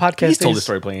of the podcast. He's told days. the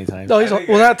story plenty of times. No, he's I think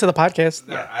well, I- not to the podcast.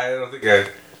 no, I don't think I.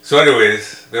 So,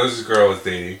 anyways, there was this girl I was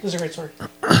dating, This is a great story.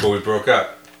 but we broke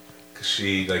up because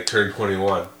she like turned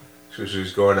 21. She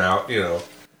was going out,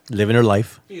 Living her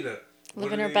life, what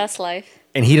Living do her they- best life.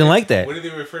 and he didn't like that. What do they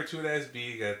refer to it as?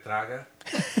 Being a traga.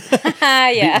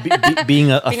 Yeah. Being a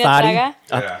Being a thotty, traga?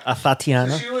 Yeah. a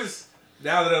Tatiana. She was.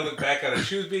 Now that I look back on it,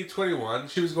 she was being 21.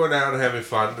 She was going out and having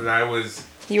fun, and I was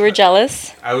You were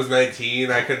jealous?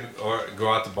 19. I couldn't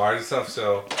go out to bars and stuff,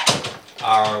 so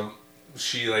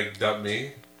she like dumped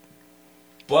me.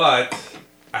 But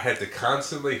I had to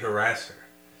constantly harass her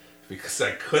because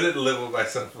I couldn't live with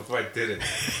myself if I didn't.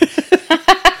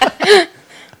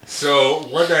 So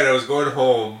one night I was going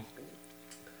home.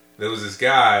 There was this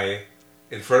guy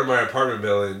in front of my apartment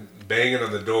building banging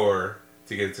on the door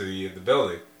to get to the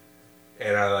building.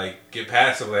 And I like get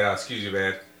past him like, oh, excuse you,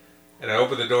 man. And I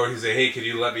open the door. He's like, hey, can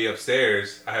you let me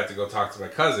upstairs? I have to go talk to my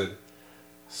cousin.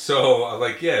 So I'm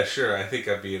like, yeah, sure. I think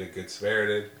I'm being a good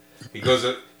Samaritan. He goes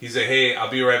up. He's like, hey, I'll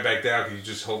be right back down. Can you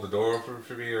just hold the door open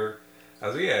for me? Or I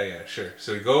was like, yeah, sure.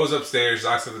 So he goes upstairs,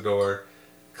 knocks at the door,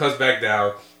 comes back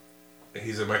down.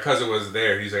 He's like, my cousin wasn't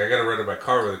there. He's like, I gotta run to my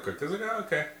car really quick. I was like, oh,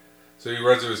 okay. So he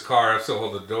runs to his car. I'm still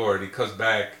holding the door, and he comes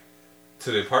back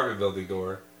to the apartment building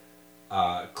door,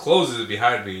 closes it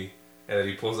behind me, and then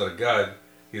he pulls out a gun.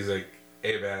 He's like,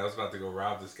 hey man, I was about to go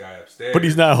rob this guy upstairs, But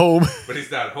he's not home, But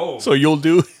he's not home. so you'll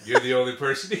do. You're the only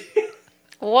person here.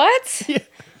 What?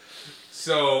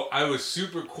 So I was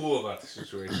super cool about the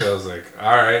situation. I was like,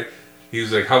 all right. He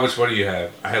was like, how much money do you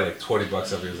have? I had like $20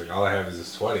 up. He was like, all I have is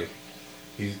this 20.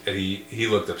 He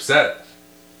looked upset.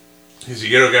 He's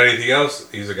like, you don't got anything else?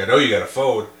 He's like, I know you got a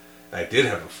phone. And I did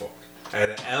have a phone. I had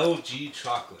an LG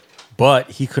chocolate.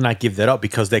 But he could not give that up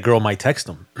because that girl might text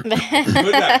him. Could not give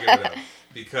it up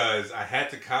because I had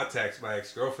to contact my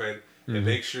ex-girlfriend and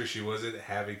make sure she wasn't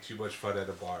having too much fun at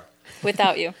a bar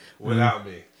Without you. without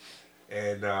me.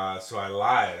 And so I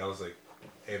lied. I was like,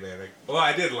 hey man,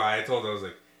 I did lie. I told her, I was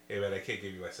like, hey man, I can't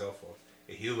give you my cell phone.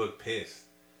 And he looked pissed.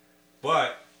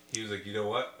 But he was like, you know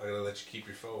what? I'm going to let you keep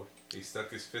your phone. He stuck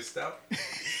his fist out.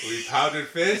 We pounded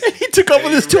fist. He took off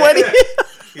with his he ran. 20.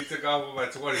 He took off with my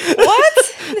 20. What?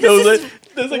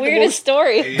 That's like Weirdest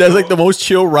story. That's like the most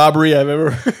chill robbery I've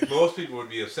ever heard. Most people would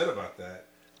be upset about that.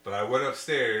 But I went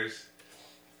upstairs.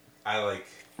 I like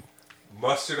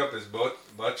mustered up as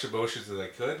much emotions as I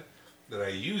could. Then I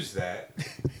used that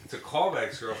to call my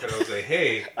ex-girlfriend. I was like,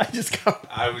 hey,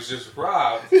 I was just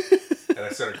robbed. And I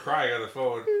started crying on the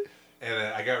phone. And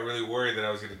I got really worried that I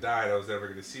was going to die and I was never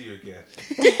going to see you again.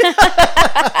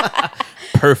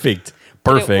 Perfect.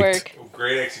 Did it work?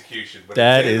 Great execution. But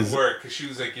That it didn't is- work because she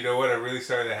was like, you know what? I'm really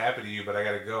sorry that happened to you, but I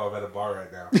got to go. I'm at a bar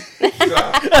right now.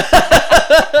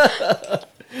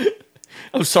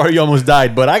 I'm sorry you almost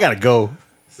died, but I gotta go.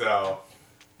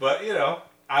 But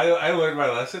I learned my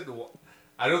lesson.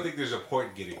 I don't think there's a point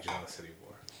in getting jealous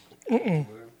anymore.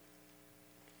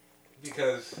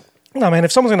 Because No, man.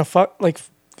 If someone's gonna fuck,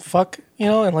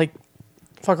 and like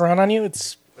fuck around on you,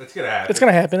 it's it's gonna happen.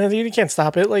 gonna happen, and you can't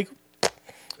stop it. Like,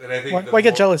 And I think why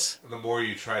get jealous? The more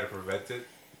you try to prevent it,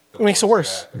 the it makes it more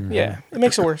worse. it's gonna happen. Yeah, it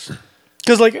makes it worse.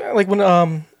 Because like when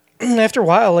after a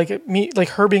while, like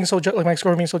her being so like my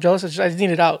ex-girlfriend being so jealous, I just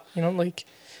needed out. Like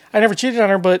I never cheated on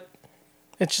her, but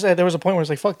it's just there was a point where it's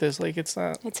like fuck this. Like it's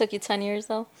not. It took you 10 years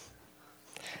though.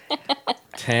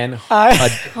 10.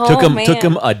 Oh, took him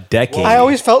man. a decade. I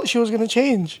always felt she was gonna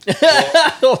change.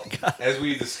 As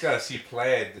we discussed, he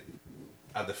planned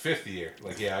on the 5th year.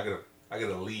 Like, yeah, I'm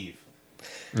gonna leave.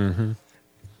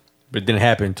 But it didn't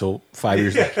happen until 5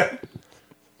 years later.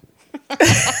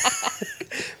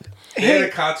 They had a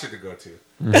concert to go to.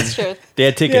 That's true. They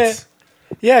had tickets.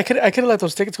 Yeah, I could have let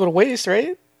those tickets go to waste,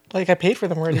 right? Like I paid for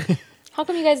them already. How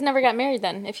come you guys never got married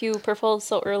then? If you proposed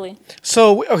so early.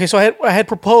 So I had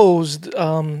proposed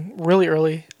really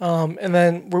early, and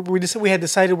then we had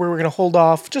decided we were going to hold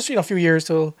off just a few years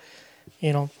till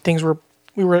things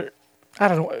we were I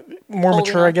don't know more Old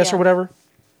mature I enough, guess yeah. or whatever,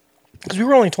 because we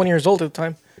were only 20 years old at the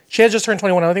time. She had just turned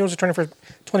 21. I think it was her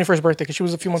 21st birthday because she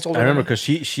was a few months older. I remember than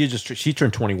me. because she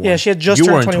turned 21. Yeah, she had just you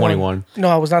turned weren't 21. No,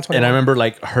 I was not 21. And I remember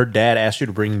like her dad asked you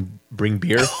to bring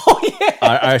beer. Oh yeah.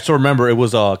 I still remember it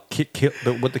was what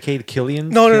the Kate Killian.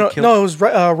 No, it was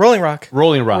Rolling Rock.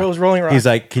 Rolling Rock. It was Rolling Rock. He's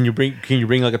like, can you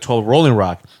bring like a 12 Rolling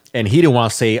Rock? And he didn't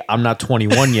want to say I'm not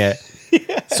 21 yet.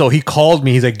 So he called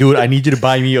me. He's like, dude, I need you to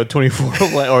buy me a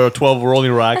 24 or a 12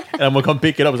 Rolling Rock, and I'm gonna come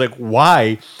pick it up. I was like,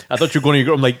 why? I thought you were going to your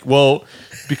girl. I'm like, well,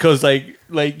 because my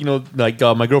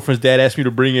girlfriend's dad asked me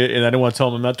to bring it, and I didn't want to tell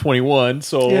him I'm not 21,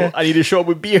 so I need to show up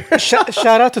with beer. Shout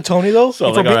out to Tony though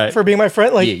So, for being my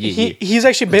friend. Like Yeah. he's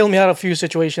actually bailed me out of a few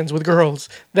situations with girls.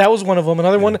 That was one of them.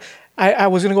 Another one, I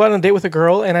was gonna go out on a date with a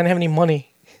girl, and I didn't have any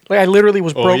money. Like I literally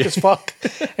was broke as fuck.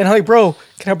 And I'm like, bro,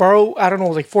 can I borrow? I don't know,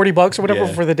 like $40 or whatever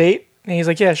for the date. And he's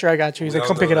like, yeah, sure, I got you. He's like,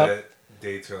 come pick it up.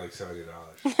 Dates are like $70.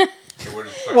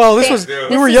 Well, this was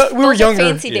we were younger.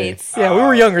 Fancy dates. Yeah, we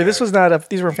were younger. This was not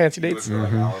these were fancy dates.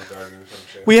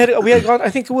 We had gone. I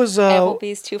think it was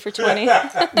Applebee's 2 for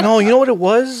 $20. no. You know what it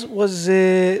was? Was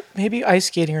it maybe ice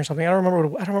skating or something? I don't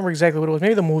remember. I don't remember exactly what it was.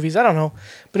 Maybe the movies. I don't know.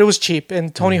 But it was cheap,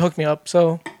 and Tony hooked me up.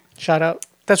 So shout out.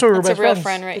 That's why we were That's best a real friends.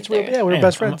 friend right It's real- there. yeah, we were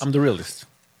best friends. I'm the realist.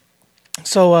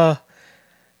 So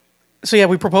yeah,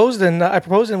 we proposed, and I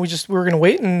proposed, and we were gonna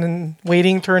wait, and then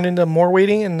waiting turned into more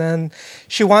waiting, and then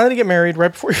she wanted to get married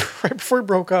right before we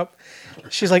broke up.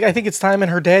 She's like, I think it's time,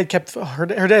 and her dad her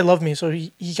dad loved me, so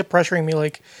he kept pressuring me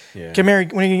like, get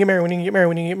married. When are you gonna get married? When are you gonna get married?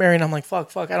 When are you gonna get married? And I'm like,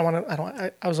 fuck, I don't want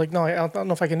to. I was like, no, I don't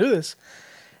know if I can do this.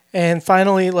 And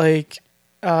finally, like,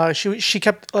 she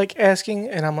kept like asking,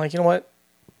 and I'm like, you know what?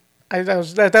 That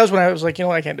was when I was like, you know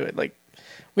what? I can't do it. Like,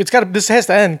 this has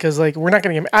to end because like we're not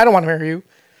gonna get. I don't want to marry you.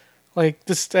 Like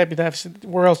this,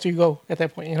 where else do you go at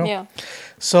that point? Yeah.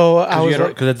 So I was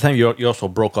because at the time you also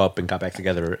broke up and got back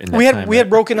together. In that we had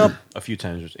broken up a few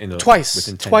times twice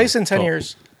within 10 twice in years. 10 So,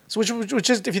 years. So which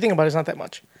is, if you think about it, it's not that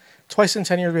much. Twice in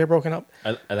 10 years we had broken up.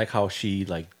 I like how she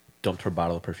like dumped her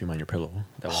bottle of perfume on your pillow.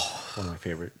 That was one of my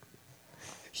favorite.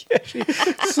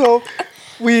 So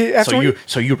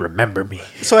So you remember me.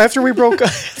 So after we broke up,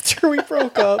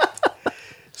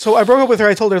 so I broke up with her.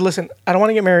 I told her, listen, I don't want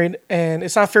to get married, and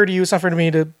it's not fair to you. It's not fair to me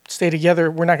to stay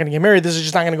together. We're not going to get married. This is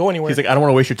just not going to go anywhere. He's like, I don't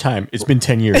want to waste your time. It's been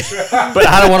 10 years, but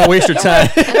I don't want to waste your time.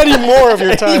 any more of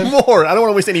your time. Any more. I don't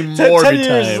want to waste any more 10 of your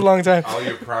years is a time. long time. All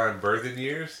your prime birthing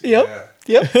years? Yep.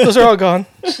 Yep. Those are all gone.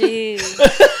 Jeez.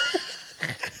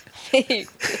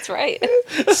 That's right.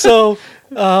 So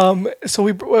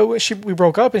we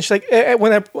broke up, and she's like,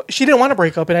 she didn't want to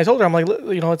break up, and I told her, I'm like,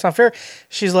 it's not fair.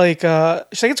 She's like,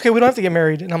 it's okay, we don't have to get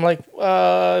married, and I'm like,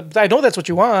 I know that's what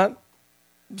you want,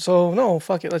 so no,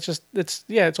 fuck it,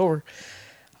 it's over.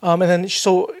 And then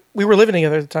so we were living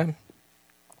together at the time.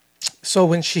 So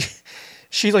when she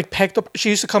like packed up, she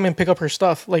used to come and pick up her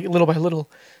stuff like little by little.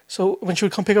 So when she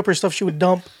would come pick up her stuff, she would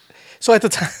dump. So at the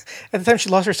time, she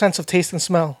lost her sense of taste and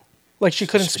smell. Like she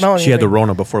couldn't smell anything. She had the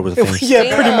Rona before it was a thing.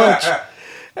 Yeah, pretty much.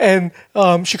 And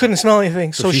she couldn't smell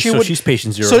anything. So she's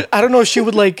patient zero. So I don't know if she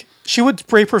would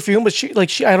spray perfume, but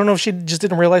I don't know if she just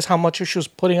didn't realize how much she was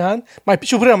putting on.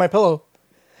 She would put it on my pillow.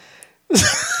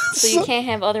 So you can't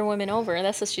have other women over.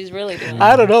 That's what she's really doing.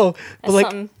 I don't know.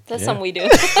 But That's something we do.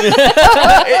 Leave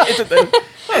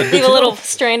a little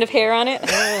strand of hair on it.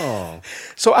 Oh.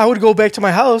 So I would go back to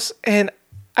my house, and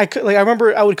I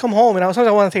remember I would come home, and sometimes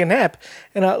I want to take a nap,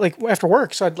 and after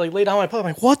work, so I'd like lay down on my pillow. I'm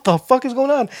like, what the fuck is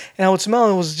going on? And I would smell,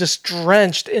 and it was just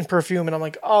drenched in perfume, and I'm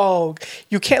like, oh,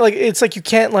 you can't it's like you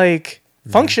can't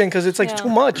function because it's too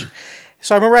much.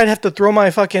 So I remember I'd have to throw my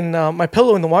fucking my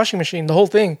pillow in the washing machine, the whole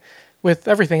thing, with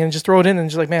everything, and just throw it in, and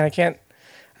just like, man, I can't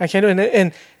do it.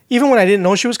 And even when I didn't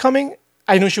know she was coming,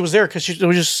 I knew she was there because it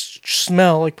would just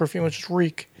smell like perfume, it would just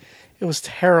reek. It was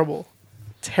terrible.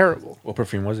 What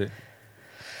perfume was it?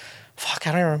 Fuck,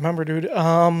 I don't even remember, dude.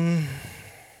 I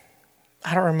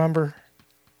don't remember.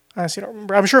 Honestly, I don't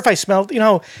remember. I'm sure if I smelled,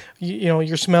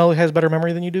 your smell has better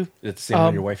memory than you do. It's the same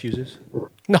one your wife uses?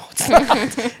 No, it's not.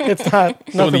 It's not.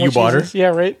 The one that you bought her? Yeah,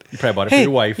 right. You probably bought it for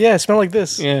your wife. Yeah, smell like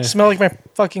this. Yeah. Smell like my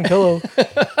fucking pillow.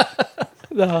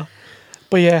 But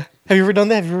yeah, have you ever done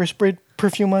that? Have you ever sprayed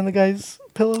perfume on the guy's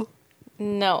pillow?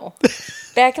 No.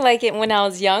 Back like it when I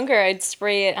was younger, I'd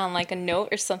spray it on like a note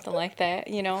or something like that,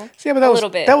 you know? Yeah, but that a was little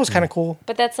bit. that was kind of cool.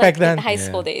 But that's back like then. in high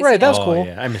school days. Right, you that know? was cool.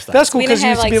 Yeah, I missed that. That's cool We because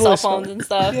didn't you have used to like be cell able to. phones and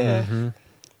stuff. Yeah.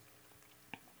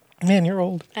 Man, you're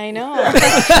old. I know.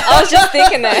 I was just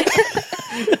thinking that.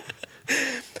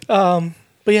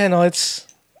 But yeah, no, it's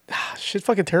shit,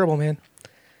 fucking terrible, man.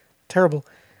 Terrible.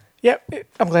 Yeah,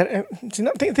 I'm glad.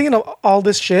 Thinking of all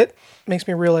this shit makes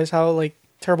me realize how like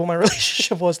terrible my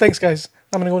relationship was. Thanks, guys.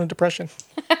 I'm gonna go into depression.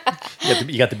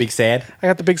 You got the big sad, I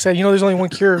got the big sad. You know, there's only one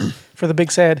cure for the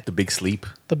big sad. the big sleep.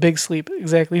 The big sleep.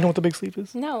 Exactly. You know what the big sleep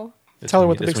is? No. Tell her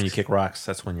what the That's big when you kick rocks.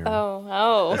 That's when you're.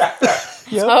 Oh.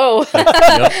 Yep. Oh.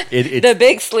 Yep, it's The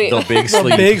big sleep. The big The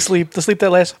sleep. big sleep. The sleep that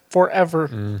lasts forever.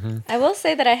 I will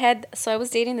say that I was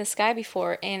dating this guy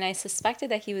before, and I suspected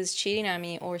that he was cheating on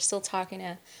me or still talking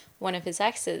to one of his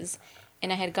exes.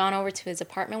 And I had gone over to his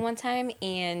apartment one time,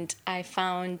 and I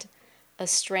found a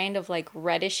strand of like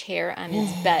reddish hair on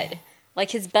his bed.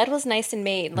 Like his bed was nice and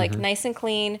made, like nice and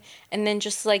clean, and then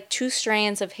just like 2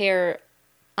 strands of hair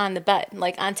on the bed,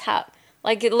 like on top.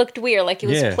 Like it looked weird, like it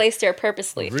was Yeah. placed there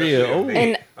purposely. Real. Oh,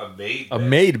 And a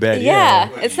made bed. yeah,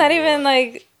 Yeah. it's not even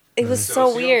like it was so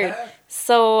Sociopath? weird.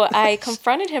 So I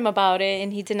confronted him about it,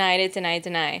 and he denied it,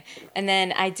 deny. And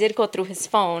then I did go through his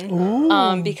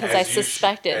phone because I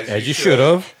suspected. As you should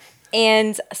have.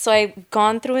 And so I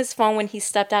gone through his phone when he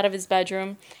stepped out of his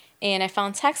bedroom, and I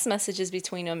found text messages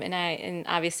between them, and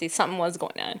obviously something was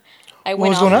going on. I went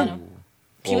was off going on on? him.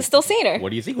 He was still seeing her. What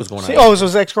do you think was going on? Oh, so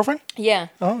his ex-girlfriend? Yeah.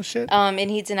 Oh, shit. And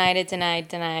he denied it,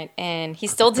 and he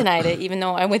still denied it, even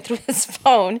though I went through his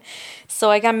phone. So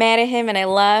I got mad at him, and I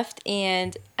left,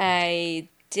 and I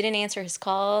didn't answer his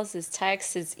calls, his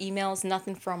texts, his emails,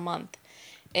 nothing for a month.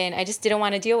 And I just didn't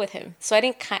want to deal with him. So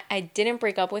I didn't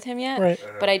break up with him yet, Right.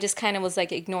 but I just kind of was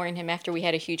like ignoring him after we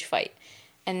had a huge fight.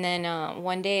 And then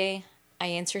one day I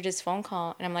answered his phone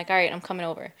call, and I'm like, all right, I'm coming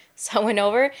over. So I went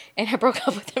over, and I broke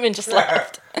up with him and just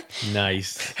left.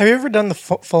 Nice. Have you ever done the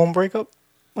phone breakup?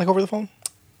 Like over the phone?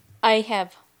 I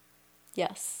have,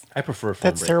 yes. I prefer phone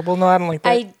That's break. terrible. No, I don't like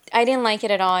that. I didn't like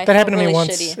it at all. I That felt happened to me really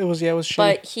once. shitty. It was shitty.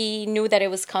 But he knew that it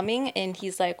was coming, and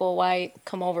he's like, well, why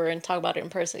come over and talk about it in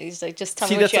person? He's like, just tell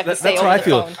me what you have to say that's over how I the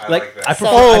feel. phone. I Like, like that. I prefer.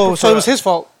 Oh, so it was his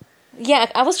fault.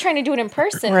 Yeah, I was trying to do it in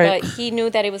person, Right. but he knew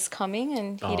that it was coming,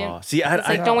 and he Aw, didn't. see, I It's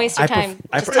like, don't waste your time.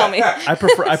 Just tell me. I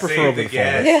prefer Save over the the phone.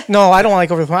 gas. No, I don't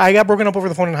like over the phone. I got broken up over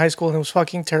the phone in high school, and it was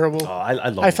fucking terrible. Oh, I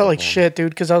love. I felt like phone. shit, dude,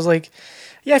 because I was like,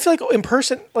 yeah, I feel like in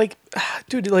person, like,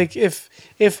 dude, like if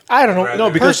I don't know, No,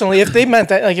 because- personally, if they meant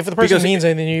that, like if the person Because means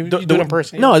anything, you do it in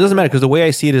person. No, it doesn't matter because the way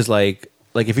I see it is like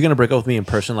if you're gonna break up with me in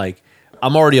person, like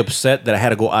I'm already upset that I had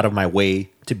to go out of my way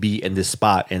to be in this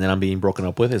spot, and then I'm being broken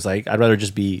up with. It's like I'd rather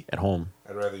just be at home.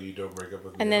 I'd rather you don't break up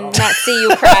with me. And at then all. not see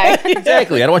you cry.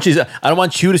 Exactly. I don't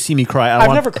want you to see me cry. I don't I've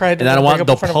want, never cried and I when don't I want break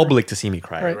the up in front of her. public to see me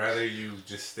cry. Right. I'd rather you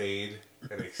just stayed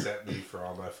and accept me for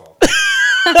all my faults.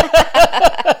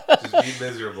 Just be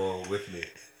miserable with me.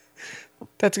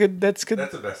 That's good. That's good.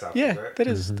 That's the best option, Yeah, right? that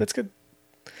is. That's good.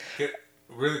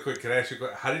 Really quick, can I ask you a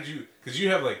question? How did you... Because you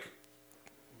have, like,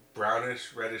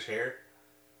 brownish, reddish hair.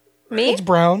 Me? It's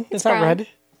brown. It's not brown. red.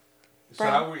 So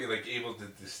Brown. how were you, like, able to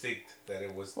distinct that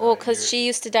it was... Well, not because your- she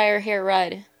used to dye her hair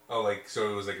red, Oh, like, so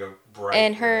it was, like, a bright...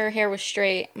 and her hair was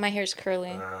straight. My hair's curly.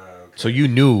 Okay. So you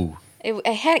knew.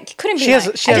 It couldn't be She has-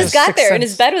 mine. she I has just a got sixth there, and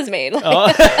sense. his bed was made.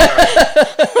 Like,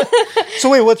 So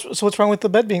wait, what's wrong with the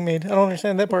bed being made? I don't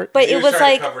understand that part. but He it was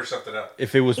trying like to cover something up.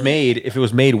 If it was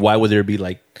made, why would there be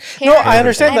like? No, I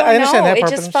understand that. I don't understand know. that It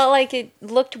part. just but felt like it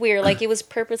looked weird, like it was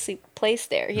purposely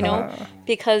placed there, you know?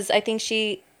 Because I think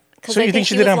she. Because So I you think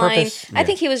she he did it was on lying. purpose? I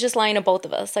think he was just lying to both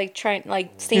of us, like trying, like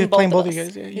you seeing were both playing of both us. of you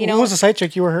guys. Yeah. You know, Who was the side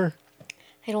chick? You or her?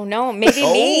 I don't know. Maybe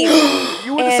me.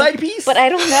 You were the And- side piece. But I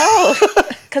don't know.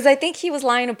 Because I think he was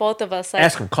lying to both of us. Like,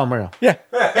 Ask him. Call him right now. Yeah.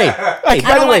 Hey, I by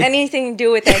don't the want way, anything to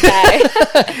do with that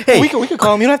guy. We could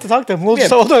call him. You don't have to talk to him. We'll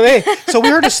just hold on. Hey, so we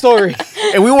heard a story.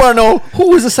 and we want to know who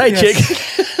was the side Yes.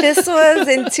 chick. This was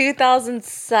in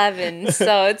 2007,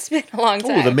 so it's been a long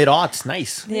time. Ooh, the mid aughts,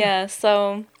 nice. Yeah,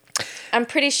 so I'm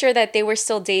pretty sure that they were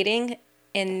still dating,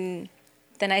 and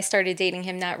then I started dating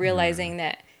him, not realizing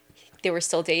that they were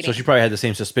still dating. So she probably had the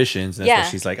same suspicions. And that's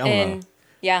why she's like, I don't know. and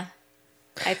yeah,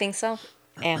 I think so.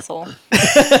 Asshole.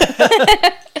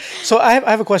 So I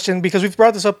have a question because we've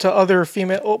brought this up to other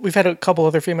female. Oh, we've had a couple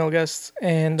other female guests,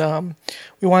 and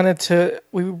we wanted to.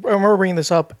 I remember bringing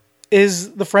this up.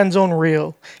 Is the friend zone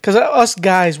real? Because us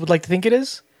guys would like to think it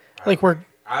is. Like we're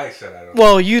I said I don't.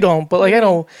 well, you don't, but like I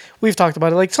know we've talked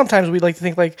about it. Like sometimes we like to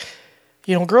think like,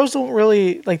 you know, girls don't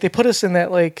really like they put us in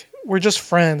that like we're just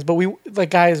friends, but we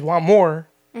like guys want more,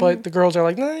 but the girls are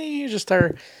like, no, you just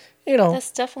are, you know.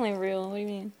 That's definitely real. What do you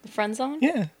mean? The friend zone?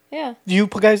 Yeah. Yeah. Do you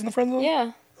put guys in the friend zone?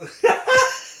 Yeah.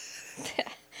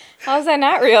 How is that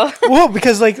not real? Well,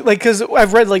 because because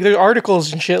I've read like there's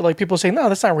articles and shit like people say no,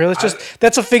 that's not real. It's just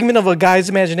that's a figment of a guy's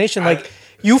imagination. Like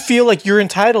you feel like you're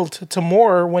entitled to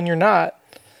more when you're not.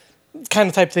 Kind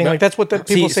of type thing. Like that's what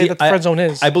people say that the friend zone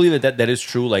is. I believe that is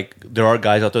true. Like there are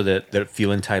guys out there that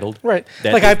feel entitled. Right.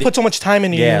 That Like I put so much time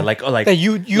into you. Yeah, like that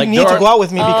you like need to go out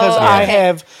with me because I okay.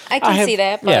 have. I can see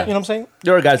that, but Yeah. You know what I'm saying?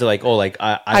 There are guys that are like, oh, like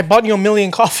I bought you 1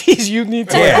 million coffees. You need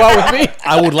to Yeah. go out with me.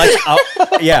 I would like,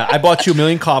 I bought you 1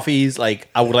 million coffees. Like,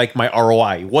 I would like my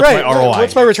ROI. What's Right. my ROI?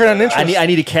 What's my return on interest? I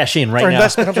need to cash in right or now.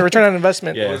 investment. I'm sorry, return on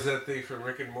investment. Yeah. What was that thing from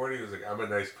Rick and Morty? It was like, I'm a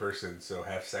nice person, so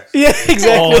have sex. Yeah, with me.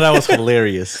 exactly. Oh, that was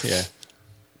hilarious. Yeah.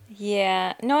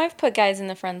 yeah. No, I've put guys in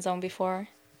the friend zone before.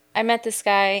 I met this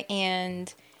guy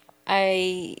and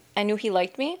I knew he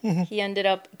liked me. Mm-hmm. He ended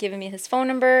up giving me his phone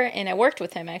number and I worked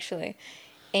with him actually.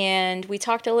 And we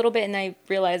talked a little bit and I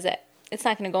realized that it's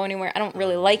not going to go anywhere. I don't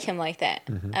really like him like that.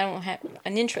 Mm-hmm. I don't have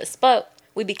an interest, but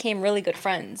we became really good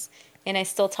friends and I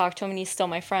still talk to him and he's still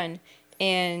my friend.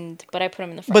 But I put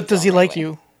him in the friend But does zone he right like away.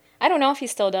 you? I don't know if he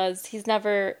still does. He's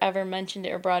never ever mentioned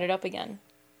it or brought it up again.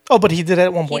 Oh, but he did it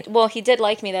at one point. He did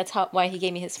like me. That's why he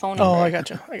gave me his phone number. Oh, I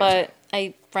gotcha. But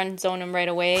I friend zoned him right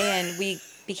away, and we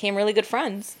became really good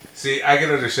friends. See, I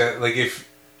can understand. Like, if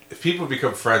people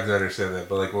become friends, I understand that.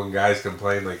 But, like, when guys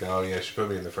complain, like, oh, yeah, she put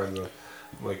me in the friend zone.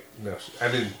 I'm like, no.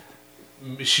 I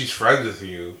mean, she's friends with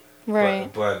you.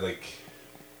 Right. But like,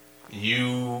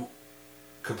 you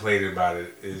complaining about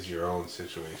it is your own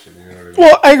situation. You know what I mean?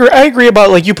 Well, I agree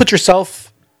about like you put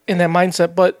yourself in that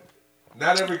mindset, but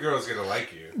Not every girl's going to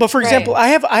like you. But for Right. example, I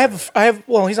have.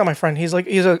 Well, he's not my friend. He's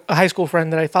a high school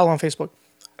friend that I follow on Facebook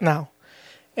now,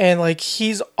 and like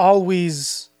he's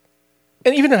always,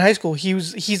 and even in high school,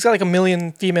 he's got like 1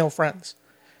 million female friends.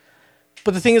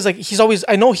 But the thing is, like he's always.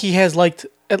 I know he has liked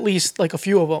at least like a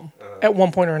few of them at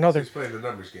one point or another. He's playing the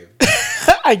numbers game.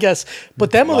 I guess.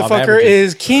 But that Law of motherfucker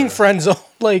averages. is king friend zone.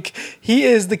 Like he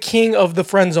is the king of the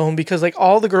friend zone because like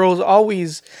all the girls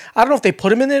always. I don't know if they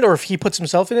put him in it or if he puts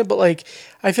himself in it, but like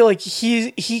I feel like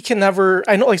he can never.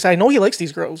 I know, like I said, I know he likes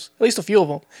these girls, at least a few of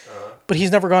them. But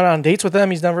he's never gone on dates with them.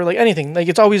 He's never like anything. Like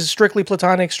it's always strictly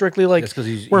platonic, strictly like That's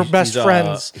because we're best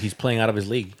friends. He's playing out of his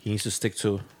league. He needs to stick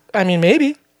to. I mean,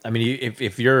 maybe, I mean,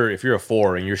 if you're a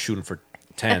 4 and you're shooting for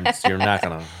 10s, you're not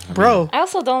gonna. bro. I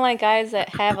also don't like guys that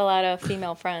have a lot of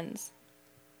female friends.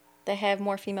 That have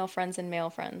more female friends than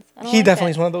male friends. I don't He like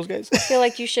definitely that. is one of those guys. I feel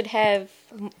like you should have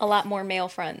a lot more male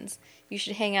friends. You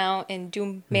should hang out and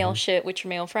do male shit with your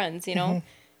male friends, you know,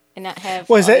 and not have.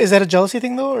 Well, is that a jealousy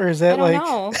thing though, or is I that don't like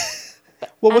know. what's I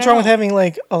don't wrong with know. having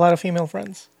like a lot of female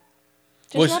friends?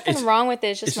 There's Well, nothing wrong with it.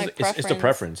 It's just my preference. It's the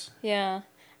preference. Yeah.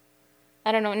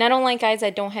 I don't know. And I don't like guys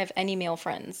that don't have any male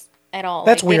friends at all.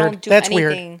 That's Like, they weird. don't do That's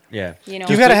weird. anything, Yeah. You know.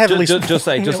 You gotta have at least just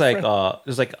like male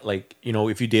friend. you know,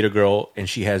 if you date a girl and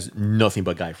she has nothing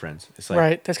but guy friends, it's like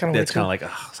Right, that's kinda weird, that's kind too.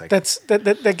 of like it's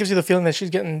like That gives you the feeling that she's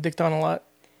getting dicked on a lot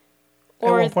at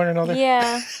one point or another.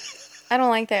 Yeah. I don't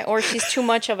like that. Or she's too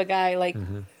much of a guy. Like,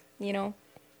 Mm-hmm. you know.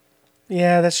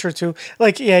 Yeah, that's true too.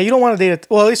 Like, yeah, you don't want to date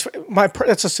well, at least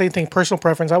that's the same thing. Personal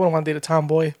preference. I wouldn't want to date a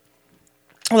tomboy.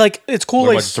 Like, it's cool. what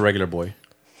Like, about just a regular boy?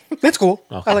 it's cool.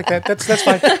 I like that. That's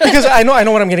fine because I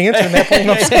know what I'm getting into in that point. You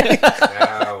know what I'm saying?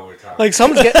 Now we're talking. Like,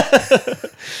 someone's getting,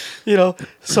 you know.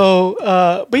 So,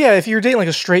 but yeah, if you're dating like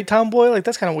a straight tomboy, like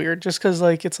that's kind of weird. Just because,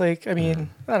 like, it's like, I mean,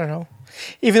 I don't know.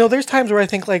 Even though there's times where I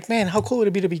think, like, man, how cool would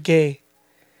it be to be gay?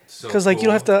 So Because like you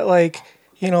don't cool. have to like.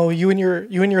 You know, you and your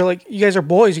like you guys are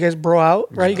boys. You guys bro out,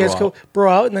 right? You guys bro go bro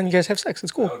out, and then you guys have sex.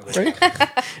 It's cool, right?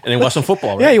 And then watch some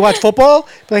football. Right? Yeah, you watch football.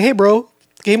 Be like, hey, bro,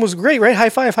 the game was great, right? High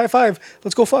five, high five.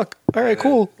 Let's go fuck. All right,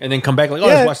 cool. And then come back like, oh,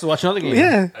 Yeah. let's watch another game.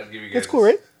 Yeah, I'd give you that's guys- cool,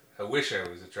 right? I wish I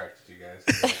was attracted to you guys.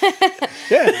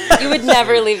 Yeah, You would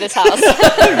never leave this house.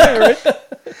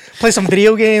 play some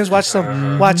video games, watch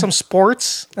some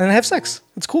sports, and then have sex.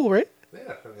 It's cool, right?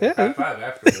 Yeah. High five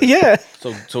afterwards. Yeah,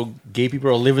 So gay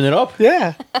people are living it up.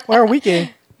 yeah. Why are we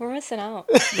gay? We're missing out.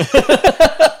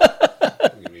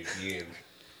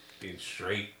 Being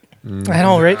straight. I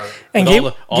know, right? And But gay,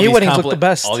 all gay these weddings look the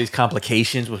best, All these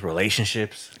complications with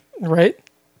relationships. right?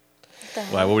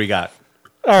 Wow, what do we got?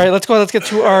 All right, let's go. Let's get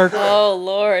to our Oh,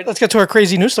 Lord. let's get to our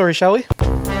crazy news story, shall we? She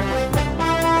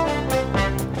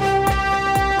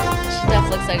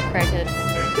definitely looks like a crackhead.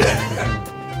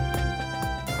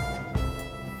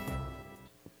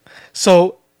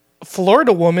 So,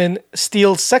 Florida woman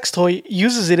steals sex toy,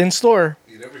 uses it in store.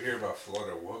 You never hear about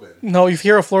Florida woman. No, you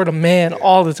hear a Florida man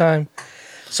all the time.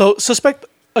 So, suspect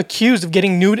accused of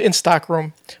getting nude in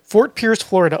stockroom. Fort Pierce,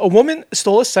 Florida. A woman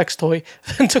stole a sex toy,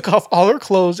 then took off all her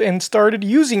clothes and started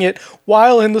using it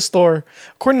while in the store.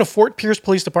 According to Fort Pierce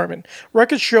Police Department,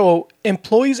 records show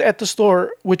employees at the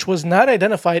store, which was not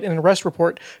identified in an arrest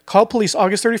report, called police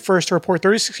August 31st to report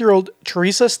 36-year-old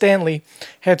Teresa Stanley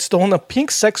had stolen a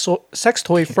pink sex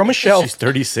toy from a shelf. She's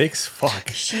 36. Fuck.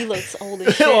 She looks old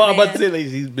as shit, Well, I'm about to man.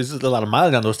 say, like, this is a lot of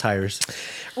mileage on those tires.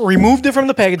 Removed it from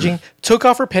the packaging, took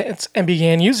off her pants, and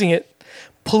began using it.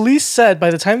 Police said by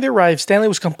the time they arrived, Stanley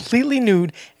was completely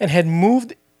nude and had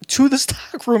moved to the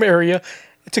stockroom area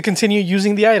to continue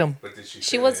using the item. But did she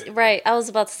She was finish? right. I was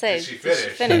about to say. Did she did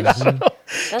finish?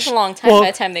 That's a long time Well-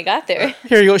 by the time they got there.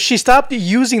 Here you go. She stopped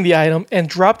using the item and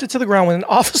dropped it to the ground when an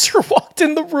officer walked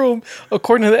in the room,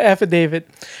 according to the affidavit.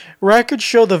 Records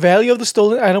show the value of the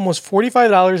stolen item was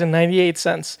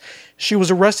 $45.98. She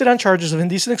was arrested on charges of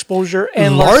indecent exposure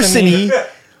and larceny.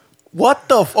 What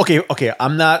the? Okay.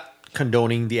 I'm not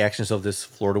condoning the actions of this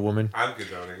Florida woman, I'm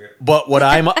condoning it. but what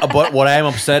I'm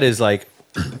upset is like,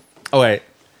 okay,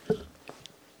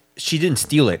 she didn't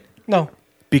steal it No.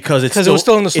 because Because it was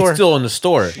still in the store. It's still in the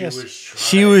store. Yes.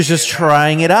 She was just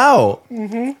trying it out.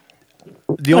 Mm-hmm.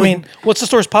 The I only mean, what's the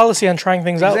store's policy on trying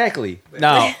things out? exactly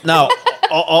now.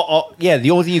 Yeah,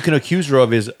 the only thing you can accuse her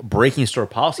of is breaking store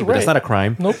policy, but that's Right. not a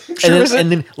crime. Nope. And Sure then, isn't.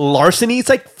 and then larceny, it's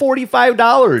like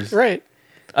 $45. Right.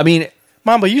 I mean,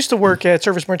 Mamba used to work at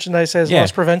Service Merchandise as Yeah.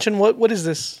 loss prevention. What is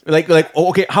this?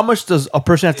 okay, how much does a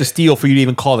person have to steal for you to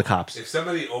even call the cops? If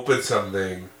somebody opened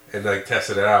something and like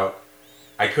tested it out,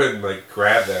 I couldn't like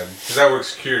grab them because I work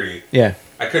security. Yeah.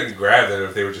 I couldn't grab them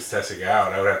if they were just testing it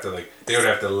out. I would have to they would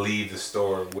have to leave the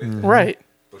store with them. Right.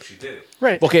 But she did it.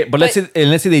 Right. Okay, but let's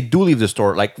say they do leave the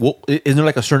store. Like, isn't there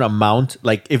like a certain amount?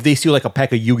 Like, if they steal like a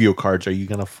pack of Yu-Gi-Oh cards, are you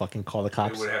gonna fucking call the It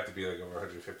cops? would have to be like over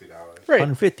 $150. Right.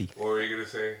 150. What were you gonna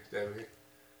say, Debbie?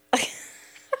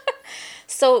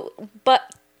 So, but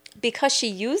because she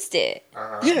used it,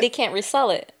 Yeah. they can't resell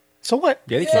it. So what?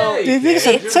 Yeah, they So- can. They Yeah,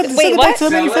 send, just- send, send Wait, it back what? to the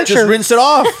Sell it. manufacturer. Just rinse it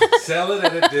off. Sell it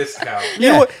at a discount.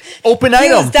 Yeah. what? Open Use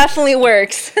item. definitely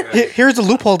works. Here's the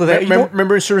loophole to that. You know,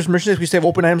 Remember in service merchandise, we used to have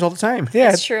open items all the time.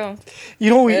 yeah. That's true. You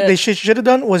know what Good. they should have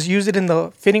done was use it in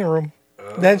the fitting room.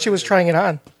 Then she was trying it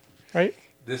on. Right?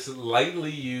 This lightly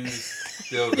used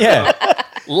dildo. Yeah.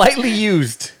 Lightly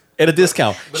used at a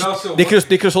discount. But also, they could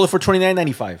have sold it for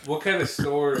 $29.95. What kind of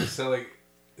store is selling?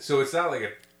 So it's not like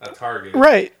a Target.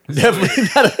 Right. Definitely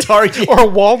not a Target. Or a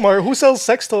Walmart. Who sells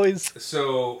sex toys?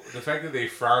 So the fact that they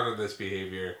frown on this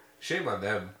behavior, shame on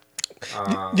them.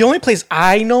 The only place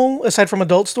I know, aside from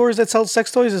adult stores that sell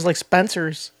sex toys, is like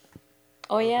Spencer's.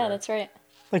 Oh yeah, that's right.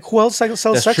 Like who else sells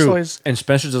That's sex true. toys? And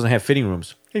Spencer's doesn't have fitting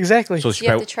rooms, Exactly. so she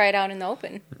You have probably, to try it out in the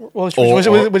open. Well,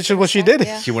 Or- which is what she did.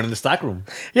 Yeah. she went in the stock room.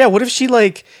 Yeah. What if she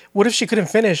couldn't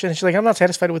finish and she's like, I'm not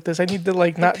satisfied with this. I need to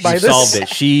like not buy She this. solved it.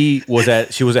 She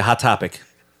was at Hot Topic.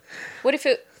 What if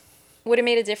it would have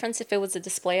made a difference if it was a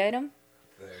display item?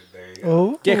 There you go.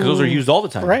 Oh. Yeah, because those are used all the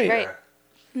time. Right.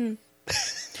 Right.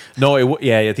 No,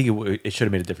 I think it should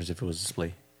have made a difference if it was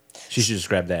display. She should just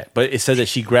grab that. But it says that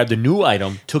she grabbed a new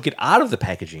item, took it out of the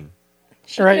packaging.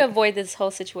 She Right. could avoid this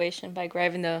whole situation by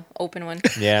grabbing the open one.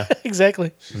 Yeah.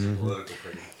 Exactly. She's political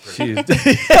pretty. She's,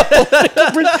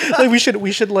 Like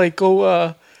we should like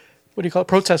go. What do you call it?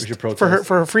 Protest. We should protest.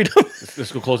 for her freedom.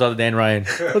 let's go close out the Dan Ryan.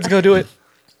 Let's go do it.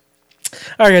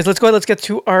 All right, guys. Let's go ahead. Let's get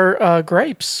to our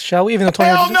gripes, shall we? Even though Tony,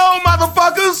 no,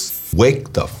 motherfuckers!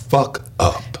 Wake the fuck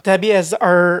up. Debbie, as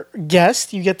our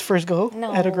guest, you get the first go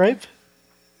No. at a gripe.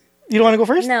 You don't want to go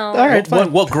first? No. All right,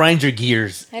 fine. What grinds your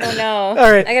gears? I don't know. All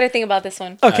right. I gotta think about this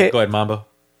one. Okay, Go ahead, Mambo.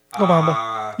 go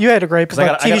Mamba. You had a gripe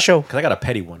about TV show. Because I got a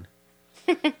petty one.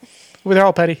 Well, they're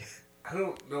all petty. I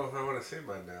don't know if I want to say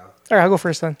mine now. All right, I'll go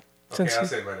first then. Okay, Since I'll you-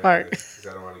 say mine. all right. Because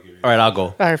I don't want to give you. All right, I'll go.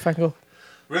 All right, fine, go.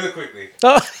 Really quickly.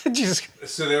 Oh, Jesus.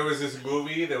 So there was this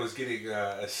movie that was getting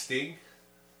a sting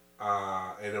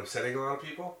and upsetting a lot of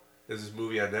people. There's this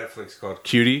movie on Netflix called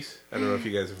Cuties. I don't know if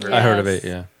you guys have heard. Yeah. I heard of Yes. it,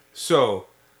 yeah. So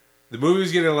the movie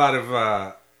was getting a lot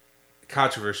of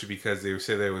controversy because they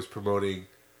said that it was promoting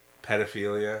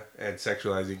pedophilia and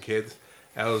sexualizing kids.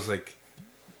 I was like,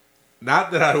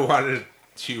 not that I wanted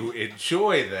to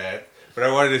enjoy that, but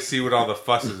I wanted to see what all the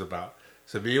fuss is about.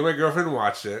 So me and my girlfriend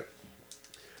watched it.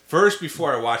 First,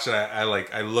 before I watched it, I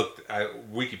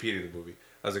Wikipedia the movie.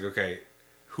 I was like, okay,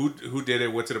 who did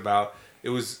it? What's it about?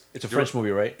 It's a French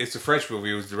movie, right? It's a French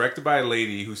movie. It was directed by a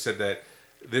lady who said that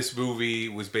this movie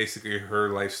was basically her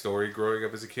life story growing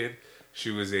up as a kid. She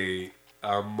was a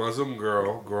Muslim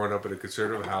girl growing up in a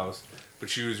conservative house, but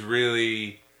she was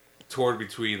really torn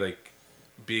between like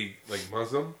being like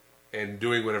Muslim and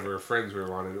doing whatever her friends were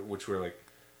wanted, which were like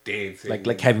dancing,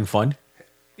 Like having fun.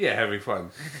 Yeah, having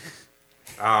fun.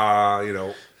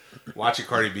 Watching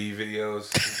Cardi B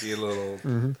videos, be a little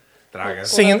draga.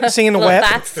 Singing the Little WAP.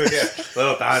 bats. Yeah,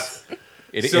 little dots.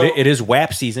 It is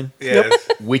WAP season. Yes.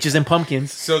 Witches and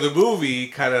pumpkins. So the movie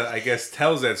kind of, I guess,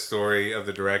 tells that story of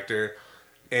the director.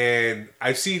 And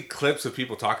I've seen clips of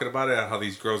people talking about it, how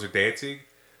these girls are dancing.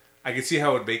 I can see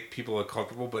how it would make people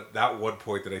uncomfortable, but not one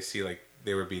point that I see, like,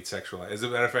 they were being sexualized. As a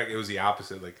matter of fact, it was the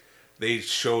opposite. Like, they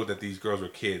showed that these girls were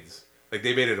kids. Like,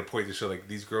 they made it a point to show, like,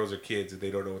 these girls are kids and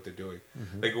they don't know what they're doing.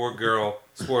 Like, one girl,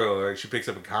 spoiler alert, she picks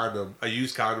up a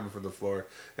used condom from the floor,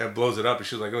 and blows it up, and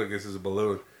she's like, oh, this is a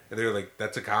balloon. And they were like,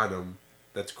 that's a condom.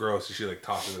 That's gross. And she, like,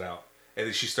 tosses it out. And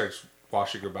then she starts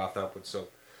washing her mouth up with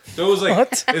soap. So it was like,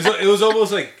 What? it was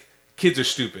almost like kids are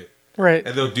stupid. Right.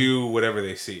 And they'll do whatever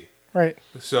they see. Right.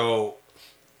 So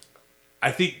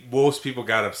I think most people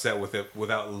got upset with it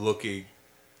without looking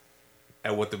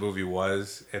at what the movie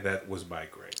was, and that was my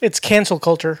grade. It's cancel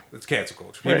culture. It's cancel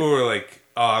culture. People were like,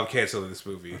 "Oh, I'm canceling this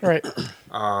movie," Right.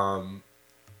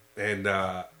 and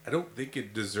I don't think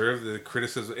it deserved the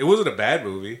criticism. It wasn't a bad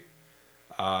movie.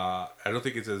 I don't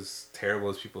think it's as terrible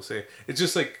as people say. It's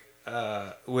just like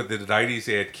with the '90s,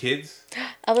 they had kids.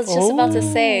 I was just about to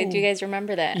say, do you guys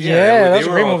remember that? Yeah, that was they a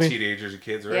were great all movie. teenagers and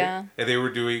kids, right? Yeah. And they were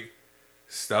doing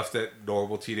stuff that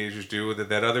normal teenagers do. And then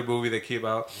that other movie that came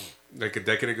out like a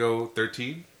decade ago,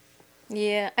 13.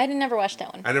 Yeah, I never watched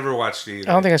that one. I never watched it either.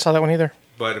 I don't think I saw that one either.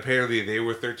 But apparently they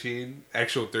were 13,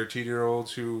 actual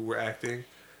 13-year-olds who were acting.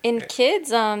 In kids,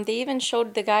 they even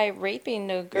showed the guy raping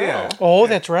the girl. Yeah. Oh,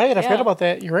 that's right. I forgot Yeah. about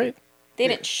that. You're right. They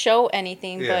didn't show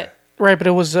anything, Yeah. Right, but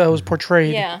it was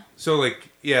portrayed. but yeah. So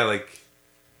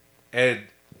and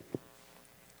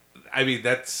I mean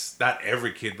that's not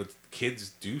every kid, but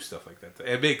kids do stuff like that.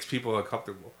 It makes people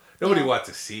uncomfortable. Nobody Yeah. wants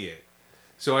to see it.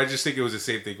 So I just think it was the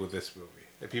same thing with this movie.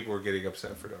 That people were getting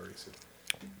upset for no reason.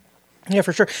 Yeah,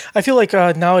 for sure. I feel like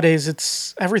nowadays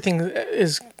it's everything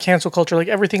is cancel culture. Like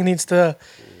everything needs to.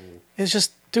 It's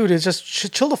just, dude. It's just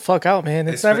chill the fuck out, man.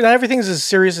 It's not everything's as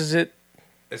serious as it.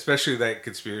 Especially that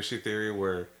conspiracy theory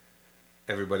where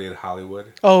everybody in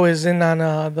Hollywood. Oh, is in on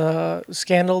the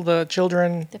scandal, the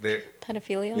children. They're-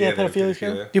 Pedophilia. Yeah, they're pedophilia.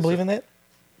 scandal. Do you believe in that?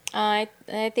 I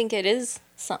think it is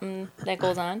something that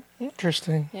goes on.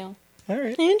 Interesting. Yeah. All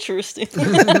right. Interesting. We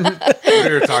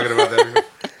were talking about that.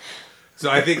 So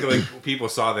I think like people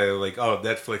saw that like, oh,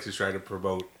 Netflix is trying to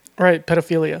promote. Right,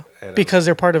 pedophilia, And, because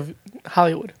they're part of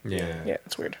Hollywood. Yeah. Yeah,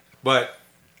 it's weird. But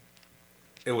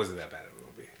it wasn't that bad of a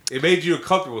movie. It made you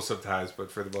uncomfortable sometimes,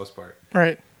 but for the most part,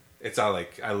 Right. it's not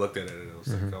like I looked at it and it was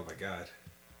like, oh my god.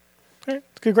 All right.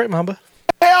 Good, great, Mamba.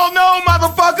 Hell no,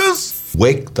 motherfuckers!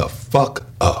 Wake the fuck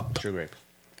up. True grape.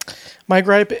 My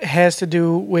gripe has to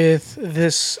do with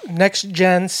this next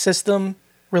gen system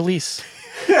release.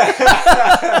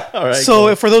 All right.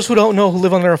 So, for those who don't know, who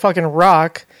live under a fucking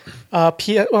rock,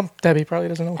 Debbie probably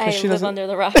doesn't know I because she live doesn't. under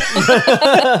the rock.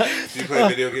 Do you play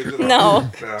video games at all?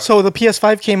 No. So the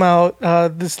PS5 came out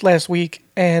this last week,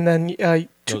 and then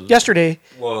yesterday.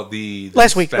 Well, the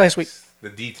Last week, the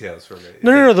details from it.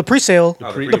 No. The pre-sale,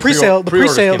 Oh, the pre-sale,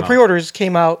 pre-orders came the out. pre-orders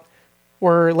came out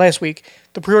were last week.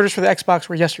 The pre-orders for the Xbox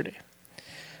were yesterday.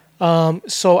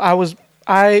 So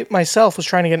I myself was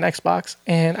trying to get an Xbox,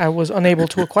 and I was unable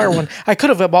to acquire one. I could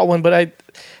have bought one, but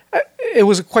it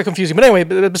was quite confusing. But anyway,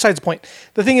 besides the point.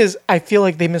 The thing is, I feel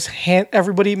like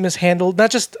everybody mishandled,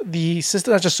 not just the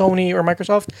system, not just Sony or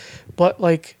Microsoft, but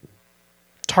like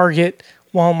Target,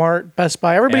 Walmart, Best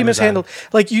Buy. Everybody Amazon. mishandled.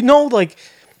 Like,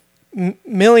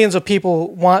 millions of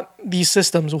people want these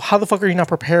systems. How the fuck are you not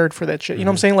prepared for that shit? You know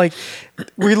what I'm saying? Like,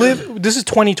 this is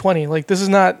 2020. Like, this is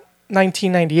not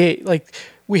 1998. Like,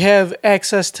 we have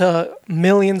access to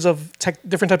millions of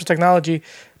different types of technology.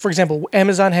 For example,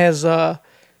 Amazon has,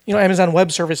 Amazon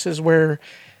Web Services where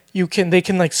they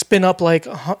can like spin up like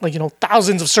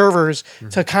thousands of servers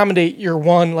to accommodate your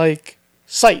one like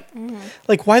site.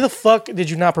 Like, why the fuck did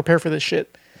you not prepare for this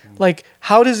shit? Like,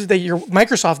 how does it that your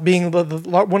Microsoft being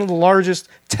one of the largest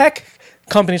tech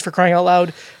companies, for crying out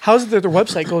loud, how is it that their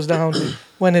website goes down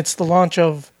when it's the launch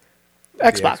of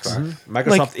Xbox?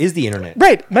 Microsoft is the internet.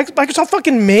 Right. Microsoft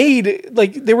fucking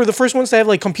they were the first ones to have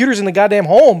like computers in the goddamn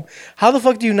home. How the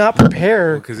fuck do you not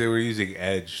prepare? Because they were using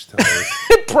Edge to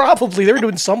host. Probably. They were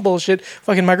doing some bullshit.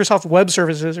 Fucking Microsoft Web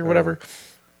Services or whatever.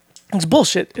 It's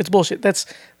bullshit. It's bullshit. That's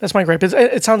my gripe.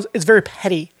 It's very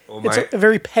petty. It's a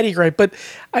very petty gripe, but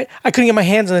I couldn't get my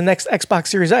hands on the next Xbox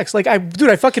Series X. Like I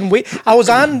fucking wait. I was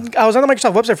on the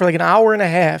Microsoft website for like an hour and a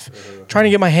half trying to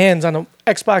get my hands on the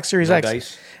Xbox Series X.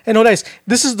 Dice. And no dice.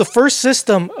 This is the first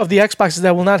system of the Xboxes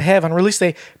that will not have on release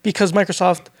day because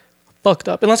Microsoft fucked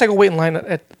up. Unless I go wait in line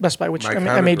at Best Buy, which My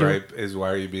I may do. gripe is why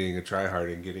are you being a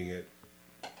tryhard and getting it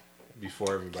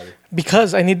before everybody?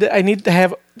 Because I need to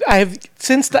have. I have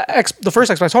since the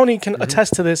first Xbox. Tony can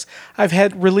attest to this. I've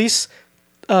had release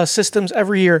systems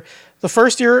every year. The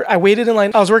first year I waited in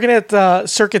line. I was working at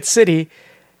Circuit City,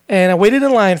 and I waited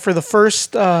in line for the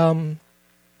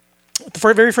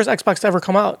very first Xbox to ever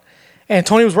come out. And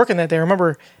Tony was working that day, I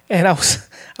remember. And I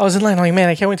was in line. I'm like, man,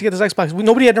 I can't wait to get this Xbox.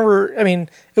 Nobody had never. I mean,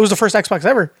 it was the first Xbox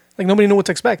ever. Like nobody knew what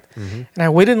to expect. And I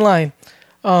waited in line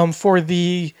for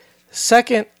the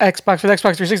second Xbox, for the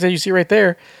Xbox 360 that you see right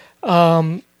there.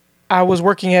 I was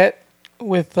working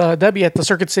with Debbie at the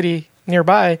Circuit City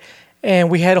nearby, and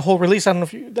we had a whole release. I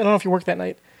don't know if you worked that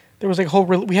night. There was like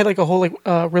we had like a whole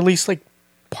release like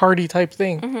party type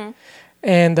thing.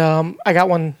 And I got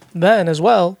one then as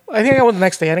well. I think I got one the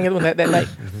next day. I didn't get one that night.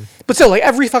 But still, like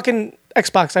every fucking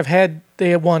Xbox I've had, they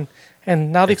had one.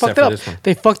 And now they Except fucked it for up. this one.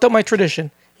 They fucked up my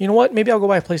tradition. You know what? Maybe I'll go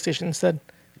buy a PlayStation instead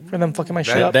for them fucking my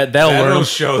shit up. That'll learn them.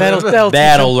 show them. That'll teach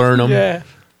That'll them. learn them. Yeah.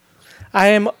 I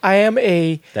am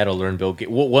a That'll learn Bill Gates.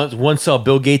 Once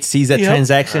Bill Gates sees that Yep.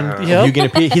 transaction, Yep. he's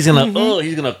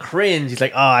gonna cringe. He's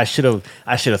like, oh, I should have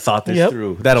thought this Yep.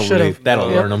 through. That'll Should've.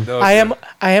 learn him. No,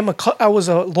 I was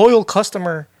a loyal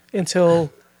customer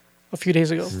until a few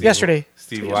days ago. Yesterday.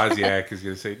 Steve Wozniak is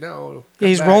going to say no. Yeah,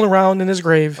 he's come rolling back. around in his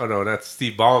grave. Oh no, that's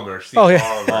Steve Ballmer. Steve Oh, yeah.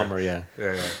 Ballmer. Bomber, yeah.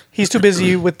 Yeah. He's too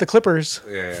busy with the Clippers.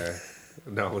 Yeah.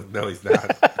 No, he's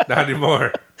not. Not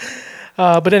anymore.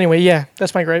 But anyway, yeah,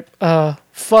 that's my gripe.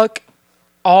 Fuck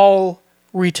all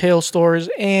retail stores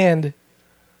and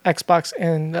Xbox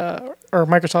and or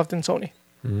Microsoft and Sony.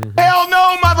 Hell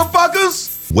no,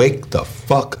 motherfuckers! Wake the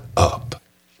fuck up.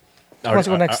 I Let's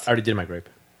go next. already did my grape.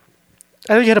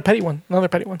 I think you had a petty one, another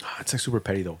petty one. It's like super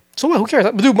petty though. So what? Who cares?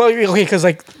 Dude, okay, because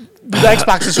like the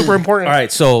Xbox is super important. All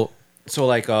right, so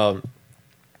like I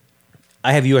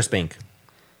have U.S. Bank.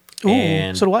 Ooh,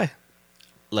 And- so do I.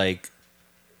 Like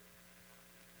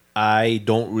I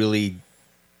don't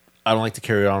like to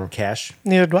carry around cash.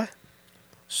 Neither do I.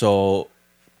 So,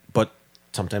 but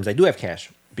sometimes I do have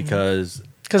cash because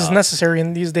Because it's necessary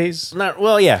in these days.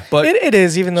 yeah, but It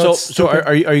is, even though it's so stupid.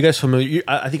 are you guys familiar?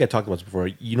 I think I talked about this before.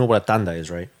 You know what a tanda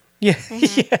is, right? Yeah,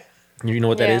 yeah. You know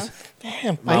what that Yeah. is?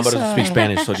 Damn, Mom doesn't speak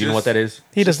Spanish, so do you know what that is?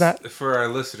 He does not. For our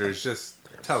listeners, just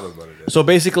tell them what it is. So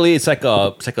basically, it's like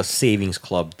a savings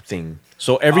club thing.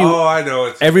 So every I know.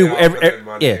 It's every yeah,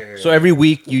 money. yeah. So every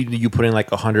week you put in like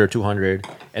 100 or 200,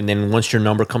 and then once your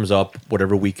number comes up,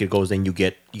 whatever week it goes, then you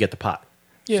get the pot.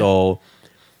 Yeah. So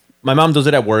my mom does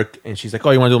it at work, and she's like, "Oh,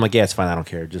 you want to do it?" I'm like, "Yeah, it's fine. I don't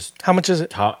care. Just How much is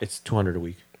it? it's 200 a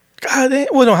week. God,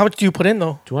 well, no. How much do you put in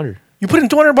though? 200, You put in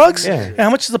 $200. Yeah. And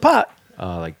how much is the pot?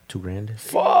 like $2,000.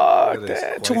 Fuck That is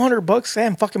that. quite- $200.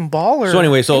 Damn, fucking baller. So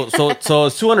anyway, so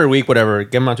it's 200 a week, whatever.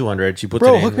 Get them on 200. She puts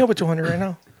bro, it in. hook me up with 200 right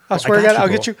now. I swear to got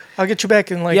God, you, bro. I'll get you back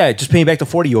in like. Yeah, just pay me back the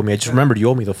 40 you owe me. I just remembered you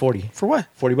owe me the 40. For what?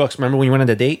 $40. Remember when you went on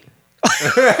the date?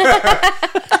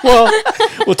 Well,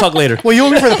 We'll talk later. well, you owe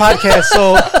me for the podcast,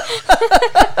 so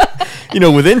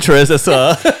With interest, that's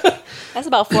That's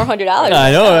about $400.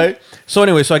 I know, right? So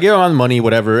anyway, so I give her on money,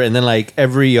 whatever, and then like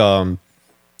every because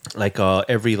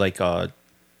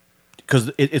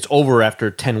it's over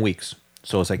after 10 weeks,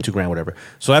 so it's like $2,000, whatever.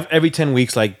 So every 10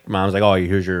 weeks, like mom's like, oh,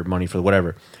 here's your money for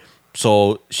whatever.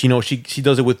 So she knows she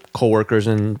does it with coworkers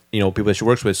and people that she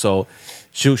works with. So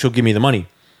she'll give me the money,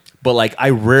 but like I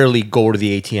rarely go to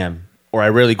the ATM or I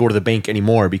rarely go to the bank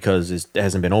anymore because it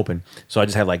hasn't been open. So I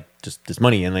just have like just this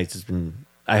money, and like it's been.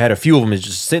 I had a few of them is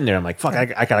just sitting there. I'm like, fuck,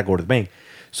 I gotta go to the bank.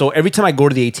 So every time I go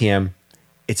to the ATM,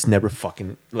 it's never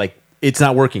fucking like it's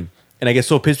not working, and I get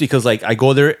so pissed because like I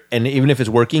go there, and even if it's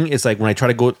working, it's like when I try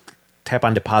to go tap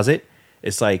on deposit,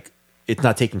 it's like it's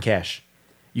not taking cash.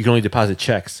 You can only deposit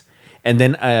checks. And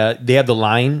then they have the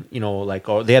line,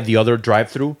 or they have the other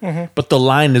drive-through, but the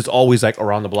line is always like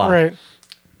around the block. right.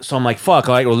 So I'm like, fuck,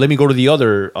 all right, well, let me go to the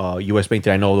other U.S. bank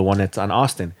that I know, the one that's on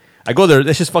Austin. I go there,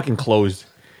 that's just fucking closed.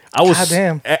 I was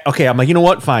Goddamn. Okay. I'm like, you know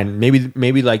what? Fine.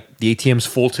 Maybe like the ATM's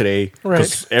full today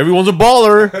because Right. everyone's a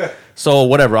baller. So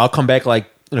whatever. I'll come back like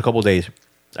in a couple of days.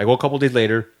 I go a couple of days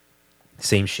later,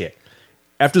 same shit.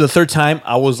 After the third time,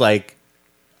 I'm like,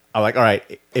 all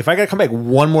right, if I gotta come back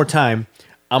one more time,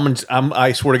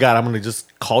 I swear to God, I'm gonna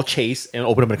just call Chase and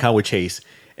open up an account with Chase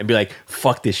and be like,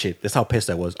 fuck this shit. That's how pissed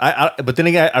I was. But then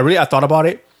again, I thought about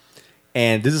it,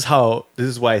 and this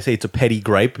is why I say it's a petty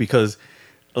gripe because,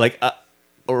 like,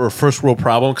 or a first world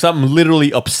problem because I'm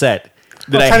literally upset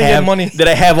that trying to get money. that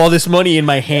I have all this money in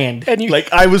my hand. And you-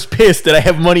 like I was pissed that I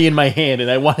have money in my hand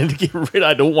and I wanted to get rid.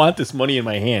 I don't want this money in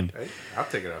my hand. Hey, I'll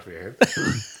take it off your hand.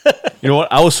 You know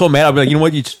what? I was so mad. I'd be like, you know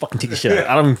what? You just fucking take the shit out.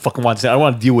 I don't even fucking want this. I don't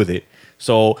want to deal with it.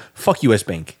 So fuck U.S.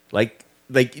 Bank. Like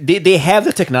like they have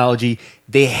the technology,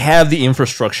 they have the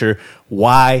infrastructure.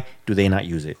 Why do they not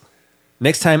use it?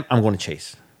 Next time, I'm going to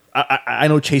Chase. I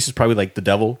know Chase is probably like the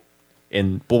devil,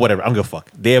 but whatever. I'm gonna fuck.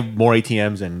 They have more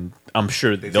ATMs, and I'm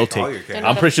sure they'll take all take. your cash.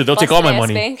 I'm pretty sure they'll take all my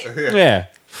money. Bank. Yeah.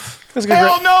 That's good.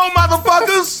 Hell no,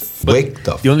 motherfuckers! Wake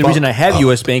the The only reason I have up.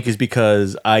 U.S. Bank is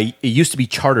because it used to be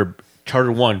Charter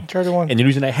One. Charter One. And the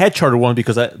reason I had Charter One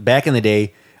because back in the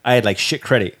day I had like shit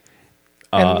credit.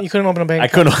 And you couldn't open a bank. I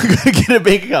couldn't get a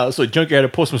bank account, so Junkyard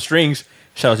had to post some strings.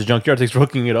 Shout out to Junkyard, thanks for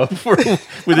hooking it up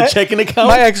with a checking account.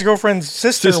 My ex-girlfriend's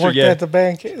sister worked yeah. at the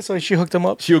bank, so she hooked him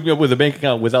up. She hooked me up with a bank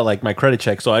account without like my credit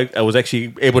check, so I was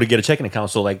actually able to get a checking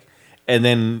account. So like, and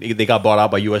then they got bought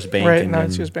out by U.S. Bank. Right, and now then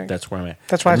it's US Bank. That's where I'm at.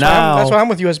 That's why. Now, That's why I'm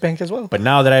with U.S. Bank as well. But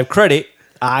now that I have credit,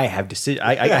 I have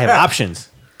I have options.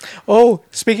 Oh,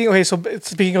 speaking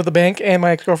of the bank and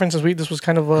my ex-girlfriend, since this was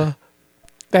kind of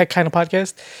that kind of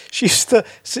podcast,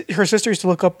 her sister used to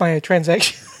look up my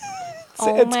transactions.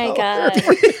 Oh my god.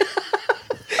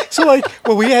 So like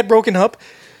when we had broken up,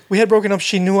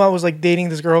 she knew I was like dating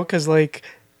this girl because like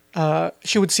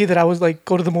she would see that I was like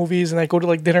go to the movies and I go to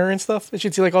like dinner and stuff, and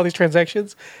she'd see like all these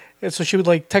transactions, and so she would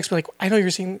like text me like, I know you're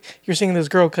seeing this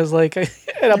girl because like, and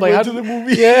I'm like, went to the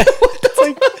movie? Yeah. It's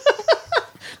like,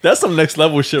 That's some next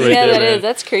level shit right Yeah, there, that man. is.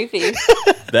 That's creepy.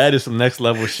 That is some next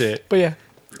level shit. but yeah,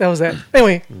 that was that.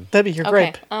 Anyway, Debbie, your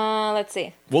Okay. gripe. Let's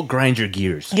see. We'll grind your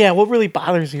gears. Yeah, what really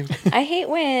bothers you? I hate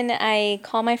when I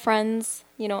call my friends.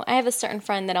 You know, I have a certain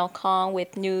friend that I'll call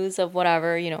with news of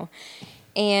whatever, you know.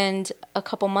 And a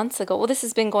couple months ago, well, this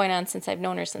has been going on since I've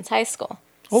known her since high school.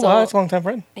 Oh wow, that's a long time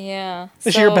friend. Yeah.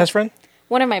 Is she your best friend?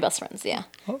 One of my best friends, yeah.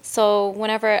 Oh. So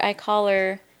whenever I call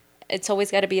her, it's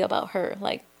always got to be about her.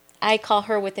 Like, I call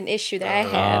her with an issue that I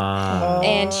have,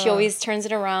 and she always turns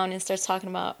it around and starts talking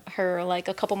about her. Like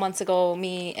a couple months ago,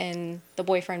 me and the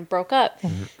boyfriend broke up.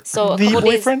 So a couple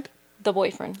boyfriend? the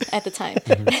boyfriend at the time.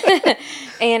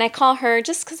 And I call her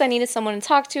just because I needed someone to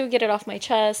talk to, get it off my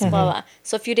chest, blah, blah.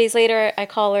 So a few days later, I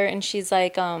call her and she's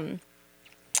like, oh,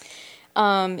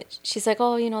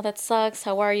 you know, that sucks.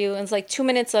 How are you? And it's like 2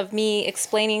 minutes of me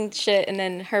explaining shit and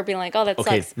then her being like, oh, that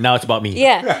Okay, sucks. now it's about me.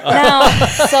 Yeah. Now,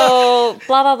 so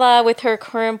blah, blah, blah with her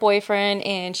current boyfriend,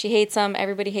 and she hates him.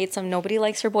 Everybody hates him. Nobody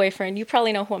likes her boyfriend. You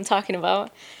probably know who I'm talking about.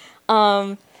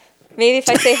 Maybe if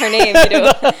I say her name, you do.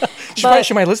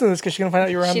 She might listen to this because she's going to find out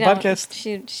you're on the podcast.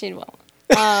 She won't.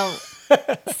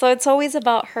 So it's always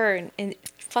about her, and it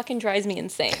fucking drives me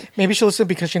insane. Maybe she'll listen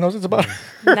because she knows it's about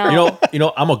her. No. You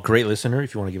know, I'm a great listener.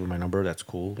 If you want to give her my number, that's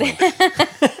cool. Like,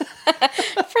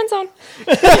 Friend zone.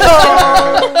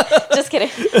 Just kidding.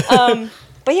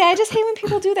 But yeah, I just hate when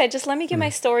people do that. Just let me get my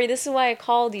story. This is why I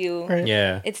called you. Right.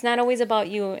 yeah. It's not always about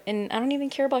you, and I don't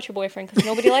even care about your boyfriend because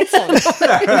nobody likes him.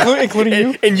 Including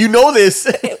you. And you know this.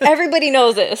 Everybody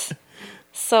knows this.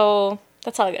 So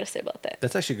that's all I gotta say about that.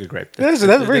 That's actually a good gripe. That's a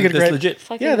very good That's gripe. legit.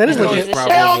 Fucking Yeah, that is knows legit. this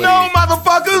Probably shit. Hell no, the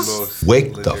motherfuckers! most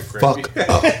Wake the legit fuck gripe.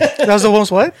 up. That was the most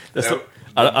what? That's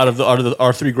out of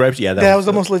our three gripes. Yeah, That was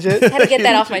the most legit. I had to get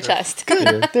that off my chest.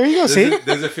 There you go. See?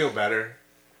 Does it feel better?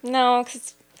 No,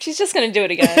 because she's just gonna do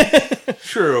it again.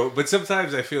 True, but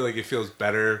sometimes I feel like it feels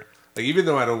better. Like even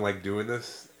though I don't like doing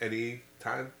this any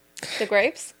time. The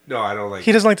grapes? No, I don't like.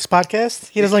 He doesn't like this podcast.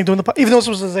 He doesn't like doing the podcast. Even though this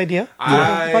was his idea. doing the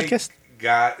I podcast.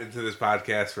 got into this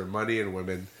podcast for money and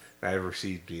women. And I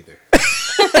received neither.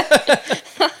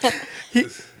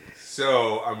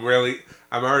 So I'm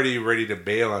already ready to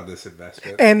bail on this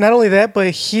investment. And not only that, but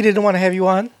he didn't want to have you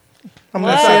on. I'm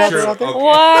going to What? say that Sure, out there. okay.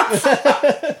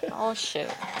 What? Oh, shoot.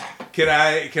 Can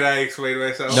I explain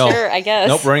myself? No. Sure, I guess.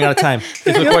 Nope, running out of time.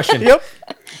 This is a question. Yep.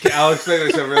 I'll explain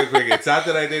myself really quick. It's not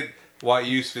that I didn't want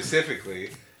you specifically.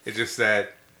 It's just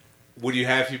that when you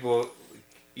have people,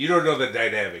 you don't know the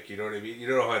dynamic. You know what I mean? You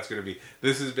don't know how it's going to be.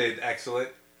 This has been excellent.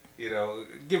 You know,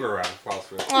 give her a round of applause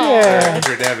for Yeah.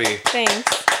 for Debbie.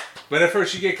 Thanks. But at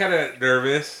first you get kind of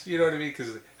nervous. You know what I mean?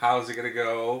 Because how's it going to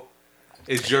go?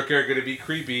 Is Joker going to be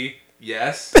creepy?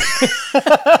 Yes. Yep,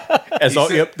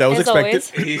 that was As expected. always.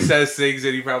 He says things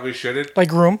that he probably shouldn't. Like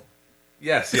Groom.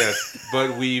 Yes.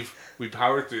 But we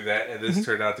powered through that, and this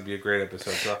turned out to be a great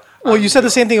episode. So Well, you said the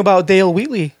same thing about Dale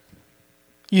Wheatley.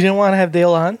 You didn't want to have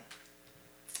Dale on.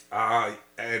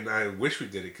 And I wish we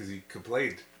did it because he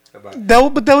complained about it.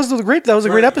 But that was great. That was a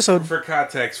great episode. For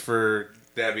context, for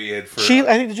Debbie and for I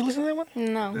think, did you listen to that one?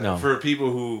 No. No. for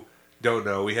people who don't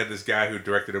know, we had this guy who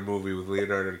directed a movie with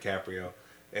Leonardo DiCaprio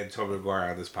and Tobey Maguire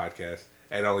on this podcast,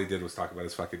 and all he did was talk about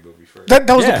his fucking movie first. That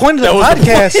was Yeah, the point of the that was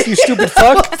the podcast, you stupid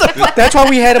fuck. That's why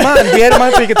we had him on. We had him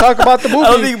on so he could talk about the movie.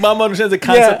 I don't think Mama understands the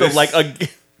concept Yeah. of like a.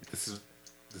 This is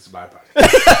my podcast.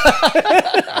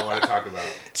 I want to talk about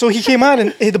it. So he came on,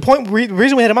 and the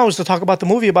reason we had him on was to talk about the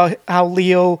movie, about how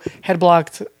Leo had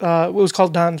blocked what was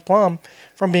called Don's Plum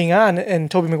from being on, and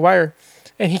Tobey Maguire.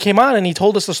 And he came on and he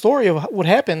told us the story of what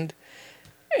happened.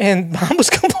 And Mom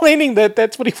was complaining that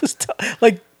that's what he was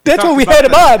like. That's what we had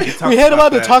him on. We had him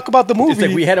on to talk about the movie. It's like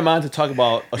we had him on to talk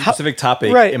about a specific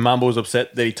topic, right. and Mambo was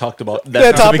upset that he talked about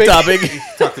that specific topic. He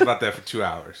talked about that for 2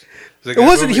 hours. It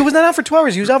wasn't. He was not on for 2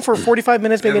 hours. He was on for 45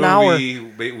 minutes, maybe an hour.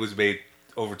 It was made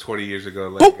over 20 years ago.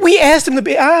 Like, but we asked him to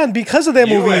be on because of that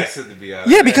movie. You asked him to be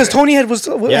on. Yeah, because Tony had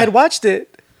watched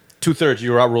it. 2/3.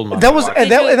 You were outruled, Mambo. That was and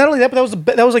not only that,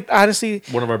 but that was like honestly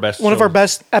one of our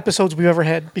best episodes we've ever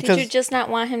had. Because did you just not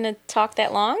want him to talk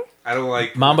that long? I don't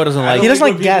like. Mambo doesn't like. He doesn't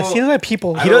like guests. He doesn't like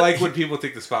people. I don't like when people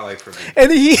take the spotlight from me.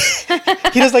 And he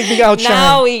doesn't like being outshined.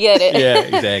 Now we get it.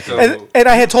 Yeah, exactly. So, and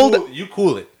I had told him, you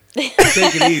cool it.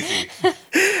 Take it easy.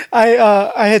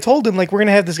 I had told him like we're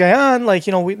gonna have this guy on. Like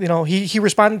he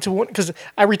responded to one because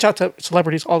I reach out to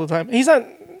celebrities all the time. He's not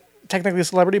technically a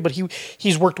celebrity, but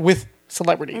he's worked with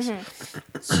celebrities.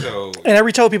 So and I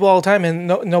reach out to people all the time, and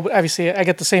no, obviously I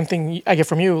get the same thing I get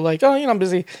from you. Like, oh, I'm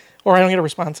busy. Or I don't get a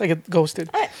response. I get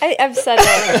ghosted. I've said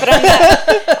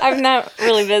that, but I'm not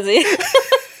really busy.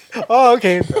 Oh,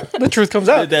 okay. The truth comes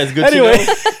out. That's good anyway,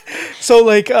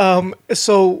 to know.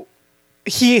 So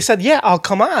he said, yeah, I'll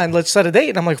come on. Let's set a date.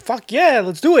 And I'm like, fuck yeah,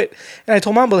 let's do it. And I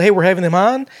told Mom, hey, we're having him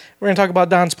on. We're going to talk about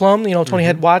Don's Plum. Tony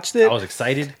had watched it. I was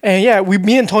excited. And yeah,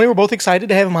 me and Tony were both excited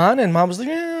to have him on. And Mom was like,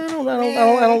 I don't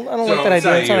like that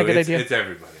idea. It's not a good idea. It's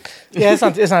everybody. Yeah,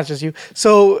 it's not just you.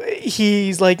 So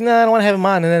he's like, nah, I don't want to have him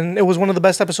on. And then it was one of the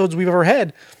best episodes we've ever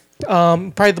had.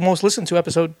 Probably the most listened to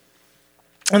episode.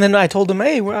 And then I told him,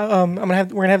 hey, we're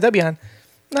gonna have Debbie on.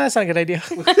 Nah, that's not a good idea.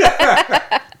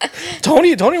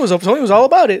 Tony was all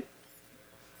about it.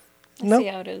 No? See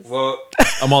how it is. Well,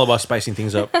 I'm all about spicing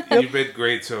things up. You've been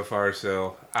great so far.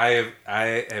 So I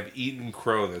have eaten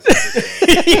crow this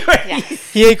episode.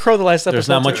 He ate crow the last episode. There's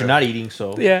not much you're not eating,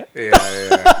 so yeah.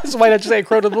 So why not just add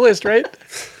crow to the list, right?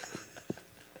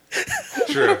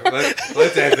 True.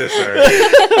 Let's end this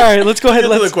already. All right, let's go ahead.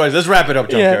 Let's wrap it up,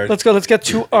 Junkyard. Let's go. Let's get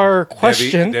to our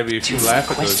question. Debbie, if you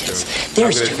laugh at those jokes, I'm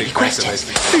going to take back the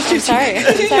nice I'm sorry.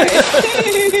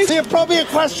 The appropriate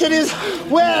question is,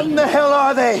 where in the hell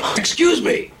are they? Excuse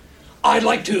me. I'd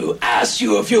like to ask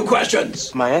you a few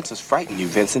questions. My answers frighten you,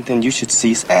 Vincent, then you should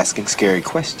cease asking scary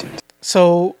questions.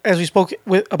 So, as we spoke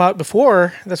about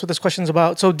before, that's what this question's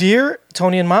about. So, dear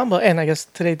Tony and Mamba, and I guess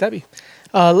today Debbie,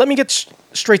 let me get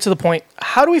straight to the point.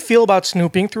 How do we feel about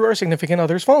snooping through our significant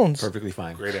other's phones? Perfectly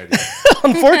fine. Great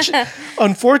idea.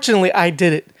 Unfortunately, I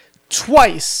did it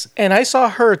twice, and I saw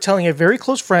her telling a very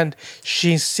close friend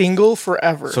she's single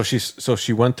forever. So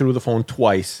she went through the phone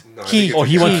twice. No,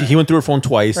 he went through her phone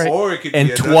twice. Right. Or it could and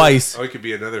be twice. Or it could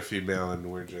be another female, and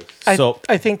we're just.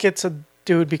 I think it's a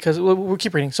dude because we'll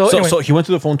keep reading. So anyway. So he went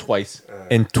through the phone twice,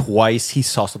 and twice he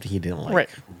saw something he didn't like. Right.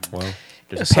 Well,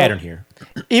 there's a pattern here.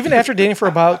 Even after dating for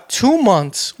about 2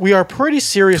 months, we are pretty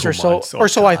serious, or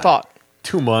so I thought.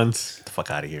 2 months. Get the fuck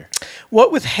out of here.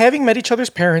 What with having met each other's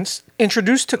parents,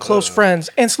 introduced to close friends,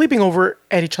 and sleeping over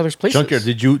at each other's places. Junkyard,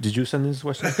 did you send this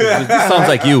question? This sounds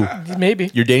like you.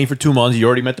 Maybe. You're dating for 2 months. You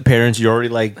already met the parents. You're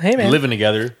already Hey, man. living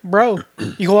together. Bro,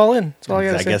 you go all in. That's all I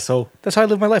gotta say. I guess so. That's how I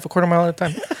live my life, a quarter mile at a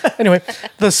time. Anyway,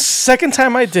 the second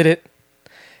time I did it,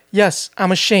 yes,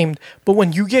 I'm ashamed. But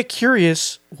when you get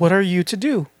curious, what are you to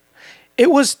do? It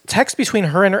was text between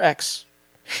her and her ex.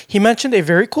 He mentioned a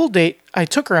very cool date I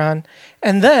took her on,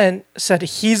 and then said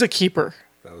he's a keeper.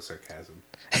 That was sarcasm.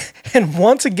 And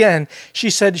once again, she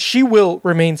said she will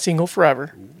remain single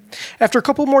forever. After a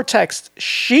couple more texts,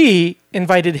 she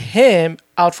invited him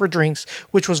out for drinks,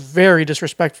 which was very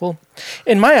disrespectful.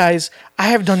 In my eyes, I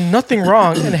have done nothing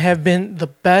wrong and have been the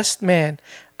best man.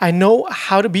 I know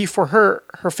how to be for her,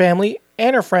 her family,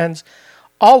 and her friends,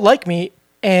 all like me,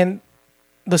 and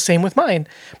the same with mine.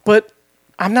 But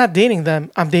I'm not dating them.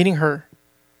 I'm dating her.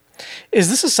 Is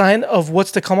this a sign of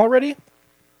what's to come already?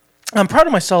 I'm proud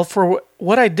of myself for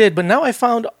what I did, but now I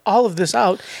found all of this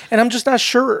out, and I'm just not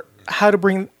sure how to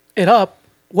bring it up,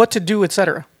 what to do,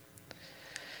 etc.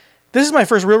 This is my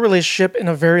first real relationship in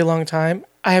a very long time.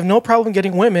 I have no problem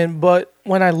getting women, but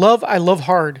when I love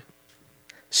hard.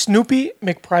 Snoopy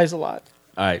McPrize-a-lot.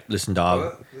 All right, listen, dog.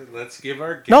 Well, let's give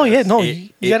our guess.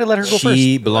 You got to let her go first.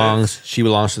 She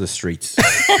belongs to the streets.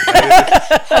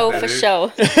 Oh, for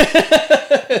sure.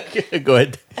 Go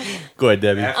ahead,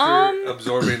 Debbie. After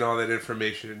absorbing all that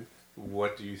information,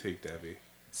 what do you think, Debbie?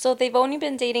 So they've only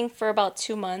been dating for about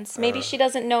 2 months. Maybe she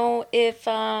doesn't know if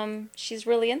she's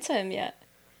really into him yet.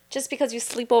 Just because you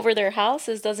sleep over their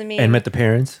houses doesn't mean... And met the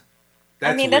parents?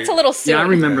 That's a little soon. Yeah, I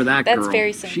remember that girl. That's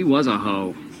very soon. She was a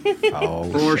hoe. Oh,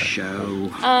 For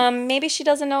show. Maybe she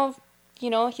doesn't know,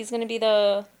 he's gonna be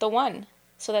the one.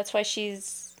 So that's why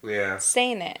she's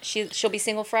saying that. She'll be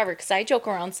single forever. Because I joke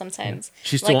around sometimes.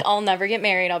 She's like, still- I'll never get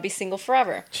married. I'll be single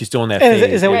forever. she's still in that And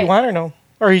phase. is that what Right. you want or no?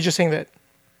 Or are you just saying that?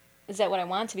 Is that what I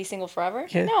want, to be single forever?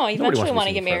 Yeah. No, I Nobody wants eventually to be want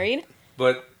to get single forever. married.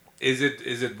 But is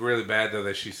it really bad though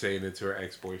that she's saying it to her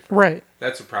ex-boyfriend? Right.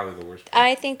 That's probably the worst part.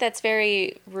 I think that's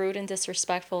very rude and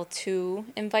disrespectful to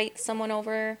invite someone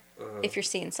over if you're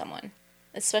seeing someone.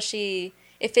 Especially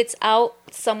if it's out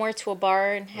somewhere to a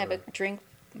bar and have a drink.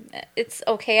 It's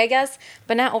okay, I guess,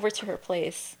 but not over to her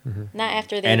place. Not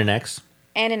after they... And an ex.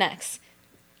 And an ex.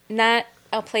 Not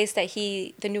a place that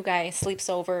the new guy sleeps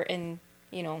over and,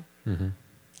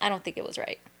 I don't think it was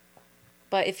right.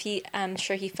 But I'm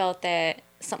sure he felt that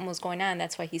something was going on,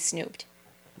 that's why he snooped.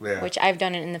 Yeah. Which I've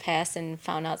done it in the past and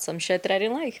found out some shit that I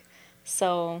didn't like.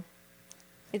 So,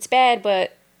 it's bad,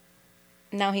 but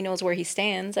now he knows where he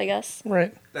stands, I guess.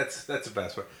 Right. That's the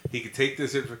best part. He could take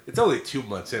this in. It's only 2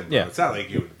 months in, bro. Yeah. It's not like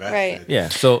you invested. Right. Yeah,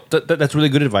 so that's really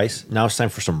good advice. Now it's time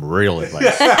for some real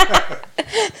advice.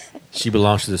 She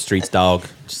belongs to the streets, dog.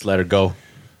 Just let her go.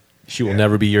 She will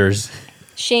never be yours.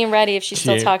 She ain't ready if she's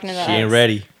still talking to the She ain't ex.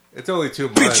 ready. It's only 2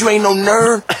 months. Bitch, you ain't no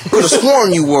nerd. Could have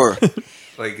sworn you were.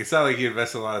 Like, it's not like he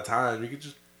invested a lot of time. You could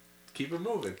just keep it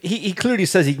moving. He clearly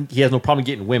says he has no problem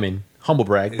getting women. Humble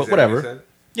brag, Is but that what he whatever. said?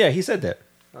 Yeah, he said that.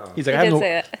 He's like, He I have did no. say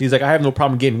that. He's like, I have no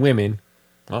problem getting women.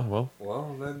 Oh well.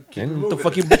 Well, then keep it Then moving. what the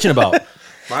fuck you bitching about?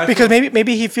 Because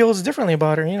maybe he feels differently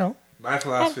about her, My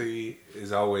philosophy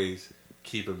is always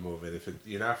keep it moving. If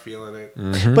you're not feeling it,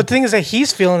 But the thing is that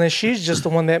he's feeling it. She's just the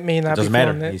one that may not Doesn't be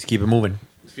matter. feeling it. He's keep it moving.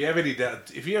 if you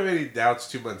have any doubts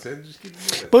 2 months in, just keep it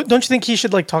moving. But don't you think he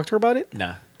should talk to her about it?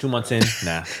 Nah. 2 months in.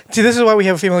 Nah. See, this is why we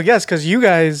have a female guest, because you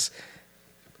guys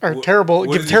are terrible.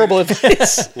 what Give is he terrible gonna-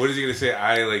 advice. What is he gonna say?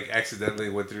 I accidentally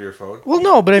went through your phone. Well,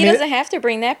 no, but I He mean, doesn't have to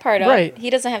bring that part up. Right. He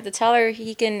doesn't have to tell her.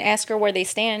 He can ask her where they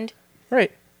stand.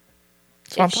 right.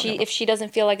 That's what I'm If talking about. if she doesn't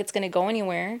feel like it's going to go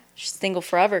anywhere, she's single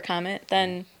forever comment,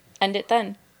 then end it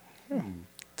then.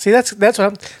 See, that's what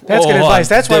I'm. That's Oh, good hold on. advice.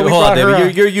 That's why David, we hold on, brought her.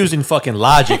 David. on. You're using fucking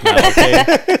logic now.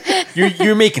 Okay.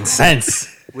 you're making sense.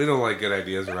 We don't like good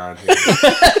ideas around here.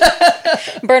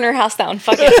 Burn her house down.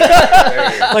 Fuck it.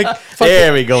 Like,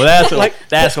 There we go. That's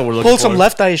what we're looking pull for. some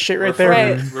left eye shit right there.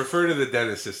 Right. Refer to the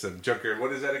dentist system. Junker,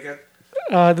 what is that again?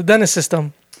 The dentist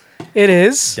system. It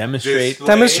is Demonstrate.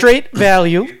 demonstrate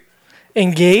value,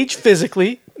 engage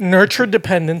physically, nurture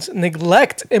dependence,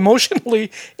 neglect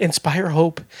emotionally, inspire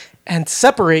hope, and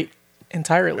separate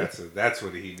entirely. That's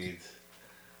what he needs.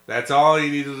 That's all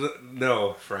you need to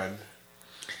know, friend.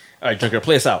 All right, Junker,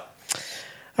 play us out.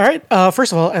 All right.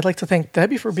 First of all, I'd like to thank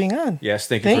Debbie for being on. Yes,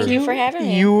 thank Thank you for having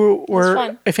me. You were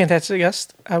fun. a fantastic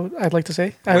guest. I'd like to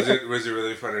say. Was it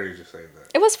really fun, or are you just saying that?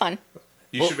 It was fun.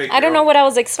 You should make. I don't know what I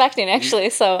was expecting actually,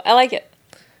 so I like it.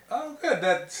 Oh, good.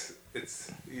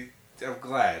 I'm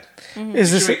glad. Is You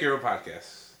this should make your own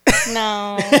podcast.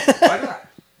 No. Why not?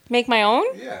 Make my own?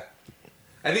 Yeah.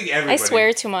 I think everybody. I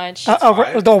swear too much. no,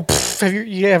 have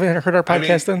you haven't heard our I mean,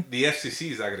 podcast then? the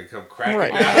FCC is not going to come cracking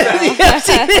Right. down.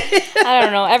 I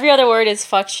don't know. Every other word is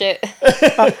fuck shit.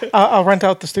 I'll rent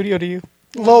out the studio to you.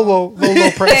 Low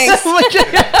price.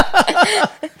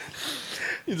 Thanks.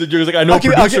 Junker's like, I know a I'll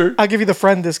producer. give you the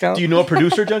friend discount. Do you know a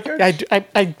producer, Junker? I hey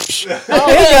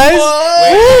guys,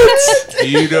 Do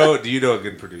you know a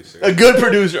good producer? A good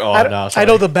producer. Oh, no, I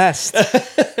know the best.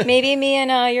 Maybe me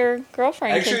and your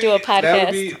girlfriend could do a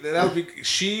podcast. That would be.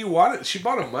 She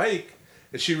bought a mic,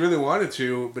 and she really wanted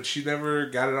to, but she never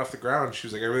got it off the ground. She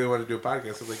was like, I really want to do a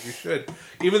podcast. I'm like, you should.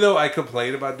 Even though I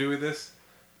complain about doing this,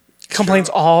 Complains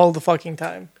all the fucking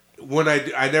time. when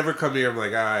I never come here, I'm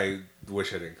like, I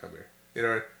wish I didn't come here. You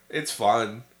know, it's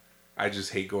fun. I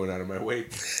just hate going out of my way.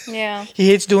 Yeah. He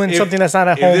hates doing something that's not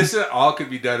at home. If this all could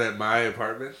be done at my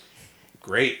apartment,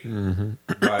 great. Mm-hmm.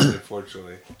 But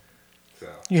unfortunately, so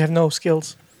You have no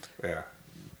skills. yeah.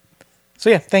 So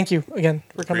yeah, thank you again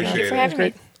for coming on. Appreciate for it. having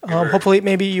Great.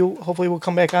 me. Hopefully we'll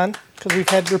come back on because we've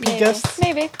had repeat Maybe. guests.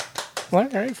 Maybe. Well, all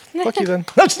right, fuck you then.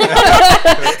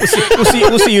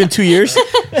 We'll see you in 2 years.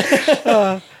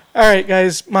 All right,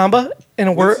 guys. Mamba, in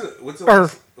a word. When's the Or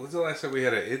last time we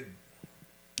had a?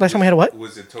 last time we had a what?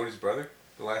 Was it Tony's brother?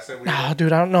 The last time we. Oh, had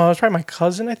dude, I don't know. It was probably my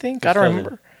cousin. I think. I don't cousin.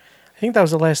 remember. I think that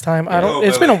was the last time. I don't. No,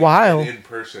 It's but been a while. In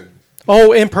person.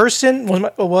 Oh, in person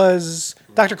was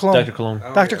Dr. Cologne. Dr. Cologne.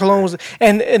 Oh, Dr. yeah, Cologne right. was,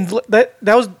 and that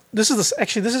was this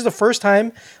is the first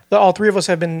time that all three of us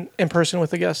have been in person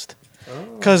with a guest.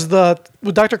 Because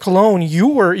with Dr. Cologne,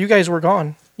 you guys were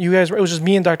gone. It was just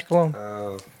me and Dr. Cologne.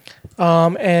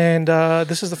 And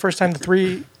this is the first time the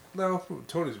three. No,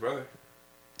 Tony's brother.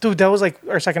 Dude, that was like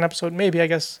our second episode, maybe, I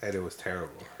guess. And it was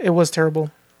terrible. It was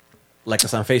terrible. Like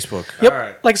us on Facebook. Yep. All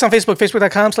right. Like us on Facebook,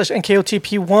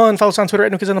 facebook.com/NKOTP1. Follow us on Twitter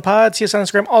at New Kids on the Pod. See us on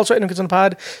Instagram, also at New Kids on the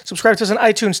Pod. Subscribe to us on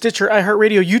iTunes, Stitcher,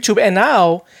 iHeartRadio, YouTube, and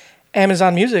now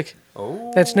Amazon Music.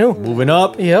 Oh. That's new. Moving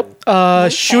up. Yep.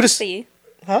 Shoot us. Fancy.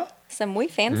 Huh? Some muy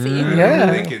fancy. Yeah.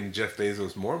 I'm making Jeff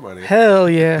Bezos more money. Hell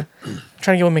yeah.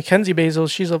 Trying to get with Mackenzie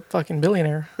Bezos. She's a fucking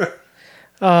billionaire.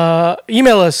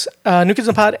 Email us,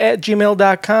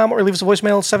 newkidsinthepod@gmail.com, or leave us a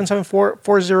voicemail,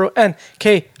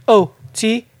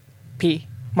 774-40-NKOTP.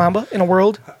 Mamba, in a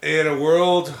world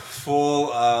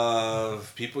full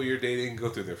of people you're dating, go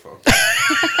through their phone.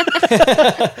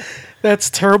 That's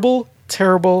terrible,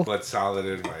 But solid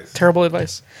advice. terrible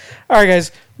advice. All right,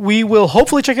 guys. We will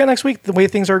hopefully check out next week. The way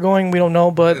things are going, we don't know,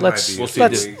 but It might let's be. We'll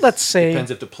see. let's say Depends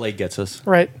if the plague gets us.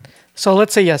 right. So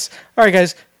let's say yes. All right,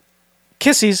 guys.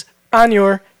 Kissies on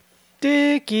your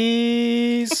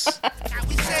dickies.